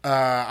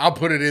 I'll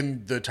put it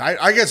in the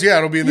title. I guess, yeah,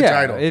 it'll be in the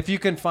title. If you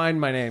can find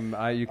my name,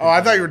 you can. Oh,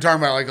 I thought you were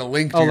talking about like a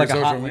link to Oh, your like a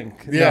social hot media.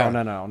 link. Yeah.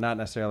 No, not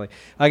necessarily.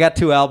 I got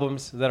 2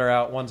 albums that are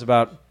out. One's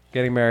about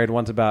getting married.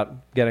 One's about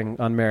getting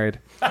unmarried.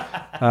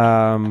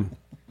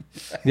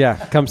 Yeah,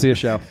 come see a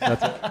show.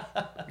 That's it.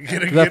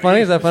 Is that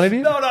funny? Is that funny to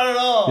you? No, not at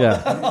all.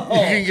 Yeah. You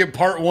can get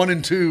part 1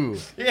 and 2.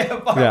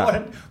 Yeah,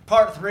 Yeah.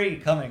 part 3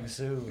 coming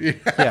soon.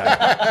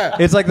 Yeah.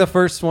 It's like the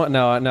first one.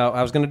 No.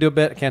 I was gonna do a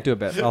bit. I can't do a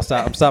bit. I'll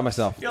stop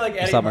myself. You're like I'll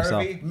Eddie stop Murphy.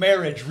 myself.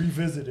 Marriage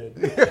revisited.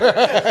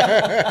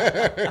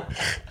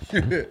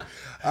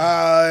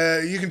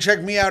 You can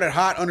check me out at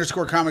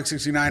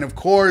hot_comic69. Of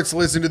course,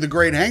 listen to the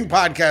Great Hang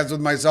podcast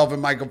with myself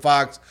and Michael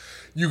Fox.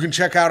 You can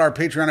check out our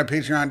Patreon at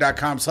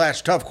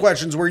patreon.com/tough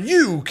questions, where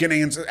you can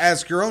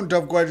ask your own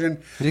tough question.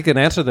 You can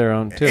answer their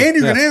own too. And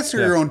you Yeah. can answer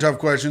Yeah. your own tough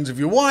questions if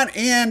you want.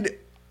 And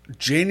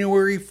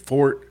January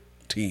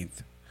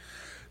 14th,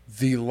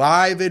 the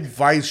live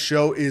advice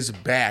show is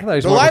back. I thought he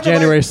was The more of a live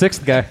January advice-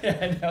 6th guy.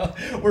 I know.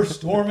 We're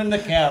storming the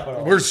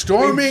Capitol. We're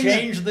storming- We've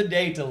changed the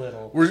date a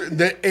little.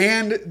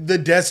 and the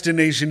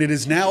destination, it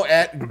is now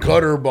at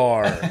Gutter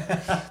Bar.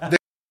 The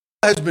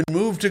has been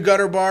moved to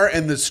Gutter Bar,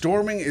 and the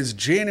storming is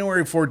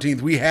January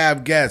 14th. We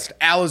have guest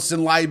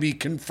Allison Leiby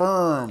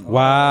confirmed.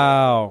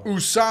 Wow.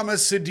 Usama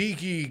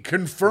Siddiqui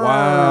confirmed.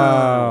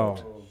 Wow.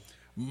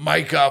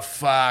 Micah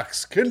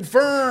Fox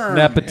confirmed.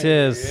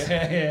 Nepotist.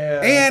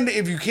 Yeah. And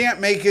if you can't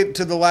make it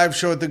to the live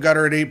show at the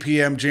Gutter at 8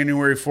 p.m.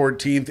 January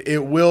 14th, it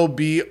will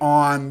be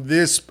on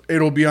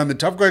it'll be on the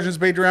Tough Questions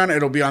Patreon.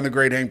 It'll be on the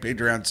Great Hang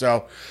Patreon.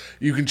 So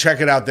you can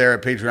check it out there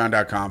at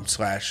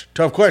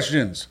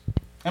patreon.com/toughquestions.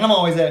 And I'm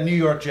always at New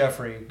York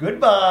Jeffrey.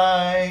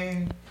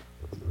 Goodbye.